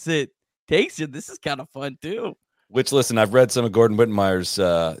opposite takes here. This is kind of fun too. Which, listen, I've read some of Gordon Wittenmeyer's,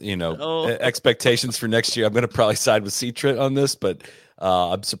 expectations for next year. I'm going to probably side with C-Trent on this, but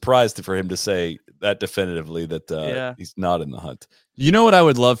I'm surprised for him to say that definitively that he's not in the hunt. You know what I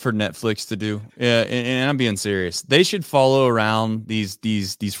would love for Netflix to do? And I'm being serious. They should follow around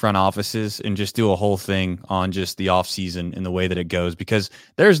these front offices and just do a whole thing on just the off season and the way that it goes, because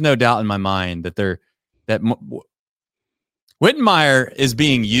there's no doubt in my mind that Wittenmeyer is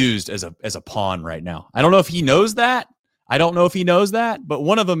being used as a pawn right now. I don't know if he knows that. But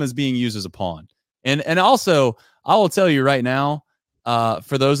one of them is being used as a pawn. And also, I will tell you right now,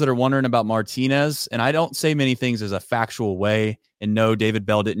 for those that are wondering about Martinez, and I don't say many things as a factual way, and no, David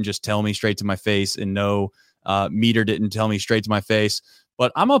Bell didn't just tell me straight to my face, and no, Meter didn't tell me straight to my face,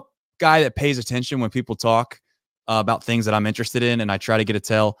 but I'm a guy that pays attention when people talk about things that I'm interested in, and I try to get a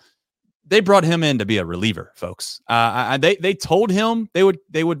tell. They brought him in to be a reliever, folks. They told him they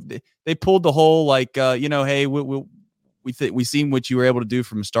pulled the whole hey, we seen what you were able to do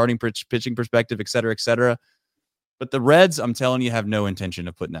from a starting pitching perspective, et cetera, et cetera. But the Reds, I'm telling you, have no intention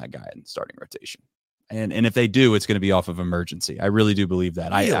of putting that guy in the starting rotation. And if they do, it's going to be off of emergency. I really do believe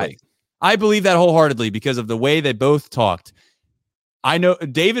that. Really? I believe that wholeheartedly because of the way they both talked. I know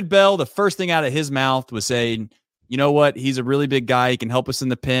David Bell, the first thing out of his mouth was saying, you know what? He's a really big guy. He can help us in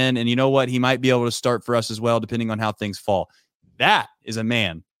the pen. And you know what? He might be able to start for us as well, depending on how things fall. That is a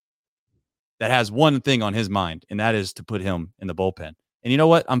man that has one thing on his mind, and that is to put him in the bullpen. And you know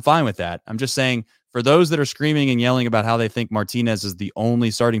what? I'm fine with that. I'm just saying, for those that are screaming and yelling about how they think Martinez is the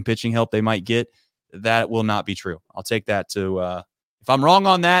only starting pitching help they might get, that will not be true. I'll take that to if I'm wrong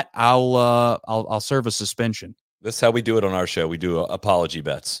on that, I'll serve a suspension. This is how we do it on our show. We do apology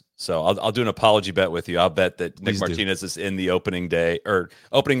bets. So I'll do an apology bet with you. I'll bet that Nick Martinez is in the opening day or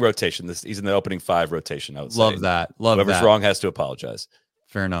opening rotation. He's in the opening 5 rotation. I would say. Love that. Whoever's wrong has to apologize.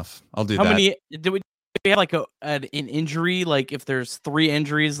 Fair enough. I'll do that. How many do we have? Like an injury? Like if there's 3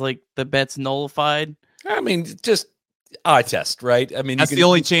 injuries, like the bet's nullified. I mean, just eye test, right? I mean, that's the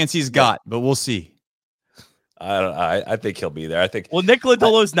only chance he's got, but we'll see. I think he'll be there. I think. Well, Nick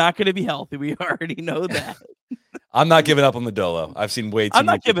Lodolo's not going to be healthy. We already know that. I'm not giving up on the Dolo. I've seen way too I'm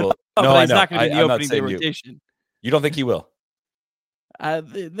many not giving people. up, No, but I he's know. not going to be the I'm opening day not saying rotation. You don't think he will?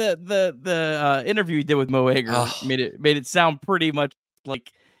 The interview he did with Mo Hager made it sound pretty much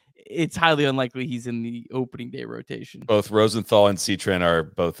like it's highly unlikely he's in the opening day rotation. Both Rosenthal and C-Trent are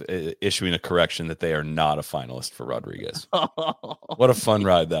both issuing a correction that they are not a finalist for Rodriguez. What a fun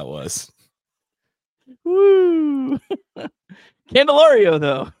ride that was. Woo! Candelario,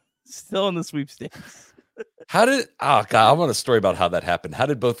 though, still in the sweepstakes. I want a story about how that happened. How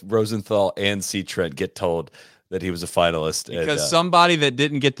did both Rosenthal and C-Trent get told that he was a finalist. Because somebody that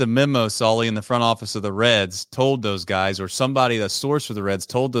didn't get the memo, Sully, in the front office of the Reds told those guys, or somebody, the source for the Reds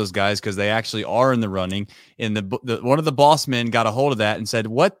told those guys, because they actually are in the running. And one of the boss men got a hold of that and said,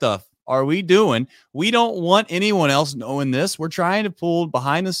 "What the are we doing? We don't want anyone else knowing this. We're trying to pull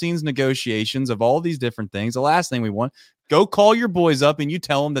behind the scenes negotiations of all these different things. The last thing we want, go call your boys up and you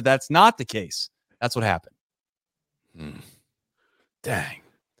tell them that that's not the case." That's what happened. Dang.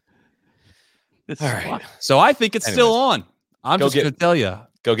 This All is right. wild. So I think it's still on. I'm just going to tell you.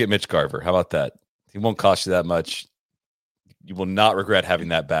 Go get Mitch Garver. How about that? He won't cost you that much. You will not regret having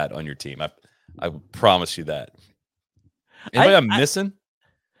that bat on your team. I promise you that. Anybody I'm missing?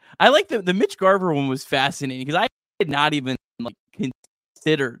 I like the Mitch Garver one was fascinating because I did not even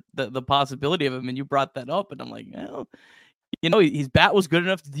consider the possibility of him, and you brought that up, and I'm like, well, his bat was good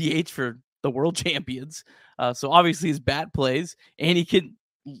enough to DH for the world champions. So obviously his bat plays, and he can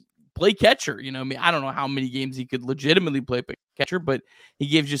play catcher. I don't know how many games he could legitimately play catcher, but he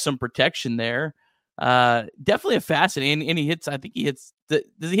gives you some protection there. Definitely a fascinating, and he hits. I think he hits.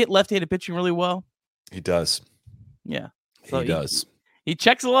 Does he hit left-handed pitching really well? He does. Yeah, so he does. He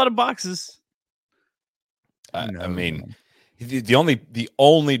checks a lot of boxes. I mean, the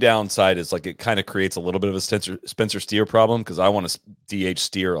only downside is like it kind of creates a little bit of a Spencer Steer problem because I want to DH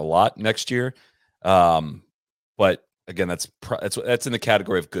Steer a lot next year. But again, that's in the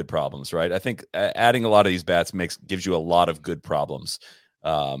category of good problems, right? I think adding a lot of these bats gives you a lot of good problems.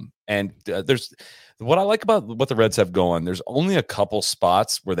 And there's what I like about what the Reds have going. There's only a couple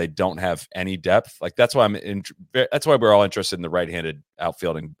spots where they don't have any depth. Like that's why that's why we're all interested in the right-handed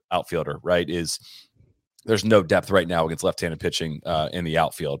outfielder, right? There's no depth right now against left-handed pitching in the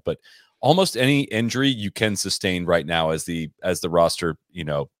outfield, but almost any injury you can sustain right now as the roster,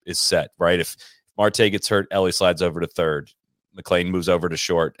 is set, right? If Marte gets hurt, Ellie slides over to third, McLean moves over to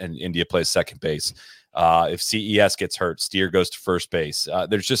short, and India plays second base. If CES gets hurt, Steer goes to first base.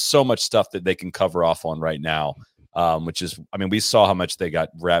 There's just so much stuff that they can cover off on right now, which is, we saw how much they got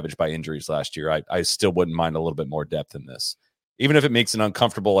ravaged by injuries last year. I still wouldn't mind a little bit more depth in this, even if it makes it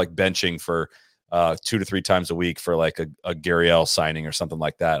uncomfortable, like benching for 2 to 3 times a week for like a Gurriel signing or something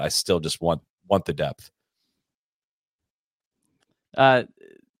like that. I still just want the depth.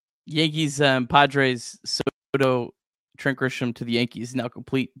 Yankees, Padres, Soto, Trent Grisham to the Yankees now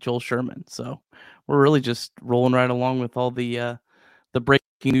complete Joel Sherman. So we're really just rolling right along with all the breaking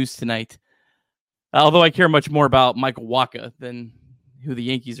news tonight. Although I care much more about Michael Wacha than who the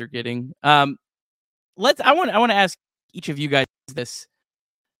Yankees are getting. I want to ask each of you guys this.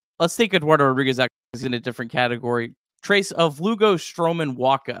 Let's take Eduardo Rodriguez out in a different category. Trace, of Lugo, Stroman,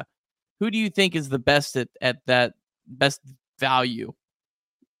 Wacha, who do you think is the best at that best value?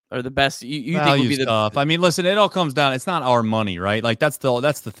 Or the best you think would be the stuff. Listen, it all comes down. It's not our money, right? Like that's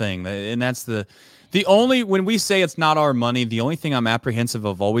the thing, and that's the only when we say it's not our money. The only thing I'm apprehensive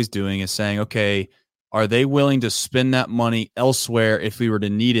of always doing is saying, okay, are they willing to spend that money elsewhere if we were to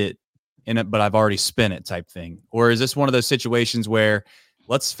need it but I've already spent it type thing, or is this one of those situations where,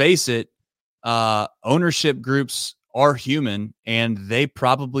 let's face it, ownership groups are human and they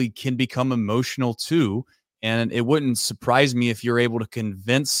probably can become emotional too. And it wouldn't surprise me if you're able to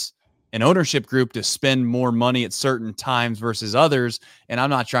convince an ownership group to spend more money at certain times versus others. And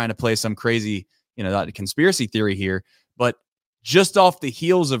I'm not trying to play some crazy, conspiracy theory here, but just off the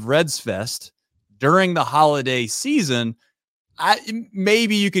heels of Reds Fest during the holiday season,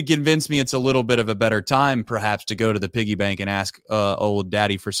 maybe you could convince me it's a little bit of a better time perhaps to go to the piggy bank and ask old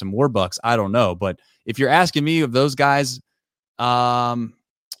daddy for some more bucks. I don't know. But if you're asking me of those guys, I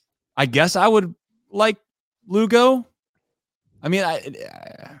guess I would like Lugo.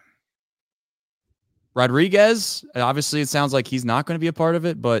 Rodriguez, obviously it sounds like he's not going to be a part of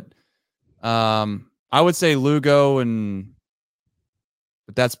it, but I would say Lugo,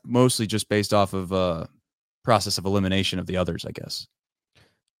 but that's mostly just based off of process of elimination of the others, I guess.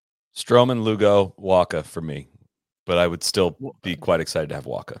 Stroman, Lugo, Wacha for me, but I would still be quite excited to have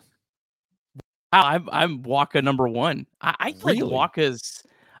Wacha. I'm Wacha number one. I feel Really? like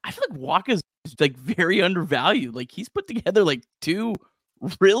Wacha's like very undervalued. Like he's put together like 2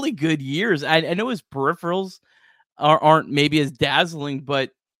 really good years. I know his peripherals aren't maybe as dazzling,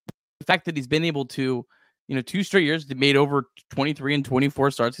 but the fact that he's been able to, 2 straight years, he made over 23 and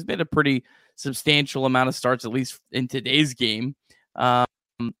 24 starts. He's made a pretty substantial amount of starts, at least in today's game. I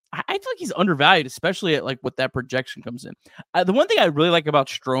feel like he's undervalued, especially at like what that projection comes in. The one thing I really like about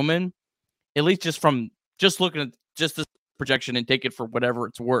Stroman, at least just looking at just this projection and take it for whatever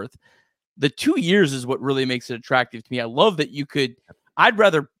it's worth, the 2 years is what really makes it attractive to me. I love that I'd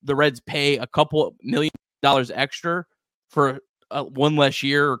rather the Reds pay a couple $1 million extra for 1 less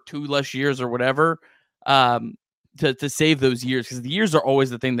year or 2 less years or whatever, to save those years, because the years are always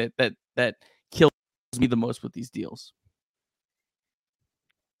the thing that kills me the most with these deals.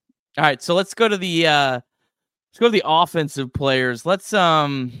 All right, so let's go to the offensive players. Let's take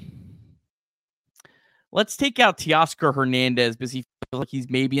out Teoscar Hernandez because he feels like he's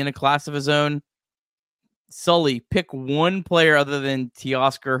maybe in a class of his own. Sully, pick one player other than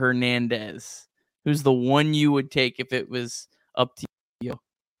Teoscar Hernandez. Who's the one you would take if it was up to you?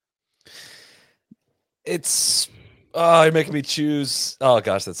 You're making me choose. Oh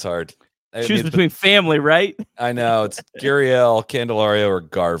gosh, that's hard. Choose between family, right? I know it's Gurriel, Candelario, or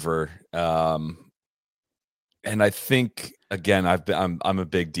Garver. And I think again, I'm a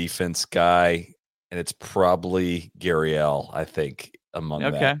big defense guy, and it's probably Gurriel. I think among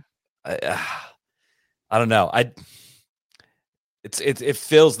that. I don't know. It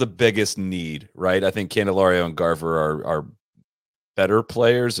fills the biggest need, right? I think Candelario and Garver are better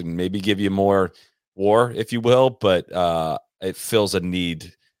players and maybe give you more WAR, if you will, but it fills a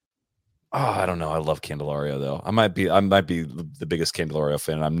need. Oh, I don't know. I love Candelario though. I might be the biggest Candelario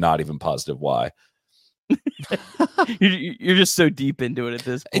fan, and I'm not even positive why. You're just so deep into it at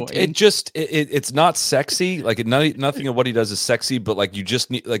this point. It's not sexy. Like nothing of what he does is sexy, but like you just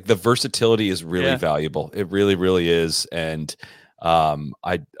need, like, the versatility is really valuable. It really, really is. And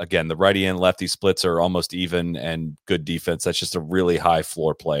the righty and lefty splits are almost even, and good defense. That's just a really high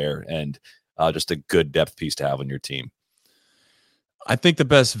floor player, and just a good depth piece to have on your team. I think the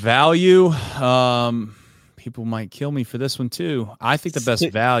best value, people might kill me for this one too. I think the best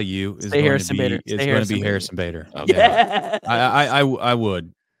value is going to be Harrison Bader. Okay. Yeah. I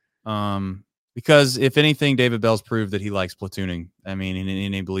would. Because if anything, David Bell's proved that he likes platooning. I mean,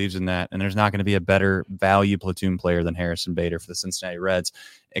 and he believes in that. And there's not going to be a better value platoon player than Harrison Bader for the Cincinnati Reds,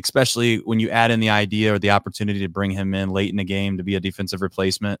 especially when you add in the idea or the opportunity to bring him in late in the game to be a defensive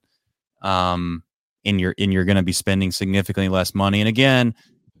replacement. And you're going to be spending significantly less money. And again,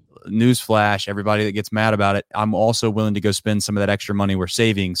 newsflash, everybody that gets mad about it, I'm also willing to go spend some of that extra money we're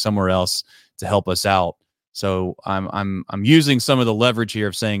saving somewhere else to help us out. So I'm using some of the leverage here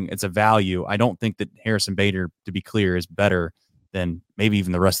of saying it's a value. I don't think that Harrison Bader, to be clear, is better than maybe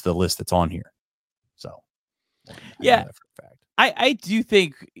even the rest of the list that's on here. So yeah, I do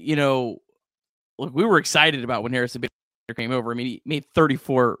think, look, we were excited about when Harrison Bader came over. I mean, he made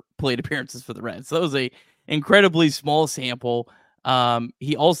 34 plate appearances for the Reds. So that was a incredibly small sample.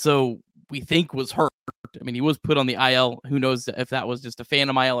 He also, we think, was hurt. I mean, he was put on the IL. Who knows if that was just a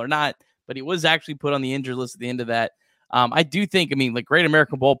phantom IL or not, but he was actually put on the injured list at the end of that. I do think, like Great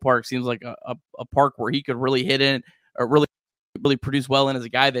American Ballpark seems like a park where he could really hit in, or really produce well in, as a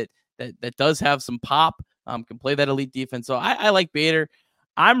guy that does have some pop, can play that elite defense. So I like Bader.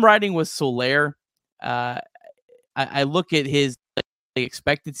 I'm riding with Soler. I look at his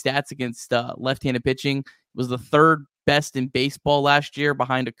expected stats against left-handed pitching. It was the third best in baseball last year,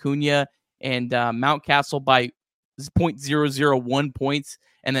 behind Acuna and Mountcastle by 0.001 points.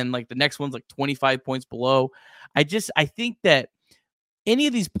 And then like the next one's like 25 points below. I think that any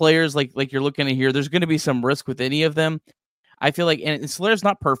of these players, like you're looking at here, there's going to be some risk with any of them. I feel like, and Soler's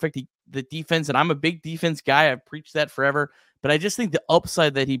not perfect. The defense, and I'm a big defense guy. I've preached that forever. But I just think the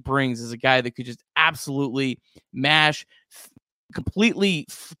upside that he brings is a guy that could just absolutely mash, completely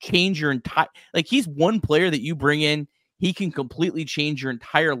change your entire, like, he's one player that you bring in, he can completely change your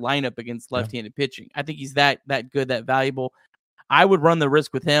entire lineup against left-handed pitching. I think he's that good, that valuable. I would run the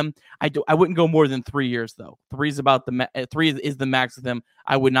risk with him. I wouldn't go more than 3 years though. 3 is about three is the max with him.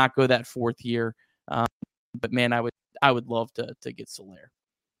 I would not go that 4th year. But man, I would love to get Soler.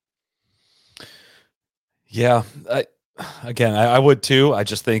 Yeah. I would too. I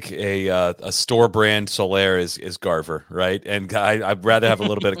just think a store brand Soler is Garver, right? And I'd rather have a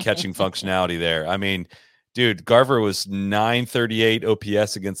little bit of catching functionality there. I mean, dude, Garver was 938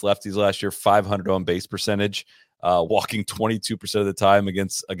 OPS against lefties last year, 500 on base percentage, walking 22% of the time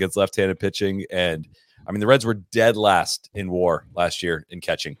against left-handed pitching. And I mean, the Reds were dead last in WAR last year in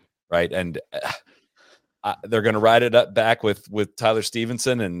catching, right? And they're going to ride it up back with Tyler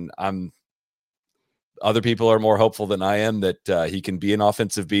Stevenson, and other people are more hopeful than I am that he can be an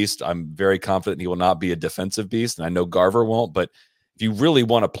offensive beast. I'm very confident he will not be a defensive beast, and I know Garver won't. But if you really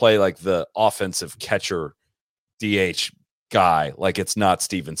want to play like the offensive catcher DH guy, like, it's not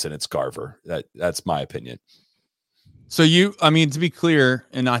Stevenson, it's Garver. That's my opinion. So to be clear,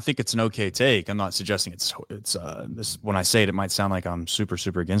 and I think it's an okay take. I'm not suggesting it's this. When I say it, it might sound like I'm super,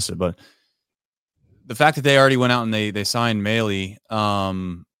 super against it, but the fact that they already went out and they signed Maile,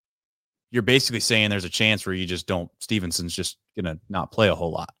 you're basically saying there's a chance where Stevenson's just going to not play a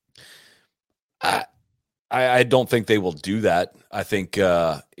whole lot. I don't think they will do that. I think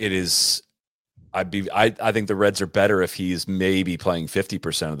it is I think the Reds are better if he's maybe playing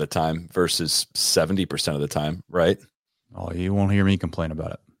 50% of the time versus 70% of the time, right? Oh, you won't hear me complain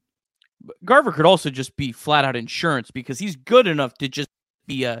about it. Garver could also just be flat out insurance because he's good enough to just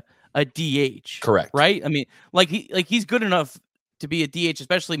be a DH. Correct. Right? I mean, he's good enough to be a DH,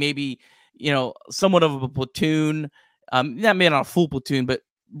 especially maybe, somewhat of a platoon. That may not a full platoon, but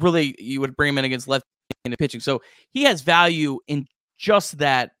really you would bring him in against left-handed pitching. So he has value in just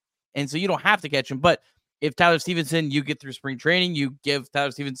that. And so you don't have to catch him. But if Tyler Stevenson, you get through spring training, you give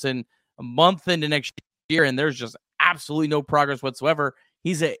Tyler Stevenson a month into next year, and there's just absolutely no progress whatsoever.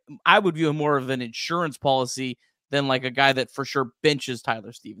 I would view him more of an insurance policy than like a guy that for sure benches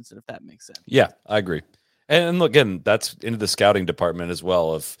Tyler Stevenson, if that makes sense. Yeah, I agree. And look, again, that's into the scouting department as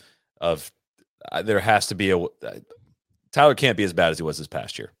well. There has to be Tyler can't be as bad as he was this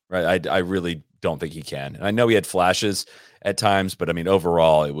past year, right? I really don't think he can. And I know he had flashes at times, but I mean,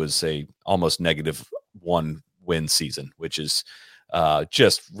 overall, it was a almost -1 win season, which is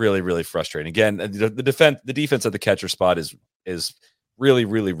just really, really frustrating. Again, the defense at the catcher spot is really,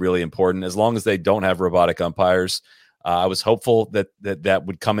 really, really important. As long as they don't have robotic umpires, I was hopeful that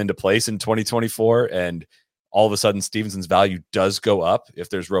would come into place in 2024, and all of a sudden Stevenson's value does go up if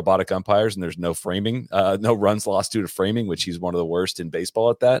there's robotic umpires and there's no framing, no runs lost due to framing, which he's one of the worst in baseball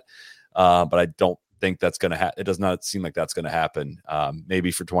at that. But I don't think that's going to it does not seem like that's going to happen.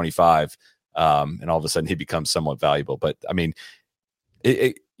 Maybe for 25, and all of a sudden he becomes somewhat valuable. But I mean,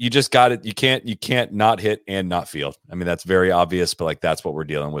 you just got it. You can't not hit and not field. I mean, that's very obvious, but like that's what we're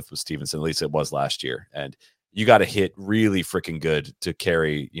dealing with Stevenson. At least it was last year. And you got to hit really freaking good to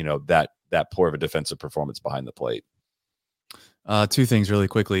carry, that poor of a defensive performance behind the plate. Two things really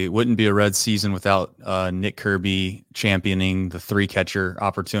quickly. It wouldn't be a Reds season without Nick Kirby championing the 3-catcher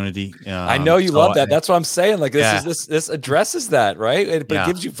opportunity. I know you love that. That's what I'm saying. Like this addresses that, right? But it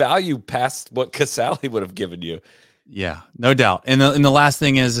gives you value past what Casale would have given you. Yeah, no doubt. And the last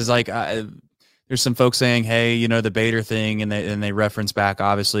thing is like there's some folks saying, hey, the Bader thing, and they reference back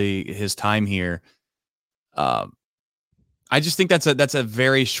obviously his time here. I just think that's a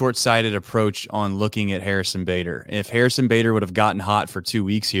very short-sighted approach on looking at Harrison Bader. If Harrison Bader would have gotten hot for 2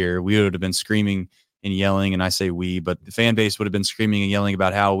 weeks here, we would have been screaming and yelling, and I say we, but the fan base would have been screaming and yelling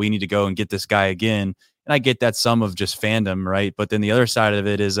about how we need to go and get this guy again. And I get that some of just fandom, right? But then the other side of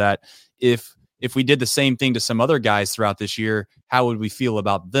it is that if we did the same thing to some other guys throughout this year, how would we feel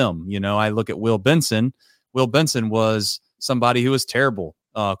about them? I look at Will Benson. Will Benson was somebody who was terrible,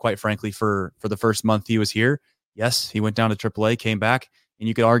 quite frankly, for the first month he was here. Yes, he went down to AAA, came back, and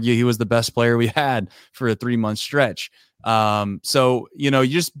you could argue he was the best player we had for a 3-month stretch. So,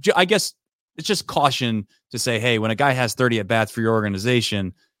 I guess it's just caution to say, hey, when a guy has 30 at-bats for your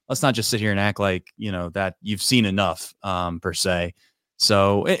organization, let's not just sit here and act like, that you've seen enough, per se.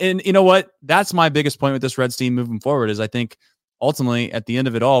 So, and you know what? That's my biggest point with this Reds team moving forward is I think ultimately at the end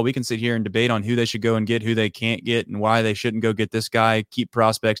of it all, we can sit here and debate on who they should go and get, who they can't get, and why they shouldn't go get this guy, keep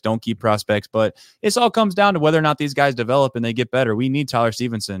prospects, don't keep prospects. But it all comes down to whether or not these guys develop and they get better. We need Tyler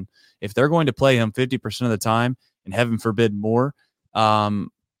Stevenson. If they're going to play him 50% of the time, and heaven forbid more,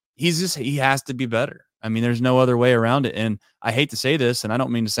 he has to be better. I mean, there's no other way around it. And I hate to say this, and I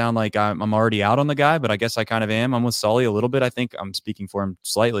don't mean to sound like I'm already out on the guy, but I guess I kind of am. I'm with Sully a little bit. I think I'm speaking for him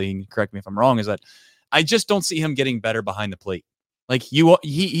slightly, and correct me if I'm wrong, is that I just don't see him getting better behind the plate. Like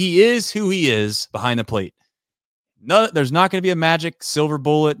he is who he is behind the plate. No, there's not going to be a magic silver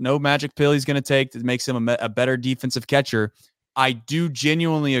bullet, no magic pill he's going to take that makes him a better defensive catcher. I do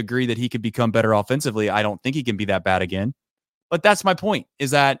genuinely agree that he could become better offensively. I don't think he can be that bad again. But that's my point,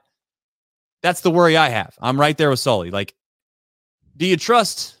 is that that's the worry I have. I'm right there with Sully. Like, do you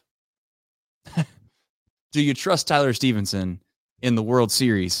trust Tyler Stevenson in the World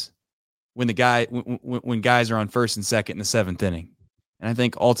Series when when guys are on first and second in the 7th inning? And I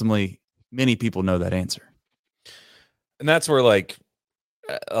think ultimately many people know that answer. And that's where like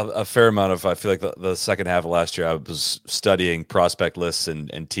a fair amount of, I feel like the second half of last year, I was studying prospect lists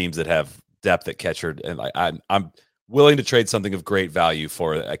and teams that have depth at catcher. And I'm willing to trade something of great value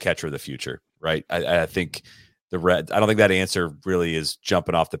for a catcher of the future. Right. I think the Reds, I don't think that answer really is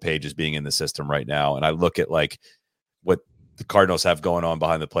jumping off the page as being in the system right now. And I look at like what the Cardinals have going on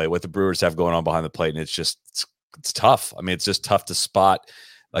behind the plate, what the Brewers have going on behind the plate. And it's tough. I mean, it's just tough to spot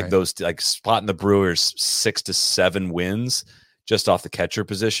like those, like spotting the Brewers 6 to 7 wins just off the catcher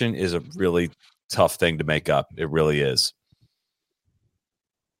position is a really tough thing to make up. It really is.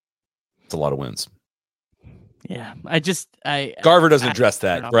 It's a lot of wins. Yeah, Garver doesn't address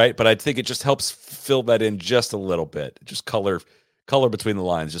that, right? But I think it just helps fill that in just a little bit. Just color between the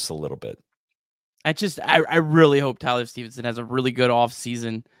lines just a little bit. I really hope Tyler Stevenson has a really good off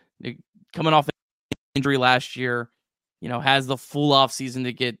season, coming off injury last year, has the full off season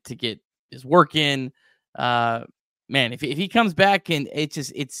to get his work in. Man, if he comes back, and it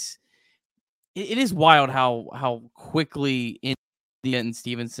is wild how quickly India and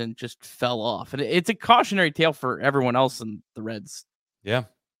Stevenson just fell off, and it's a cautionary tale for everyone else in the Reds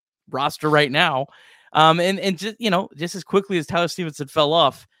roster right now. And just as quickly as Tyler Stevenson fell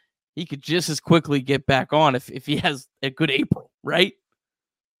off, he could just as quickly get back on if he has a good April, right?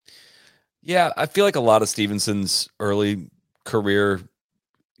 Yeah, I feel like a lot of Stevenson's early career,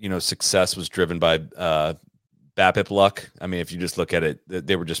 success was driven by BABIP luck. I mean, if you just look at it,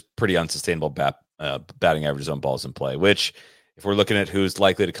 they were just pretty unsustainable batting averages on balls in play, which if we're looking at who's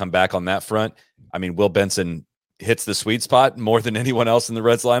likely to come back on that front, I mean, Will Benson hits the sweet spot more than anyone else in the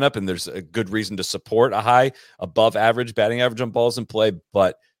Reds lineup, and there's a good reason to support a high above average batting average on balls in play.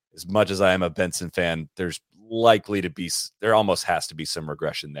 But as much as I am a Benson fan, there almost has to be some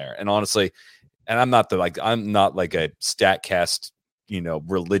regression there. And honestly, and I'm not like a StatCast,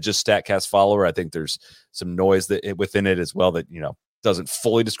 religious StatCast follower. I think there's some noise within it as well that, doesn't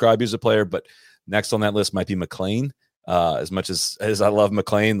fully describe you as a player. But next on that list might be McLean. As much as I love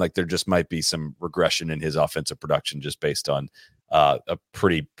McLean, like there just might be some regression in his offensive production just based on a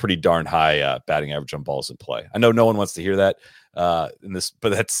pretty darn high batting average on balls in play. I know no one wants to hear that but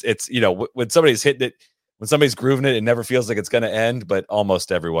it's when somebody's hitting it, when somebody's grooving it, it never feels like it's going to end, but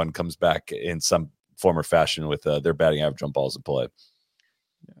almost everyone comes back in some form or fashion with their batting average on balls in play.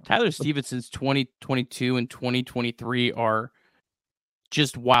 Tyler Stevenson's 2022 and 2023 are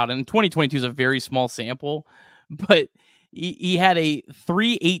just wild. And 2022 is a very small sample, but he had a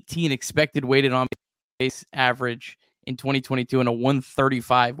 318 expected weighted on base average in 2022 and a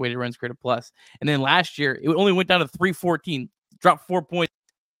 135 weighted runs created plus. And then last year, it only went down to 314, dropped 4 points,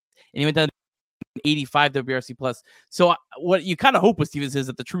 and he went down to 85 WRC plus. So what you kind of hope with Stevens is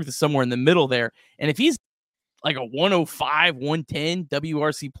that the truth is somewhere in the middle there. And if he's like a 105, 110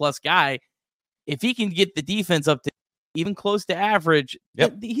 WRC plus guy, if he can get the defense up to even close to average,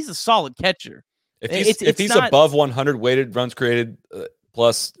 he's a solid catcher. If he's not above 100 weighted runs created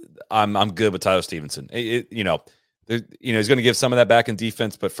plus, I'm good with Tyler Stevenson. He's going to give some of that back in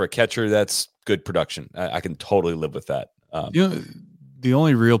defense, but for a catcher, that's good production. I can totally live with that. The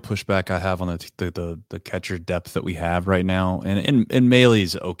only real pushback I have on the catcher depth that we have right now, and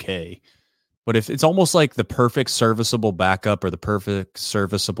Maley's okay, but if it's almost like the perfect serviceable backup or the perfect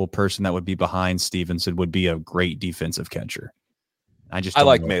serviceable person that would be behind Stevenson would be a great defensive catcher. I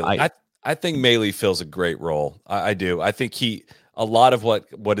like Maley. I think Maley fills a great role. I do. I think a lot of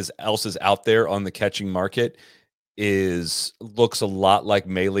what else is out there on the catching market looks a lot like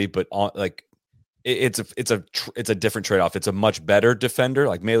Maley, but it's a different trade-off. It's a much better defender.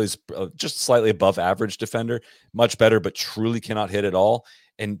 Like Maley's just slightly above average defender, much better, but truly cannot hit at all.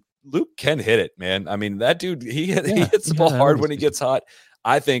 And Luke can hit it, man. I mean, that dude, he hits the ball hard when he gets hot.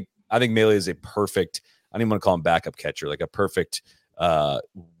 I think Maley is a perfect, I don't even want to call him backup catcher, like a perfect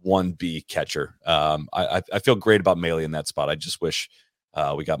 1B catcher. I feel great about Maley in that spot. I just wish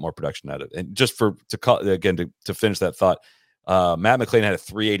we got more production out of it. And just to finish that thought, Matt McLean had a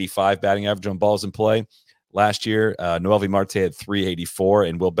 385 batting average on balls in play last year. Noelvi Marte had 384,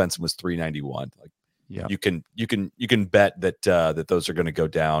 and Will Benson was 391. You can bet that those are going to go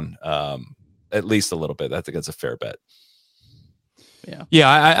down at least a little bit. I think that's a fair bet. Yeah,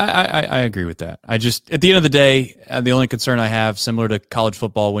 I agree with that. I just, at the end of the day, the only concern I have, similar to college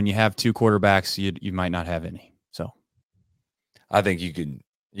football, when you have two quarterbacks, you might not have any. So I think you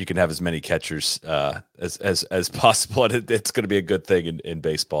can have as many catchers as possible, and it's going to be a good thing in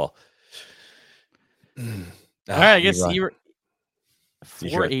baseball. All right, I guess you were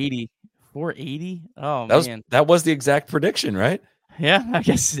 480. 480. Oh, man. That was the exact prediction, right? Yeah, I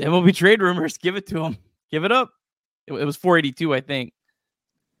guess MLB trade rumors. Give it to him. Give it up. It was 482, I think.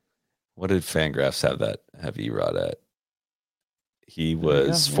 What did Fangraphs have E-Rod at? He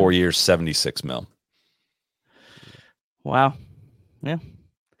was 4 years, 76 mil. Wow. Yeah.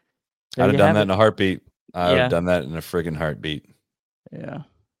 I'd have done that in a heartbeat. I would have done that in a friggin' heartbeat. Yeah.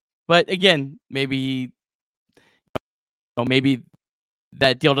 But again, maybe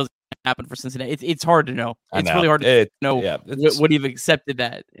that deal doesn't happen for Cincinnati. It's hard to know. It's really hard to know would have accepted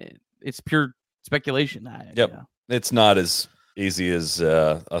that. It's pure speculation. It's not as easy as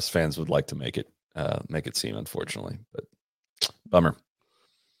us fans would like to make it seem, unfortunately. But bummer.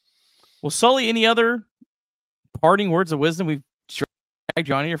 Well, Sully, any other parting words of wisdom? We've dragged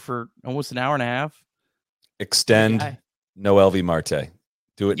you on here for almost an hour and a half. Extend Noelvi Marte.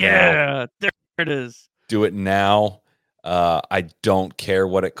 Do it now. Yeah, there it is. Do it now. I don't care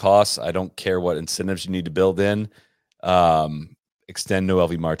what it costs. I don't care what incentives you need to build in. Extend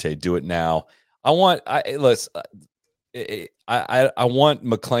Noelvi Marte. Do it now. I want I want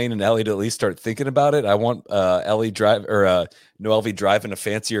McLean and Ellie to at least start thinking about it. I want Ellie drive or Noelvi driving a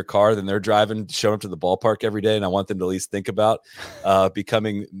fancier car than they're driving, showing up to the ballpark every day, and I want them to at least think about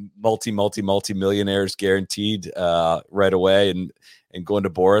becoming multi millionaires guaranteed right away, and going to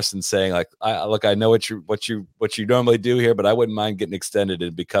Boris and saying like, look, I know what you normally do here, but I wouldn't mind getting extended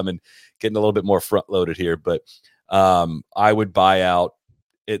and getting a little bit more front loaded here. But I would buy out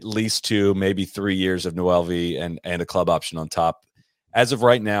at least 2, maybe 3 years of Noelvi and a club option on top. As of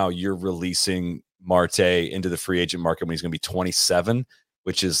right now, you're releasing Marte into the free agent market when he's going to be 27,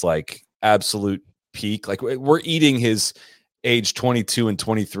 which is like absolute peak. Like we're eating his age 22 and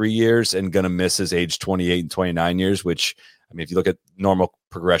 23 years and going to miss his age 28 and 29 years, which, I mean, if you look at normal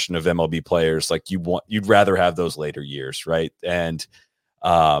progression of MLB players, like you'd rather have those later years. Right. And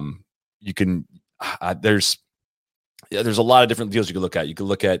you can, there's a lot of different deals you could look at. You could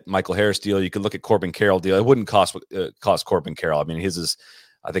look at Michael Harris deal. You could look at Corbin Carroll deal. It wouldn't cost Corbin Carroll. I mean, his is,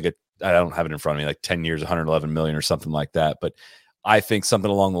 I think I don't have it in front of me, like 10 years, 111 million or something like that. But I think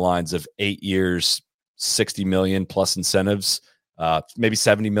something along the lines of 8 years, 60 million plus incentives, maybe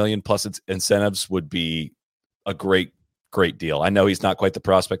 70 million plus incentives would be a great deal. I know he's not quite the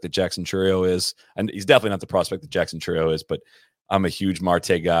prospect that Jackson Chourio is, and he's definitely not the prospect that Jackson Chourio is, but I'm a huge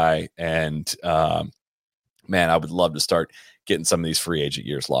Marte guy, and man, I would love to start getting some of these free agent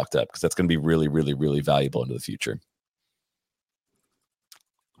years locked up, because that's going to be really, really, really valuable into the future.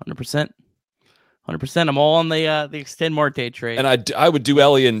 100%. I'm all on the extend Marte trade. And I would do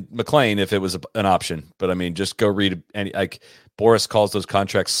Ellie and McLean if it was an option. But I mean, just go read any, like Boris calls those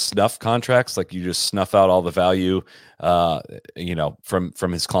contracts snuff contracts. Like you just snuff out all the value,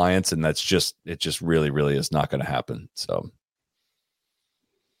 from his clients, and it just really, really is not going to happen. So,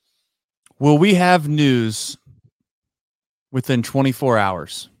 will we have news within 24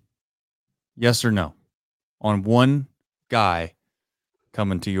 hours? Yes or no? On one guy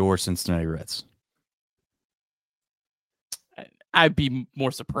coming to your Cincinnati Reds? I'd be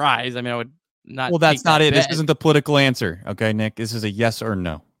more surprised. I mean, I would not. Well, that's not it. Bet. This isn't the political answer. Okay, Nick, this is a yes or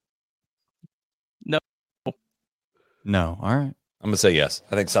no. No. All right. I'm gonna say yes.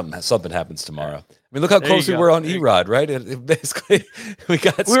 I think something happens tomorrow. I mean, look how close we were on Erod, right? It basically, we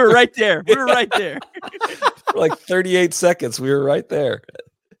were right there. We were right there. For like 38 seconds, we were right there.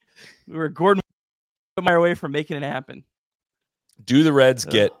 We were Gordon Meyer away from making it happen. Do the Reds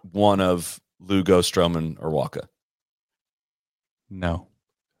get one of Lugo, Stroman, or Waka? No.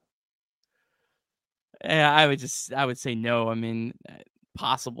 Yeah, I would say no. I mean,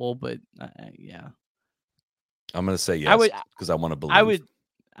 possible, but yeah. I'm going to say yes because I want to believe.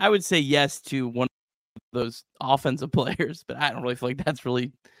 I would say yes to one of those offensive players, but I don't really feel like that's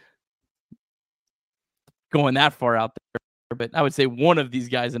really going that far out there. But I would say one of these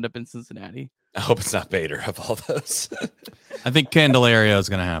guys end up in Cincinnati. I hope it's not Bader of all those. I think Candelario is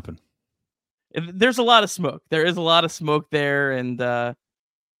going to happen. There's a lot of smoke. There is a lot of smoke there, and I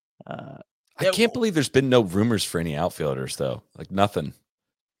can't believe there's been no rumors for any outfielders though. Like nothing.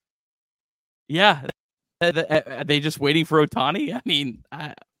 Yeah. Are they just waiting for Ohtani? I mean,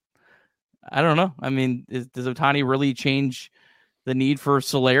 I don't know. I mean, does Ohtani really change the need for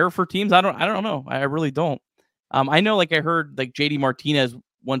Soler for teams? I don't know. I really don't. I know, like I heard, like JD Martinez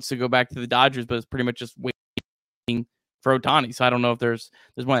wants to go back to the Dodgers, but it's pretty much just waiting for Ohtani. So I don't know if there's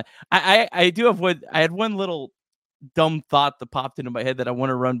one. I had one little dumb thought that popped into my head that I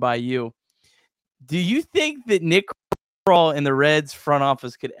want to run by you. Do you think that Nick Krall in the Reds front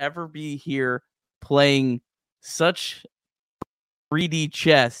office could ever be here playing such 3D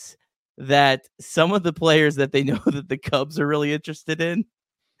chess that some of the players that they know that the Cubs are really interested in,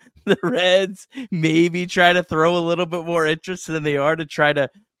 the Reds maybe try to throw a little bit more interest than they are to try to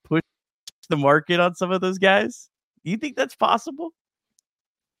push the market on some of those guys? Do you think that's possible?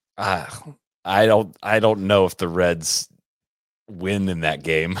 I don't know if the Reds win in that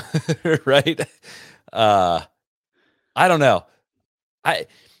game, right? I don't know.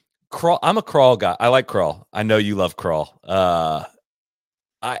 I'm a Krall guy. I like Krall. I know you love Krall.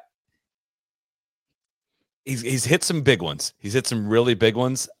 He's hit some big ones. He's hit some really big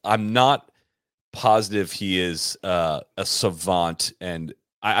ones. I'm not positive he is a savant, and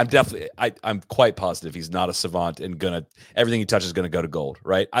I'm quite positive he's not a savant and everything he touches is gonna go to gold.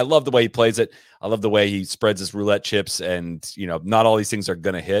 Right? I love the way he plays it. I love the way he spreads his roulette chips, and not all these things are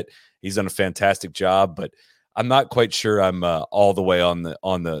gonna hit. He's done a fantastic job, but I'm not quite sure I'm all the way on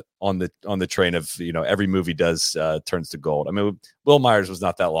the train of every move he does turns to gold. I mean, Will Myers was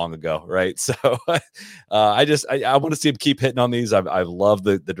not that long ago, right? So I want to see him keep hitting on these. I love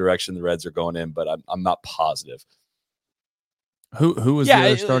the direction the Reds are going in, but I'm not positive. Who was the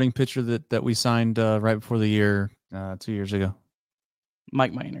other starting pitcher that we signed right before the year 2 years ago?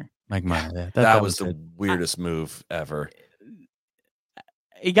 Mike Minor. Mike Minor. Yeah, that was the weirdest move ever.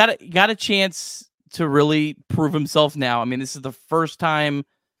 He got a chance to really prove himself now. I mean, this is the first time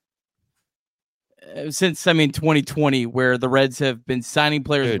since 2020 where the Reds have been signing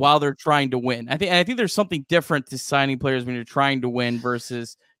players while they're trying to win. I think there's something different to signing players when you're trying to win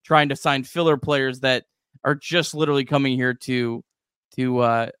versus trying to sign filler players that are just literally coming here to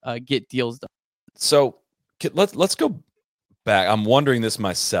get deals done. So let's go back. I'm wondering this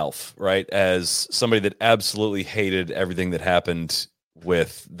myself, right? As somebody that absolutely hated everything that happened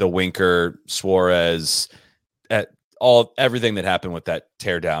with the Winker, Suarez, everything that happened with that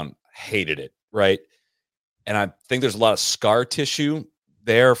teardown, hated it, right? And I think there's a lot of scar tissue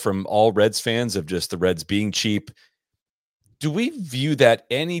there from all Reds fans of just the Reds being cheap. Do we view that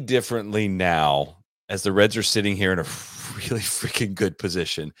any differently now as the Reds are sitting here in a really freaking good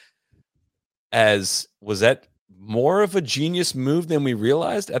position? Was that more of a genius move than we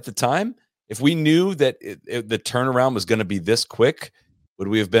realized at the time? If we knew that the turnaround was going to be this quick, would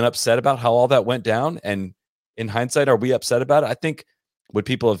we have been upset about how all that went down? And in hindsight, are we upset about it? I think would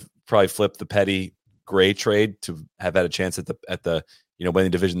people have probably flipped the Petty Gray trade to have had a chance at the winning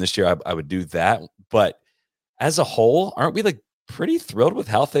division this year? I would do that. But as a whole, aren't we pretty thrilled with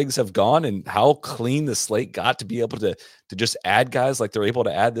how things have gone and how clean the slate got to be able to just add guys like they're able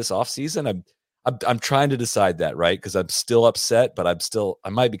to add this offseason? I'm trying to decide that, right? Because I'm still upset, but I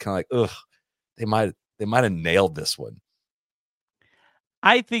might be kind of like, ugh, they might have nailed this one.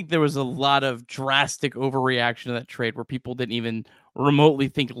 I think there was a lot of drastic overreaction to that trade where people didn't even remotely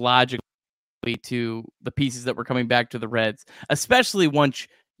think logically to the pieces that were coming back to the Reds, especially once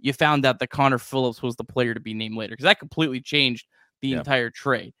you found out that Connor Phillips was the player to be named later, because that completely changed the entire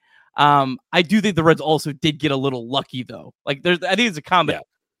trade. I do think the Reds also did get a little lucky, though. I think it's a combination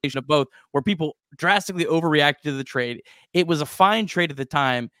of both, where people drastically overreacted to the trade. It was a fine trade at the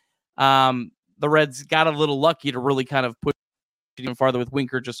time. The Reds got a little lucky to really kind of push even farther with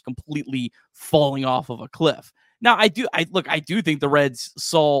Winker just completely falling off of a cliff. Now, I do think the Reds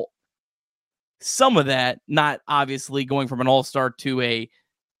saw some of that, not obviously going from an all-star to a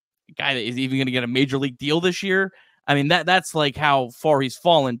guy that is even going to get a major league deal this year. I mean, that's how far he's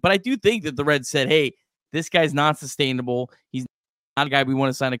fallen. But I do think that the Reds said, hey, this guy's not sustainable. He's not a guy we want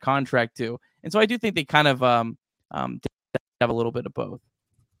to sign a contract to. And so I do think they kind of have a little bit of both.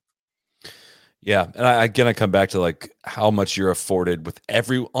 Yeah, and I come back to how much you're afforded with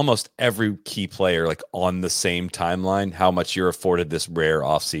almost every key player on the same timeline, how much you're afforded this rare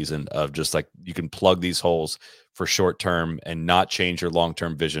offseason of just you can plug these holes for short term and not change your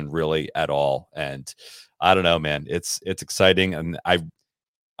long-term vision really at all. And I don't know, man, it's exciting. And I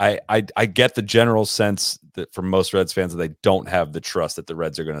get the general sense that for most Reds fans that they don't have the trust that the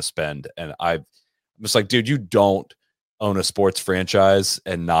Reds are going to spend. And I'm just dude, you don't own a sports franchise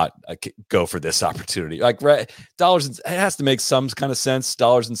and not go for this opportunity. Dollars, it has to make some kind of sense,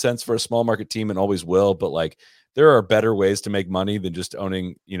 dollars and cents for a small market team, and always will. But there are better ways to make money than just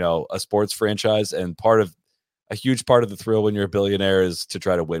owning, a sports franchise. And a huge part of the thrill when you're a billionaire is to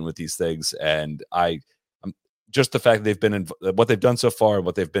try to win with these things. And I'm just the fact that they've been what they've done so far and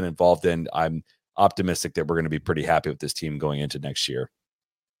what they've been involved in. I'm optimistic that we're going to be pretty happy with this team going into next year.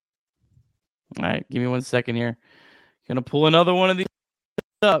 All right, give me 1 second here. Gonna pull another one of these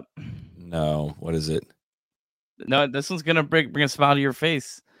up. No, what is it? No, this one's gonna bring a smile to your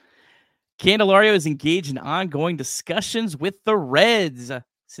face. Candelario is engaged in ongoing discussions with the Reds.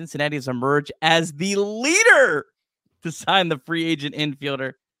 Cincinnati has emerged as the leader to sign the free agent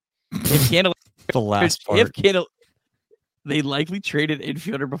infielder. If Candelario, they likely traded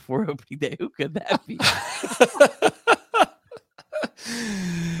infielder before opening day. Who could that be?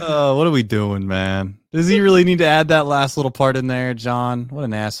 What are we doing, man? Does he really need to add that last little part in there, John? What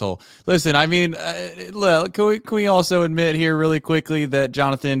an asshole. Listen, I mean, can we also admit here really quickly that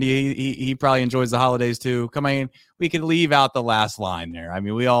Jonathan India, he probably enjoys the holidays too. Come on, we can leave out the last line there. I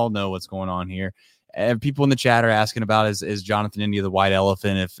mean, we all know what's going on here. And people in the chat are asking about is Jonathan India the white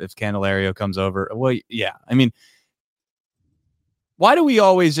elephant if Candelario comes over? Well, yeah. I mean, why do we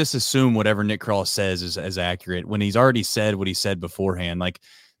always just assume whatever Nick Krall says is accurate when he's already said what he said beforehand?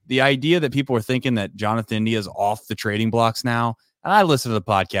 The idea that people are thinking that Jonathan India is off the trading blocks now. And I listened to the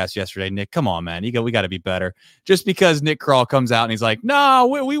podcast yesterday, Nick. Come on, man. We got to be better. Just because Nick Krall comes out and he's like, no,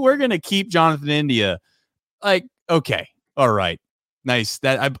 we're going to keep Jonathan India. Okay. All right. Nice.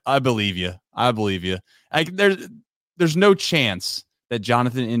 That I believe you. I believe you. There's no chance that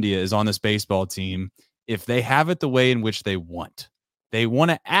Jonathan India is on this baseball team if they have it the way in which they want. They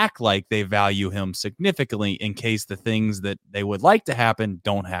want to act like they value him significantly in case the things that they would like to happen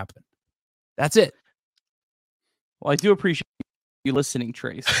don't happen. That's it. Well, I do appreciate you listening,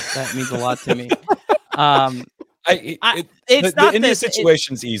 Trace. That means a lot to me. It's the India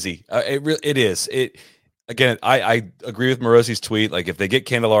situation's easy. It is. Again, I agree with Morosi's tweet. Like, if they get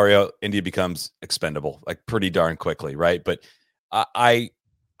Candelario, India becomes expendable, like, pretty darn quickly, right? But I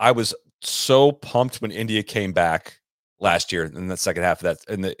was so pumped when India came back last year in the second half of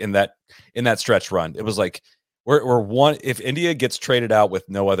that in that stretch run. It was like we're one. If India gets traded out with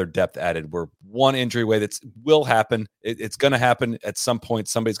no other depth added, we're one injury away. That will happen. It's going to happen at some point.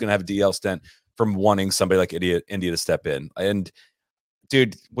 Somebody's going to have a DL stint from wanting somebody like India to step in. And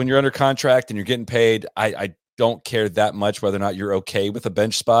dude, when you're under contract and you're getting paid, I don't care that much whether or not you're okay with a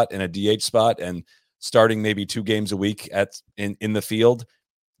bench spot and a DH spot and starting maybe 2 games a week in the field.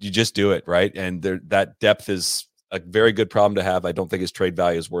 You just do it, right? And that depth is a very good problem to have. I don't think his trade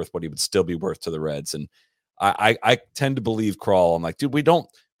value is worth what he would still be worth to the Reds. And I tend to believe Krall. I'm like, dude,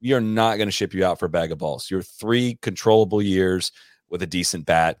 we are not going to ship you out for a bag of balls. You're 3 controllable years with a decent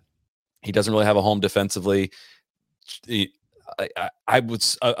bat. He doesn't really have a home defensively. I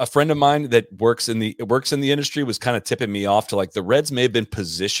was a friend of mine that works in the industry was kind of tipping me off to, like, the Reds may have been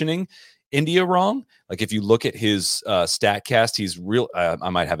positioning India wrong. Like, if you look at his StatCast, he's real. I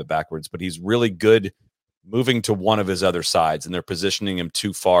might have it backwards, but he's really good moving to one of his other sides, and they're positioning him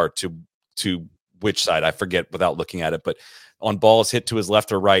too far to which side I forget without looking at it. But on balls hit to his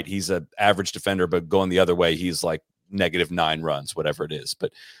left or right, he's an average defender, but going the other way, he's like -9 runs, whatever it is.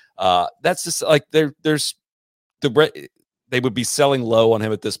 But that's just like they would be selling low on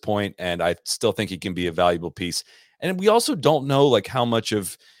him at this point, and I still think he can be a valuable piece. And we also don't know, like, how much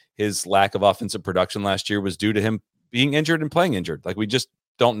of his lack of offensive production last year was due to him being injured and playing injured. Like, we just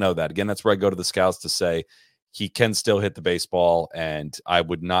don't know that. Again, that's where I go to the scouts to say he can still hit the baseball, and I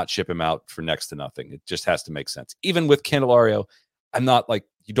would not ship him out for next to nothing. It just has to make sense. Even with Candelario, I'm not like,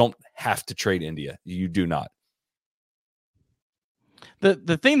 you don't have to trade India. You do not.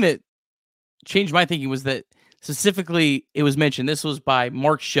 The thing that changed my thinking was that specifically it was mentioned, this was by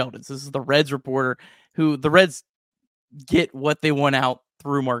Mark Sheldon. This is the Reds reporter, who the Reds get what they want out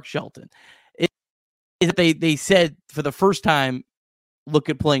through Mark Shelton. They said for the first time, look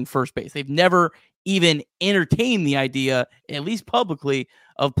at playing first base. They've never even entertained the idea, at least publicly,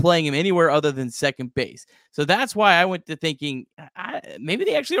 of playing him anywhere other than second base. So that's why I went to thinking maybe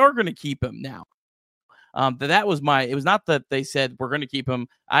they actually are going to keep him now. It was not that they said we're going to keep him.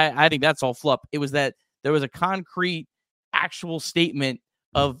 I think that's all fluff. It was that there was a concrete, actual statement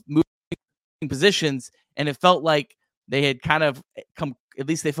of moving positions, and it felt like they had kind of come, at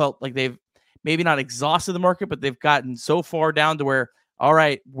least they felt like they've maybe not exhausted the market, but they've gotten so far down to where, all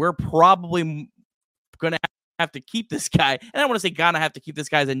right, we're probably going to have to keep this guy. And I don't want to say gonna have to keep this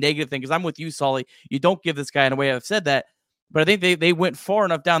guy as a negative thing, because I'm with you, Solly. You don't give this guy in a way. I've said that, but I think they went far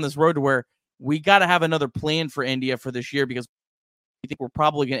enough down this road to where we got to have another plan for India for this year, because we think we're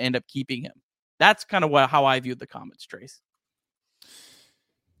probably going to end up keeping him. That's kind of how I viewed the comments, Trace.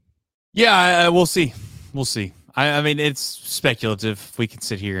 Yeah, we'll see. We'll see. I mean, it's speculative. We can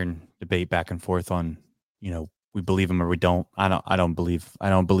sit here and debate back and forth on, we believe him or we don't. I don't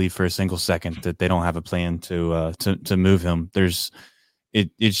believe for a single second that they don't have a plan to move him.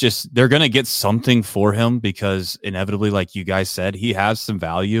 It's just they're gonna get something for him, because inevitably, like you guys said, he has some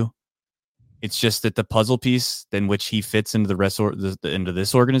value. It's just that the puzzle piece in which he fits into into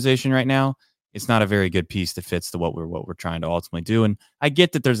this organization right now, it's not a very good piece that fits what we're trying to ultimately do. And I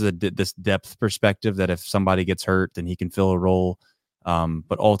get that there's this depth perspective that if somebody gets hurt, then he can fill a role.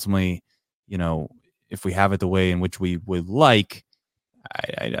 But ultimately, if we have it the way in which we would like,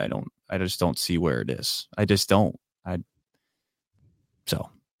 I just don't see where it is. I just don't. So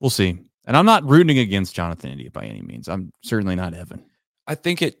we'll see. And I'm not rooting against Jonathan India by any means. I'm certainly not Evan. I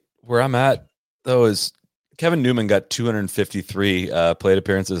think where I'm at though is Kevin Newman got 253 plate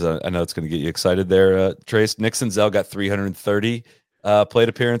appearances. I know it's going to get you excited there, Trace. Nick Senzel got 330 plate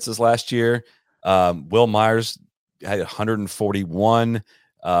appearances last year. Will Myers had 141.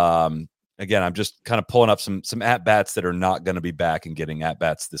 Again, I'm just kind of pulling up some at-bats that are not going to be back and getting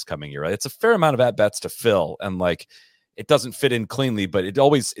at-bats this coming year. Right? It's a fair amount of at-bats to fill, and like it doesn't fit in cleanly, but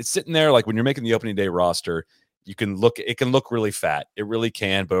it's sitting there. Like when you're making the opening day roster, it can look really fat. It really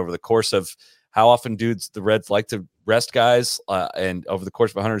can. But over the course of how often the Reds like to rest guys, and over the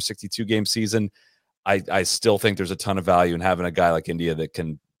course of a 162 game season, I still think there's a ton of value in having a guy like India that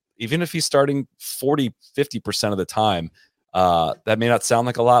can, even if he's starting 40-50% of the time, that may not sound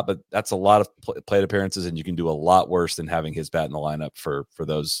like a lot, but that's a lot of plate appearances, and you can do a lot worse than having his bat in the lineup for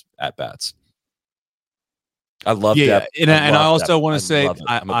those at bats. I love Yeah, depth. and I love also depth. want I to say love it.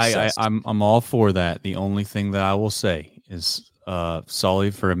 I'm obsessed. I'm all for that. The only thing that I will say is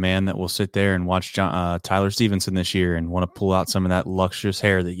sorry for a man that will sit there and watch Tyler Stevenson this year and want to pull out some of that luxurious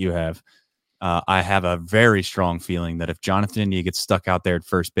hair that you have. I have a very strong feeling that if Jonathan India gets stuck out there at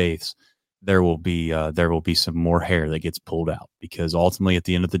first base, there will be some more hair that gets pulled out, because ultimately at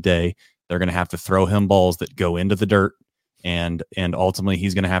the end of the day, they're going to have to throw him balls that go into the dirt, and ultimately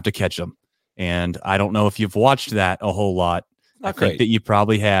he's going to have to catch them. And I don't know if you've watched that a whole lot. I think that you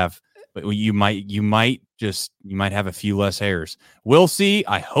probably have, but you might have a few less hairs. We'll see.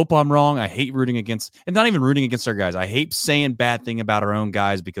 I hope I'm wrong. I hate rooting against, and not even rooting against our guys. I hate saying bad thing about our own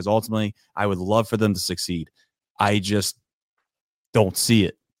guys, because ultimately I would love for them to succeed. I just don't see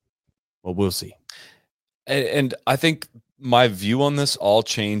it. Well, we'll see. And I think my view on this all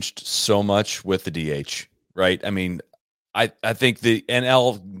changed so much with the DH, right? I mean, I think the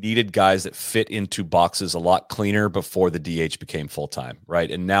NL needed guys that fit into boxes a lot cleaner before the DH became full-time,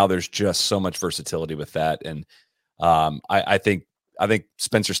 right? And now there's just so much versatility with that. And I think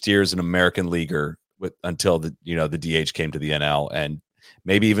Spencer Steer is an American leaguer until the DH came to the NL, and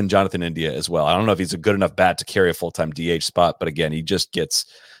maybe even Jonathan India as well. I don't know if he's a good enough bat to carry a full-time DH spot, but again, he just gets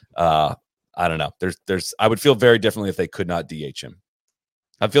I don't know. I would feel very differently if they could not DH him.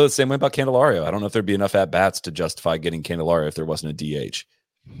 I feel the same way about Candelario. I don't know if there'd be enough at-bats to justify getting Candelario if there wasn't a DH.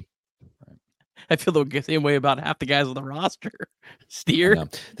 I feel the same way about half the guys on the roster. Steer.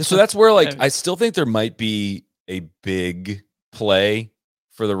 So that's where, like, I still think there might be a big play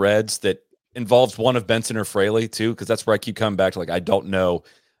for the Reds that involves one of Benson or Fraley too, because that's where I keep coming back to, like, I don't know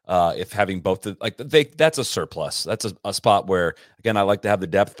if having both that's a surplus. That's a spot where, again, I like to have the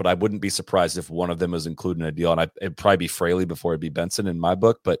depth, but I wouldn't be surprised if one of them was included in a deal, and it'd probably be Fraley before it'd be Benson in my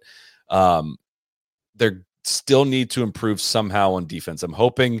book. But they still need to improve somehow on defense. I'm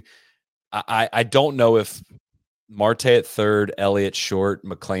hoping. I don't know if Marte at third, Elliott short,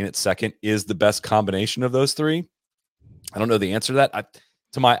 McLean at second is the best combination of those three. I don't know the answer to that.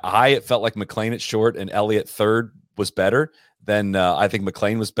 To my eye, it felt like McLean at short and Elliott third was better. Then I think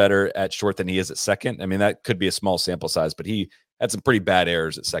McLean was better at short than he is at second. I mean, that could be a small sample size, but he had some pretty bad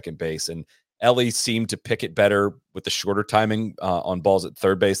errors at second base. And Ellie seemed to pick it better with the shorter timing on balls at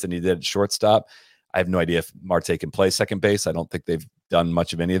third base than he did at shortstop. I have no idea if Marte can play second base. I don't think they've done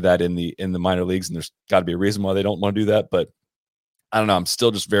much of any of that in the minor leagues, and there's got to be a reason why they don't want to do that. But I don't know. I'm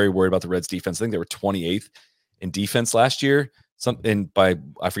still just very worried about the Reds defense. I think they were 28th in defense last year.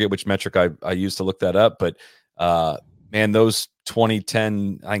 I forget which metric I used to look that up, but man, those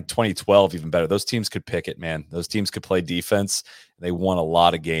 2010, I think 2012, even better. Those teams could pick it, man. Those teams could play defense. They won a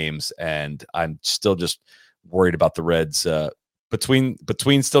lot of games, and I'm still just worried about the Reds between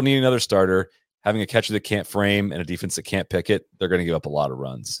still needing another starter, having a catcher that can't frame, and a defense that can't pick it. They're going to give up a lot of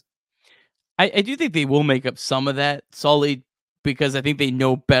runs. I do think they will make up some of that, Sully, because I think they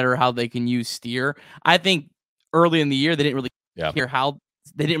know better how they can use Steer. I think early in the year they didn't really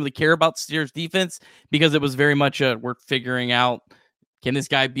care about Steer's defense, because it was very much we're figuring out, can this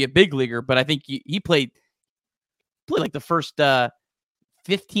guy be a big leaguer? But I think he played like the first 14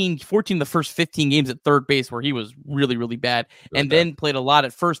 of the first 15 games at third base where he was really, really bad, then played a lot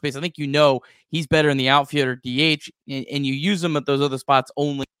at first base. I think he's better in the outfield or DH, and you use him at those other spots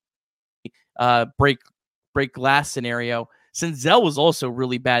only break glass scenario. Senzel was also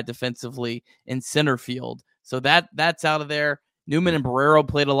really bad defensively in center field, so that's out of there. Newman and Barrero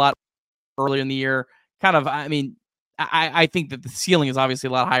played a lot earlier in the year. Kind of, I mean, I think that the ceiling is obviously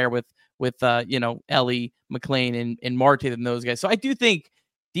a lot higher with Ellie, McLean, and Marte than those guys. So I do think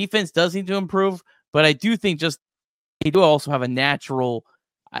defense does need to improve, but I do think just they do also have a natural.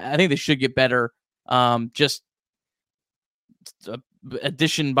 I think they should get better. Just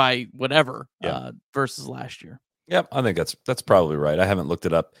addition by whatever versus last year. Yep, I think that's probably right. I haven't looked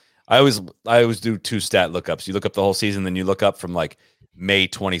it up. I always do two stat lookups. You look up the whole season, then you look up from like May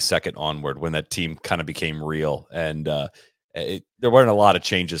 22nd onward when that team kind of became real, and there weren't a lot of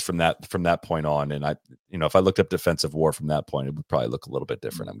changes from that point on. And if I looked up defensive WAR from that point, it would probably look a little bit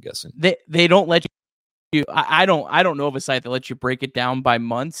different, I'm guessing. They don't let you. I don't know of a site that lets you break it down by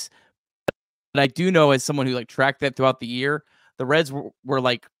months, but I do know, as someone who like tracked that throughout the year, the Reds were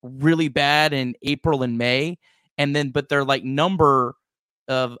like really bad in April and May, but their like number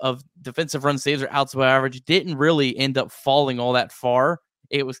of defensive run saves or outs above average didn't really end up falling all that far.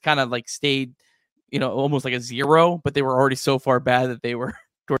 It was kind of like stayed, almost like a zero, but they were already so far bad that they were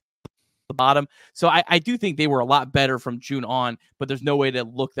towards the bottom. So I do think they were a lot better from June on, but there's no way to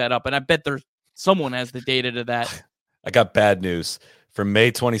look that up. And I bet someone has the data to that. I got bad news from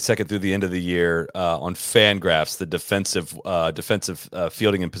May 22nd through the end of the year on Fangraphs, the defensive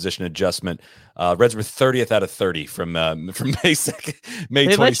fielding and position adjustment. Reds were 30th out of 30 from May 2nd, May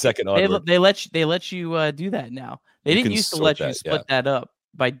 22nd onward. They let you do that now. They didn't used to let you split that up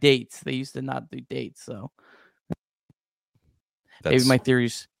by dates. They used to not do dates. So maybe my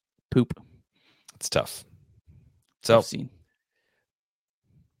theory's poop. It's tough. So,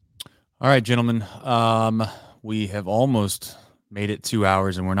 all right, gentlemen, we have almost made it 2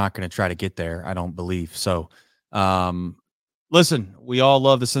 hours, and we're not going to try to get there, I don't believe. So, listen, we all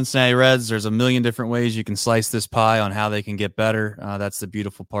love the Cincinnati Reds. There's a million different ways you can slice this pie on how they can get better. That's the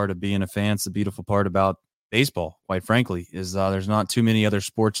beautiful part of being a fan. It's the beautiful part about baseball, quite frankly, is there's not too many other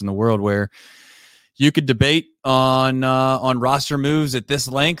sports in the world where you could debate on roster moves at this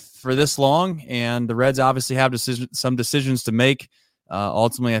length for this long, and the Reds obviously have some decisions to make.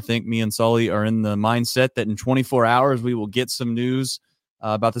 Ultimately, I think me and Sully are in the mindset that in 24 hours we will get some news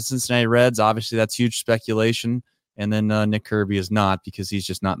about the Cincinnati Reds. Obviously, that's huge speculation. And then Nick Kirby is not, because he's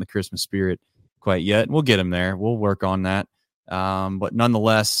just not in the Christmas spirit quite yet. We'll get him there. We'll work on that. But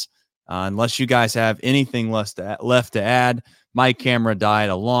nonetheless, unless you guys have anything left to add, my camera died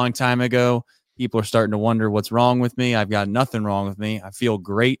a long time ago. People are starting to wonder what's wrong with me. I've got nothing wrong with me. I feel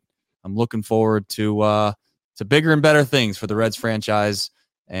great. I'm looking forward to bigger and better things for the Reds franchise.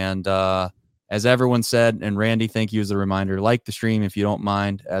 And as everyone said, and Randy, thank you as a reminder, like the stream if you don't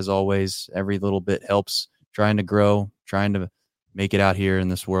mind. As always, every little bit helps. Trying to grow, trying to make it out here in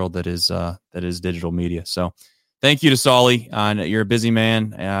this world that is digital media. So thank you to Solly. You're a busy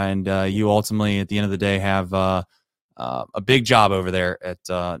man, and you ultimately, at the end of the day, have a big job over there at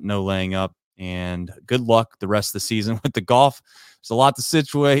No Laying Up. And good luck the rest of the season with the golf. There's a lot to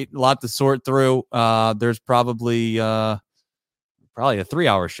situate, a lot to sort through. There's probably a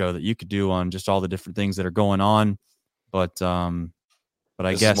 3-hour show that you could do on just all the different things that are going on. But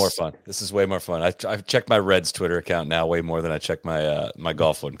I guess this is more fun. This is way more fun. I've checked my Reds Twitter account now way more than I check my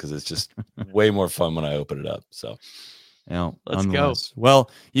golf one, because it's just way more fun when I open it up. So, let's go. Well,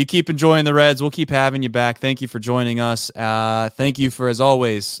 you keep enjoying the Reds. We'll keep having you back. Thank you for joining us. Thank you for, as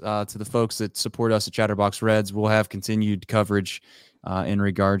always, to the folks that support us at Chatterbox Reds. We'll have continued coverage in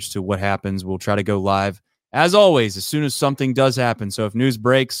regards to what happens. We'll try to go live, as always, as soon as something does happen. So if news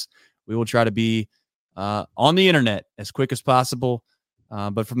breaks, we will try to be on the internet as quick as possible.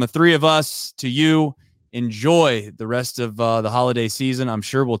 But from the three of us to you, enjoy the rest of the holiday season. I'm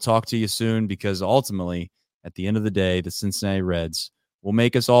sure we'll talk to you soon, because ultimately, at the end of the day, the Cincinnati Reds will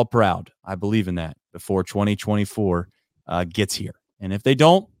make us all proud. I believe in that before 2024 gets here. And if they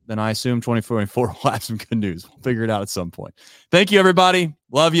don't, then I assume 2024 will have some good news. We'll figure it out at some point. Thank you, everybody.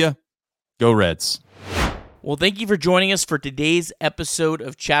 Love you. Go Reds. Well, thank you for joining us for today's episode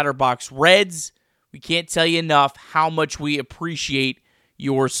of Chatterbox Reds. We can't tell you enough how much we appreciate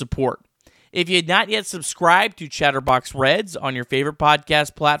your support. If you had not yet subscribed to Chatterbox Reds on your favorite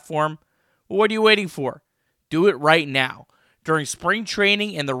podcast platform, well, what are you waiting for? Do it right now. During spring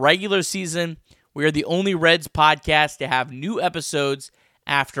training and the regular season, we are the only Reds podcast to have new episodes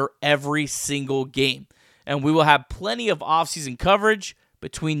after every single game. And we will have plenty of off-season coverage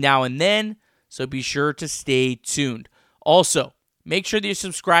between now and then, so be sure to stay tuned. Also, make sure that you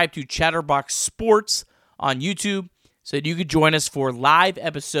subscribe to Chatterbox Sports on YouTube so that you can join us for live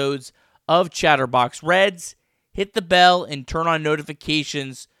episodes of Chatterbox Reds. Hit the bell and turn on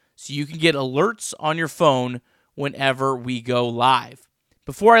notifications so you can get alerts on your phone whenever we go live.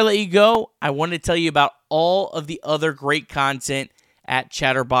 Before I let you go, I want to tell you about all of the other great content at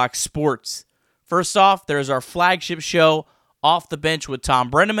Chatterbox Sports. First off, there's our flagship show, Off the Bench with Tom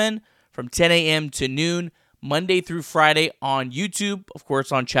Brenneman, from 10 a.m. to noon, Monday through Friday on YouTube, of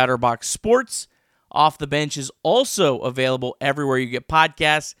course on Chatterbox Sports. Off the Bench is also available everywhere you get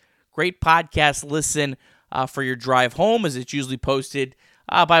podcasts. Great podcast listen for your drive home, as it's usually posted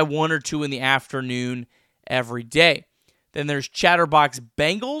by 1 or 2 in the afternoon every day. Then there's Chatterbox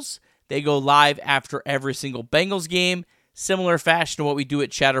Bengals. They go live after every single Bengals game. Similar fashion to what we do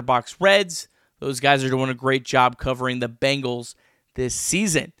at Chatterbox Reds. Those guys are doing a great job covering the Bengals this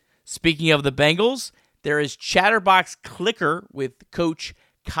season. Speaking of the Bengals, there is Chatterbox Clicker with Coach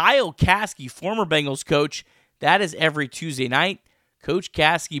Kyle Caskey, former Bengals coach. That is every Tuesday night. Coach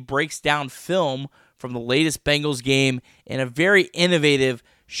Caskey breaks down film from the latest Bengals game in a very innovative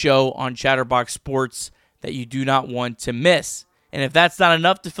show on Chatterbox Sports that you do not want to miss. And if that's not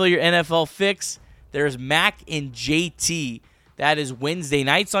enough to fill your NFL fix, there's Mac and JT. That is Wednesday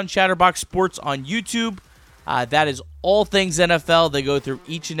nights on Chatterbox Sports on YouTube. That is all things NFL. They go through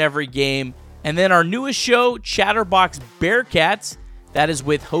each and every game. And then our newest show, Chatterbox Bearcats. That is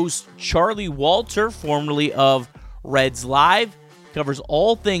with host Charlie Walter, formerly of Reds Live. covers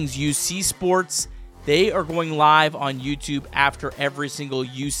all things UC sports. They are going live on YouTube after every single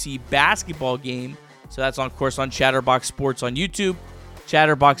UC basketball game. So that's, of course, on Chatterbox Sports on YouTube.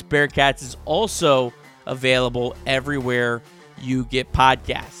 Chatterbox Bearcats is also available everywhere you get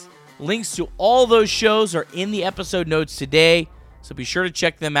podcasts. Links to all those shows are in the episode notes today, so be sure to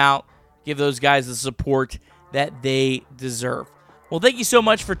check them out. Give those guys the support that they deserve. Well, thank you so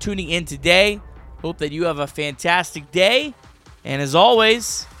much for tuning in today. Hope that you have a fantastic day. And as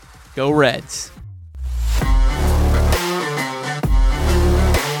always, go Reds.